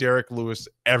beats Derek Lewis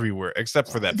everywhere,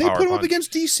 except for that They put him up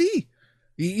against DC.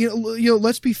 You know,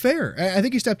 let's be fair. I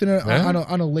think he stepped in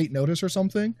on a late notice or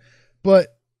something.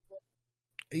 But,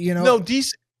 you know. No,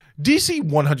 DC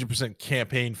 100%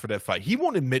 campaigned for that fight. He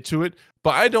won't admit to it,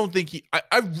 but I don't think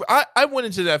I went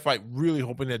into that fight really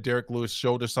hoping that Derek Lewis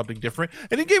showed us something different,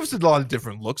 and he gave us a lot of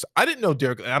different looks. I didn't know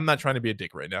I'm not trying to be a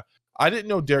dick right now. I didn't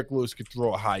know Derek Lewis could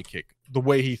throw a high kick the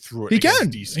way he threw it. He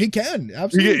can. DC. He can.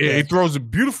 Absolutely. He throws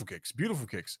beautiful kicks. Beautiful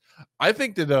kicks. I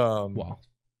think that wow.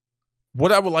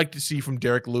 What I would like to see from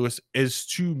Derek Lewis is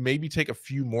to maybe take a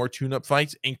few more tune-up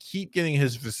fights and keep getting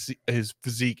his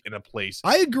physique in a place.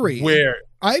 I agree.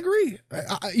 I agree.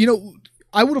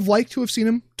 I would have liked to have seen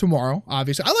him tomorrow,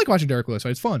 obviously. I like watching Derek Lewis.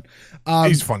 It's fun.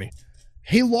 He's funny.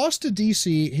 He lost to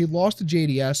DC. He lost to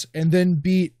JDS and then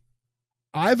beat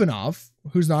Ivanov,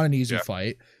 who's not an easy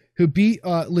fight, who beat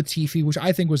Latifi, which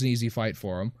I think was an easy fight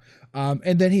for him.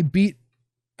 And then he beat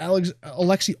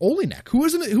Alexei Olenek, who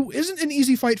isn't an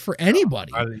easy fight for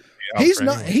anybody. He's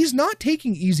not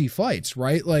taking easy fights,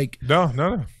 right? Like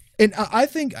no. And I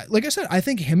think, like I said, I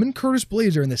think him and Curtis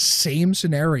Blades are in the same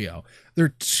scenario. They're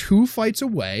 2 fights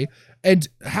away, and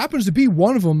happens to be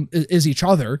one of them is each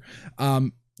other.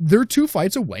 They're 2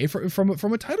 fights away from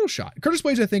a title shot. Curtis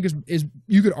Blades, I think, is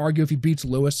you could argue if he beats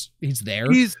Lewis, he's there.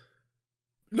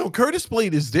 No, Curtis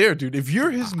Blades is there, dude. If you're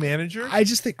his manager, I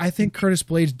think Curtis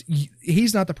Blades,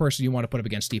 he's not the person you want to put up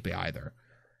against Stipe either.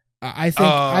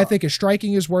 I think his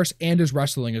striking is worse and his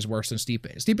wrestling is worse than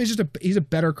Stipe. Stipe's he's a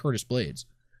better Curtis Blades.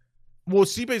 Well,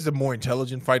 Stipe's a more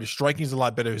intelligent fighter. Striking's a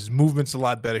lot better. His movement's a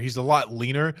lot better. He's a lot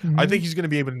leaner. Mm-hmm. I think he's going to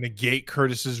be able to negate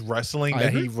Curtis's wrestling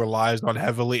that he relies on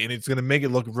heavily, and it's going to make it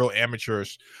look real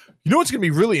amateurish. You know what's going to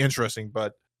be really interesting,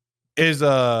 but is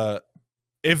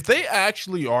if they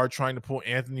actually are trying to pull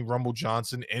Anthony Rumble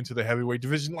Johnson into the heavyweight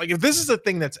division, like if this is a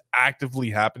thing that's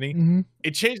actively happening,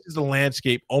 it changes the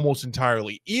landscape almost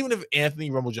entirely. Even if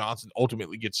Anthony Rumble Johnson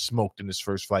ultimately gets smoked in his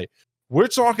first fight, we're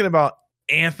talking about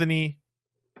Anthony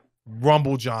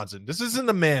Rumble Johnson. This isn't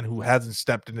a man who hasn't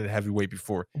stepped into the heavyweight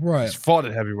before. Right. He's fought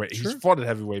at heavyweight. Sure. He's fought at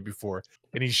heavyweight before.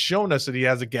 And he's shown us that he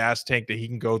has a gas tank that he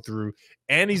can go through.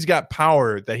 And he's got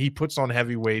power that he puts on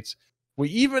heavyweights. But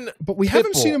we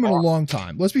haven't seen him in a long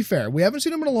time. Let's be fair. We haven't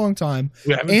seen him in a long time.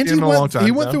 We haven't seen him in a long time.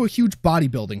 He went through a huge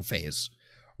bodybuilding phase,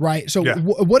 right? So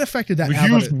what effect did that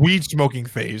have? A huge weed smoking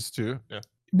phase too. Yeah.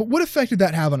 But what effect did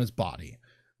that have on his body?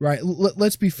 Right.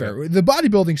 Let's be fair. The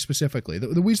bodybuilding specifically,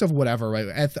 the weed stuff, whatever.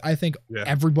 Right. I think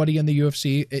everybody in the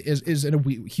UFC is in a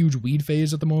huge weed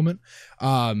phase at the moment.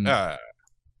 I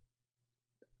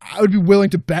would be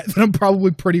willing to bet that I'm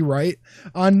probably pretty right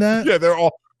on that. Yeah, they're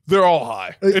all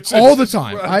high. It's all the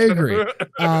time. I agree.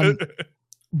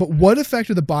 But what effect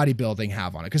did the bodybuilding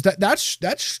have on it? Because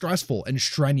that's stressful and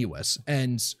strenuous.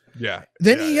 And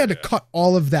then he had to cut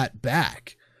all of that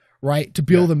back, right, to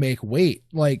be able to make weight.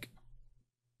 Like,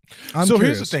 I'm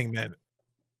curious. Here's the thing, man.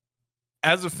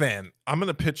 As a fan, I'm going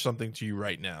to pitch something to you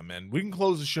right now, man. We can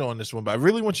close the show on this one, but I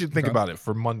really want you to think about it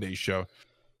for Monday's show.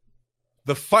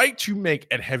 The fight to make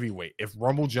at heavyweight, if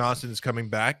Rumble Johnson is coming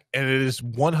back, and it is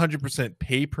 100%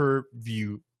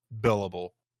 pay-per-view billable,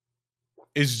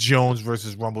 is Jones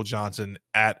versus Rumble Johnson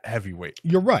at heavyweight.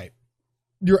 You're right.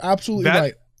 You're absolutely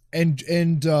right.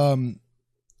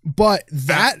 But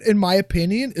that, in my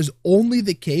opinion, is only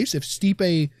the case if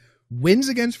Stipe wins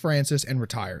against Francis and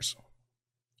retires.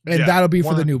 And that'll be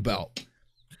for the new belt.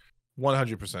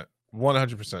 100%.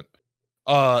 100%.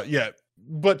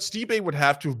 But Stipe would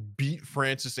have to beat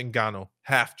Francis Ngannou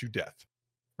half to death,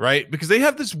 right? Because they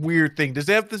have this weird thing. Does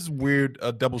they have this weird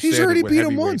double standard? He's already beat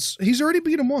him once.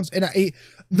 And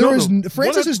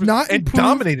Francis is not improved, and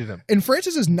dominated him. And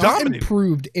Francis is not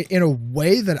improved in a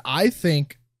way that I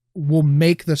think will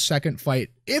make the second fight.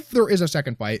 If there is a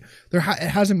second fight, it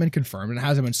hasn't been confirmed and it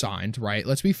hasn't been signed, right?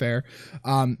 Let's be fair.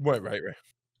 Right.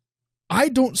 I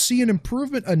don't see an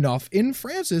improvement enough in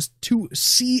Francis to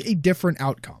see a different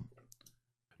outcome.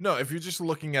 No, if you're just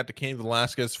looking at the Cain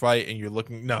Velasquez fight and you're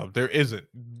looking, no, there isn't.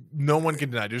 No one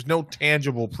can deny. There's no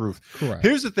tangible proof. Correct.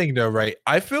 Here's the thing, though, right?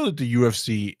 I feel that the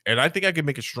UFC, and I think I can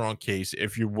make a strong case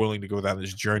if you're willing to go down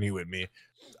this journey with me.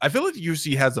 I feel like the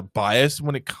UFC has a bias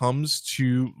when it comes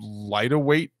to lighter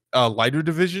weight lighter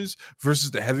divisions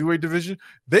versus the heavyweight division,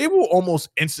 they will almost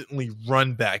instantly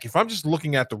run back. If I'm just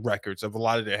looking at the records of a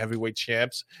lot of their heavyweight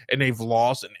champs and they've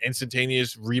lost in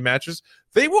instantaneous rematches,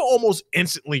 they will almost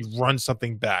instantly run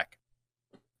something back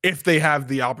if they have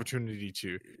the opportunity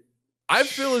to. I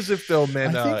feel as if though,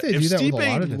 man, I think they do that with a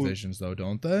lot of divisions, though,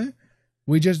 don't they?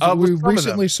 We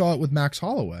recently saw it with Max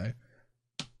Holloway.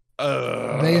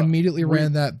 They immediately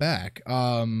ran that back.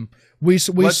 We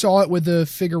saw it with the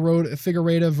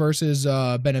Figueiredo versus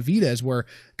Benavidez, where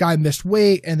guy missed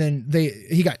weight and then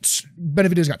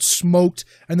Benavidez got smoked,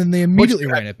 and then they immediately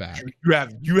ran it back.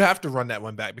 You have to run that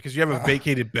one back because you have a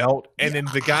vacated belt, and then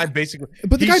the guy basically.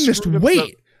 But the guy missed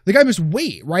weight. The guy missed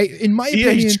weight, right? In my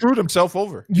opinion, he screwed himself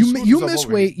over. You miss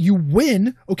weight, you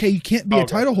win. Okay, you can't be a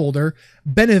title holder.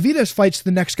 Benavidez fights the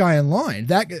next guy in line.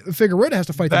 That Figueiredo has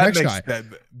to fight the next guy.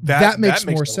 That makes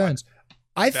more sense.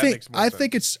 I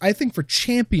think for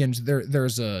champions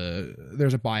there's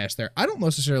a bias there. I don't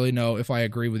necessarily know if I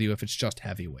agree with you if it's just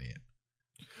heavyweight.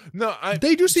 No,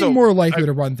 they do seem more likely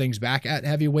to run things back at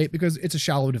heavyweight because it's a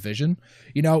shallow division.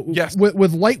 You know, yes,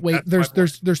 with lightweight, there's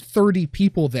 30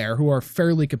 people there who are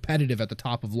fairly competitive at the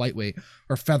top of lightweight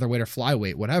or featherweight or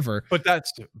flyweight, whatever. But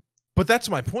that's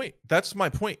my point. That's my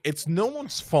point. It's no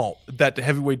one's fault that the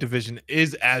heavyweight division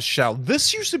is as shallow.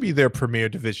 This used to be their premier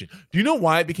division. Do you know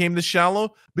why it became this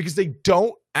shallow? Because they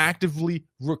don't actively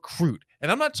recruit.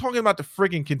 And I'm not talking about the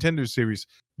friggin' Contender Series.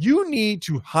 You need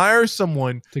to hire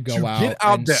someone to go out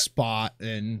and there. Spot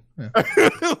and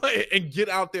and get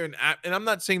out there and I'm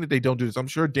not saying that they don't do this. I'm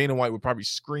sure Dana White would probably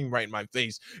scream right in my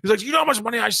face. He's like, you know how much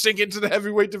money I sink into the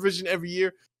heavyweight division every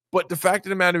year? But the fact of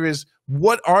the matter is,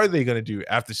 what are they going to do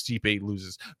after Stipe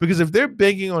loses? Because if they're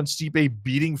banking on Stipe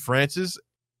beating Francis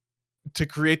to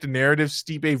create the narrative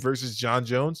Stipe versus John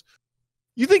Jones,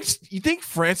 you think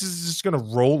Francis is just going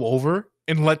to roll over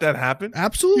and let that happen?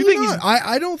 Absolutely not.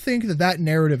 I don't think that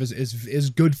narrative is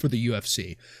good for the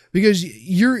UFC, because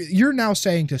you're now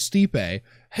saying to Stipe,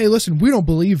 hey, listen, we don't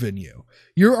believe in you.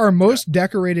 You're our most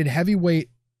decorated heavyweight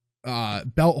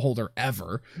belt holder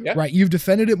ever, right? You've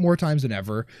defended it more times than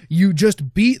ever. You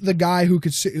just beat the guy who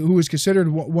is considered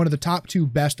one of the top 2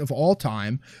 best of all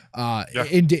time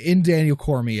in Daniel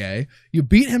Cormier. You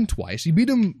beat him twice. You beat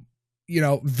him,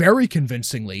 very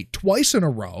convincingly twice in a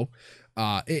row.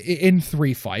 In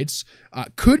 3 fights,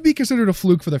 could be considered a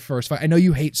fluke for the first fight. I know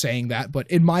you hate saying that, but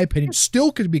in my opinion,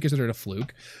 still could be considered a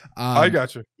fluke. I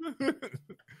got you.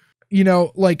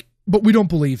 But we don't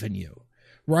believe in you,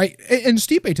 right? And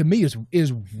Stipe to me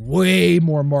is way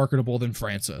more marketable than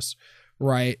Francis,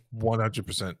 right?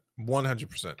 100%.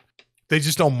 They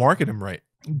just don't market him right.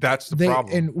 That's the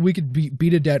problem. And we could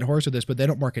beat a dead horse with this, but they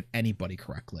don't market anybody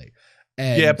correctly.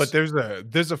 And yeah, but there's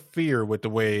a fear with the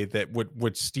way that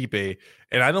with Stipe,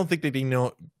 and I don't think that they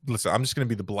know. Listen, I'm just going to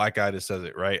be the black guy that says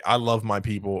it, right? I love my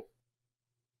people.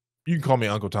 You can call me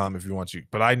Uncle Tom if you want to,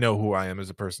 but I know who I am as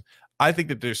a person. I think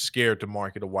that they're scared to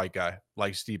market a white guy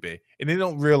like Stipe, and they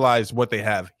don't realize what they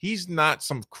have. He's not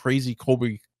some crazy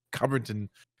Colby Covington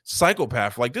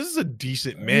psychopath. Like, this is a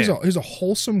decent man. He's a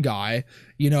wholesome guy,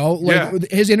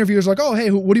 his interview is like, oh, hey,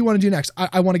 what do you want to do next?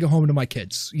 I want to go home to my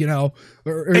kids,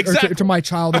 or to my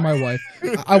child and my wife.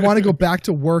 I want to go back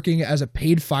to working as a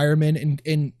paid fireman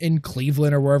in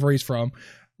Cleveland or wherever he's from.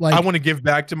 Like, I want to give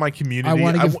back to my community. I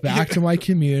want to give back to my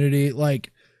community.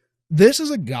 Like, this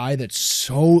is a guy that's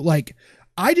so, like,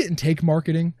 I didn't take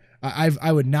marketing.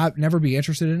 I would never be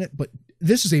interested in it, but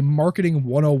this is a marketing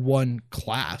 101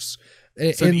 class.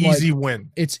 It's an easy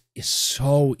win. It's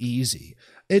so easy.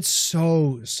 It's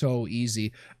so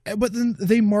easy. But then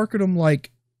they market him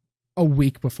like a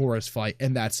week before his fight,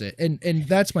 and that's it. And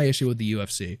that's my issue with the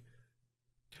UFC.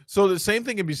 So the same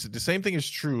thing is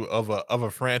true of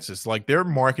a Francis. Like, their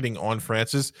marketing on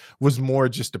Francis was more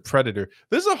just a predator.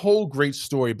 There's a whole great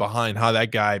story behind how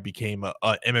that guy became a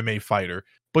MMA fighter.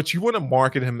 But you want to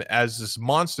market him as this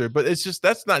monster, but it's just,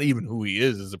 that's not even who he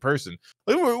is as a person.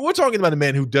 Like, we're talking about a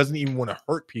man who doesn't even want to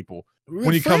hurt people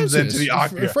when he comes into the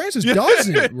octagon. Francis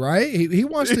doesn't, right? He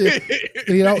wants to,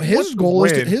 his goal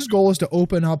is to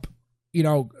open up,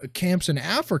 camps in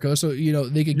Africa, so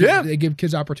they could they give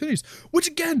kids opportunities, which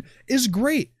again is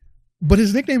great. But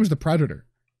his nickname is the Predator,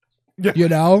 but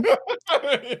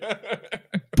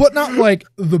not like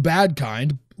the bad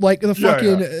kind, like the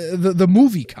fucking the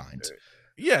movie kind.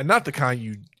 Yeah, not the kind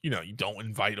you don't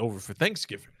invite over for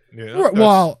Thanksgiving. Right,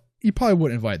 well, you probably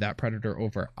wouldn't invite that Predator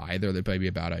over either. That'd probably be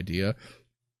a bad idea.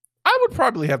 I would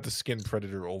probably have the skin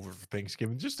Predator over for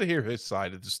Thanksgiving just to hear his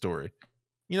side of the story.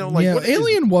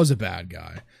 Alien was a bad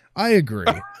guy. I agree.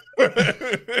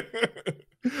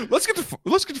 Let's get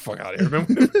the fuck out of here, man.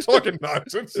 We're talking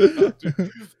nonsense.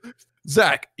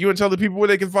 Zach, you want to tell the people where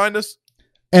they can find us?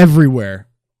 Everywhere.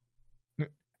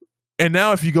 And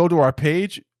now if you go to our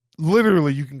page,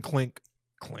 literally you can click.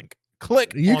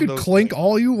 You can clink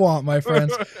all you want, my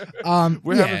friends.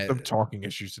 We're having some talking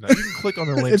issues tonight. You can click on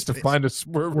the links to find us.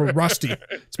 We're rusty.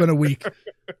 It's been a week.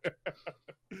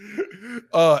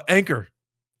 Anchor,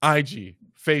 IG,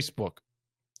 Facebook,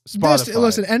 Spotify.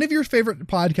 Listen, any of your favorite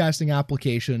podcasting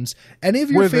applications, any of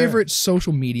your favorite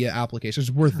social media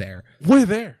applications, we're there. We're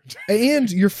there. And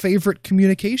your favorite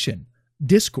communication,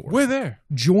 Discord. We're there.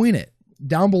 Join it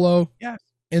down below. Yeah.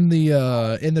 In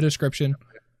the description.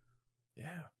 Yeah.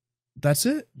 That's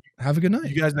it. Have a good night.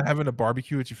 You guys are having a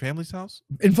barbecue at your family's house?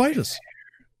 Invite us.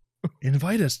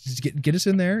 Invite us. Just get us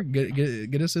in there.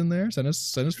 Get us in there. Send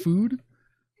us food.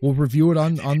 We'll review it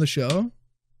on the show.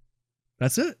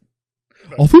 That's it.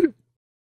 Auf Wiedersehen.